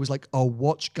necessarily was like a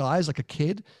watch guy as like a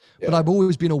kid, but I've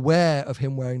always been aware of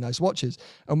him wearing nice watches.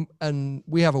 And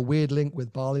we have a weird link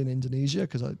with Bali in Indonesia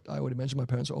because I already mentioned my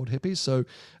parents are old hippies, so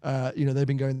they've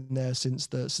been going there since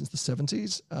the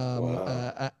 70s,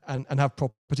 and have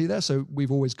property there. So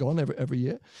we've always gone every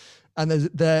year. And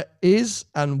there is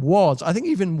and was, I think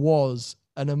even was,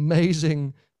 an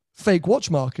amazing fake watch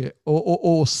market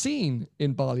or scene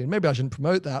in Bali. And maybe I shouldn't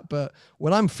promote that, but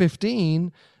when I'm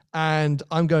 15 and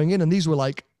I'm going in and these were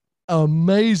like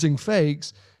amazing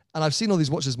fakes and I've seen all these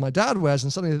watches my dad wears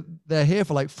and suddenly they're here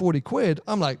for like 40 quid,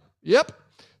 I'm like, yep.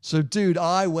 So dude,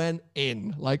 I went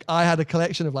in. Like I had a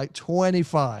collection of like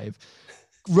 25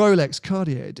 Rolex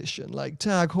Cartier edition, like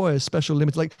Tag Heuer special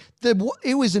limited. Like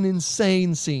it was an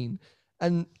insane scene.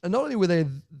 And not only were they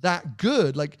that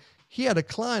good, like he had a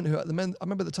client who I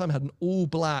remember at the time had an all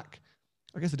black,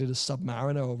 I guess they did a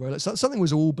Submariner or Rolex. Something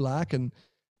was all black. And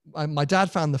my dad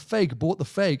found the fake, bought the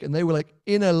fake, and they were like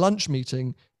in a lunch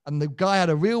meeting and the guy had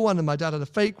a real one and my dad had a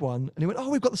fake one. And he went, oh,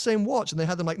 we've got the same watch. And they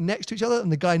had them like next to each other. And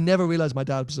the guy never realized my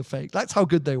dad was a fake. That's how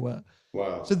good they were.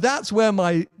 Wow. So that's where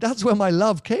my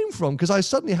love came from. Cause I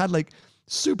suddenly had like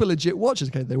super legit watches.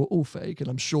 Okay. They were all fake. And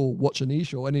I'm sure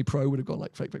Watch-A-Niche or any pro would have gone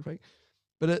like fake.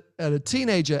 But at a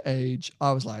teenager age,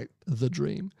 I was like the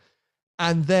dream.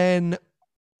 And then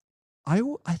I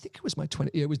think it was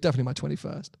it was definitely my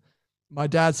 21st. My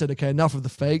dad said, okay, enough of the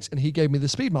fakes. And he gave me the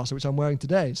Speedmaster, which I'm wearing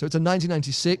today. So it's a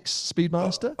 1996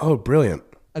 Speedmaster. Oh, brilliant.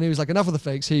 And he was like, enough of the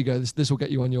fakes. Here you go. This will get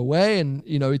you on your way. And,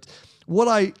 what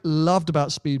I loved about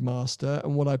Speedmaster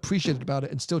and what I appreciated about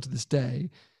it, and still to this day,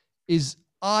 is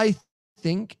I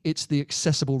think it's the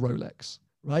accessible Rolex,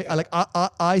 right?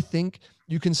 I think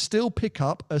you can still pick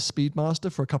up a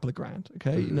Speedmaster for a couple of grand,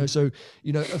 okay? Mm-hmm. You know, so,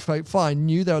 you know, fine,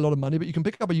 new, they're a lot of money, but you can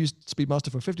pick up a used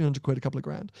Speedmaster for 1,500 quid, a couple of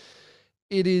grand.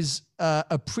 It is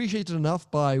appreciated enough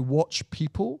by watch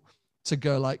people to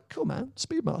go like, cool, man,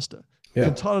 Speedmaster. Yeah. You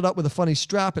can tie it up with a funny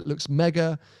strap. It looks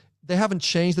mega. They haven't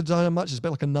changed the design much. It's a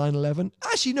bit like a 911.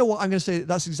 Actually, you know what? I'm going to say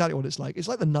that's exactly what it's like. It's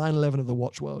like the 911 of the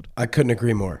watch world. I couldn't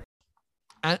agree more.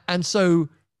 And so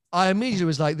I immediately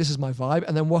was like, this is my vibe.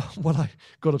 And then what I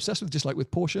got obsessed with, just like with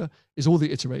Porsche, is all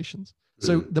the iterations.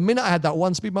 So the minute I had that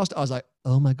one Speedmaster, I was like,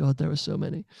 oh my God, there are so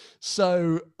many.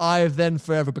 So I have then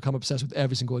forever become obsessed with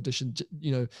every single edition,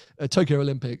 you know, Tokyo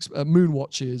Olympics, moon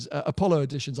watches, Apollo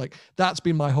editions. Like that's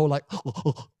been my whole like,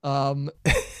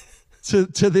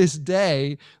 to this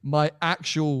day, my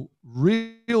actual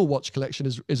real watch collection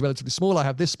is relatively small. I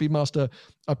have this Speedmaster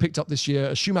I picked up this year,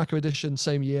 a Schumacher edition,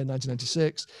 same year,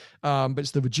 1996, but it's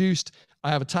the reduced. I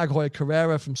have a Tag Heuer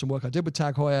Carrera from some work I did with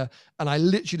Tag Heuer, and I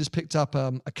literally just picked up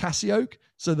a Casio.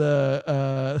 So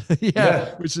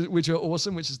which are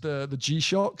awesome, which is the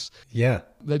G-Shocks. Yeah.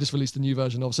 They just released a new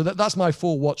version of. So that's my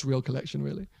full watch reel collection,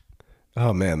 really.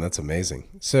 Oh man, that's amazing.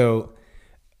 So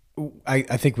I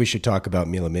think we should talk about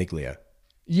Mille Miglia.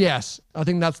 Yes, I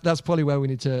think that's probably where we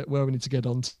need to get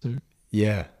on to.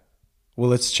 Yeah. Well,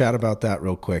 let's chat about that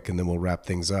real quick, and then we'll wrap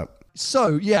things up.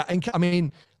 So yeah, and I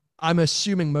mean, I'm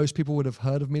assuming most people would have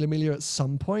heard of Mille Miglia at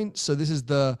some point. So this is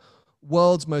the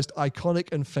world's most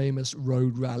iconic and famous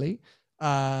road rally.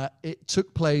 It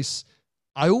took place,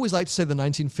 I always like to say the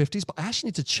 1950s, but I actually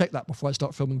need to check that before I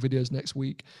start filming videos next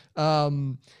week.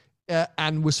 And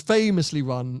was famously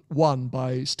won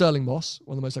by Sterling Moss,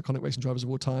 one of the most iconic racing drivers of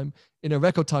all time, in a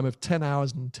record time of 10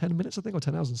 hours and 10 minutes, I think, or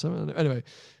 10 hours and 7. Anyway,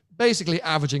 basically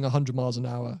averaging 100 miles an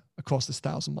hour across this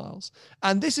 1,000 miles.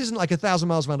 And this isn't like 1,000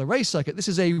 miles around a race circuit. This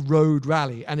is a road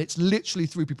rally, and it's literally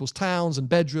through people's towns and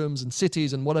bedrooms and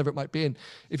cities and whatever it might be. And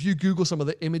if you Google some of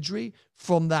the imagery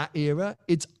from that era,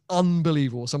 it's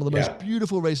unbelievable. Some of the most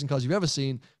beautiful racing cars you've ever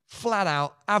seen, flat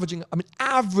out averaging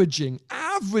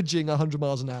 100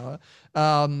 miles an hour.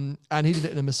 And he did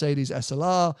it in a Mercedes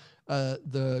SLR,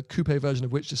 the coupe version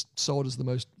of which just sold as the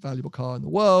most valuable car in the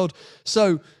world.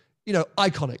 So, you know,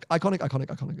 iconic.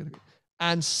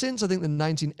 And since I think the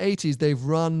 1980s, they've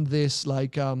run this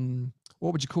like,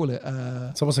 what would you call it?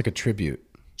 It's almost like a tribute.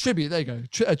 Tribute, there you go.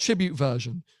 A tribute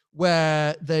version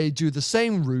where they do the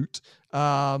same route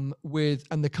and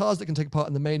the cars that can take part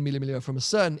in the main Mille Miglia from a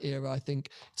certain era, I think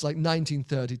it's like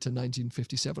 1930 to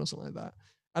 1957 or something like that.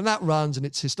 And that runs, and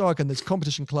it's historic, and there's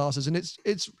competition classes, and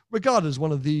it's regarded as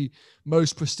one of the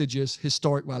most prestigious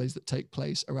historic rallies that take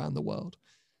place around the world.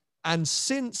 And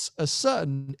since a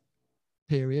certain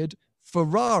period,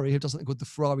 Ferrari have done something called the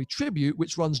Ferrari Tribute,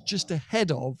 which runs just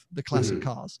ahead of the classic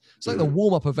cars. It's like the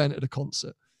warm-up event at a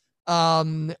concert.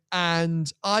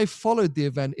 And I followed the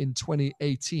event in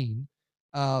 2018.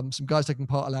 Some guys taking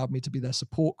part allowed me to be their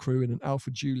support crew in an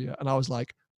Alfa Giulia. And I was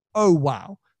like, oh,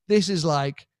 wow, this is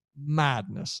like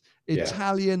madness.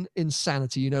 Italian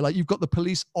insanity. You know, like you've got the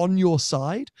police on your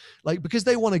side, like because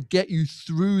they want to get you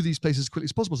through these places as quickly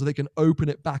as possible so they can open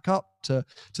it back up to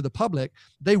the public.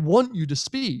 They want you to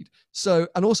speed. So,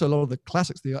 and also a lot of the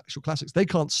classics, the actual classics, they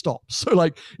can't stop. So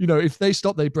like, you know, if they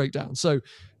stop, they break down. So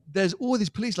there's all these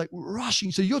police like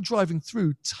rushing. So you're driving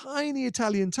through tiny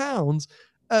Italian towns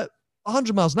at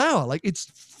 100 miles an hour. Like it's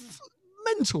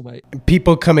mental, mate.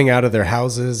 People coming out of their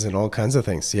houses and all kinds of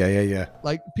things. Yeah.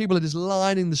 Like people are just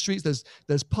lining the streets.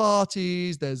 There's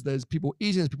parties. There's people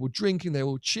eating. There's people drinking. They're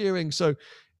all cheering. So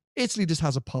Italy just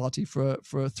has a party for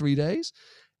 3 days.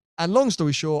 And long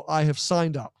story short, I have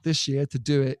signed up this year to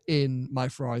do it in my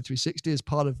Ferrari 360 as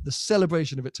part of the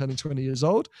celebration of it turning 20 years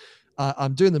old.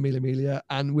 I'm doing the Mille Miglia,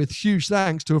 and with huge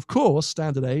thanks to, of course,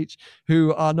 Standard H,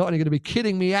 who are not only going to be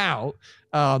kidding me out,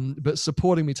 but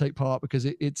supporting me take part, because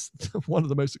it's one of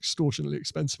the most extortionately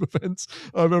expensive events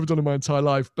I've ever done in my entire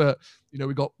life. But you know,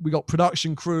 we got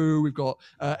production crew, we've got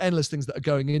endless things that are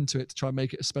going into it to try and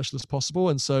make it as special as possible.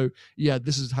 And so, yeah,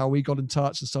 this is how we got in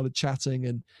touch and started chatting.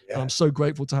 And I'm so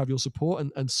grateful to have your support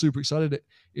and super excited.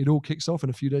 It all kicks off in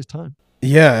a few days' time.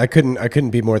 Yeah, I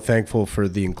couldn't be more thankful for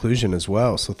the inclusion as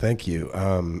well. So thank you.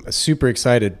 Super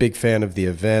excited, big fan of the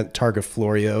event. Targa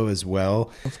Florio as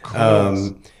well. Of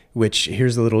course. Which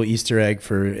here's a little Easter egg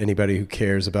for anybody who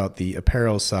cares about the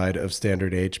apparel side of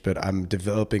Standard H, but I'm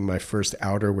developing my first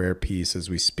outerwear piece as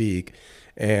we speak,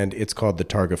 and it's called the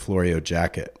Targa Florio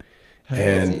jacket.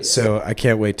 And so I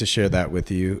can't wait to share that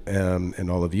with you and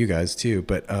all of you guys too.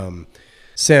 But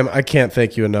Sam, I can't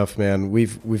thank you enough, man.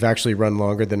 We've actually run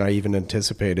longer than I even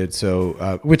anticipated,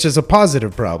 so which is a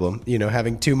positive problem. You know,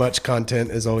 having too much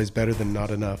content is always better than not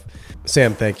enough.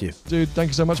 Sam, thank you. Dude, thank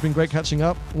you so much. Been great catching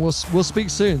up. We'll speak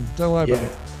soon. Don't worry about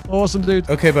it. Awesome, dude.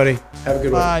 Okay, buddy. Have a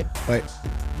good one. Bye.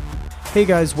 Hey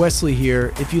guys, Wesley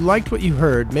here. If you liked what you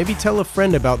heard, maybe tell a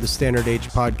friend about the Standard Age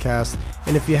podcast.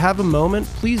 And if you have a moment,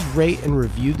 please rate and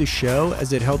review the show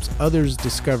as it helps others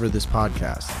discover this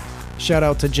podcast. Shout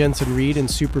out to Jensen Reed and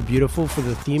Super Beautiful for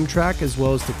the theme track, as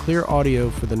well as to Clear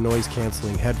Audio for the noise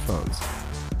canceling headphones.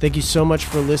 Thank you so much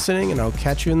for listening, and I'll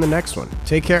catch you in the next one.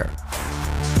 Take care.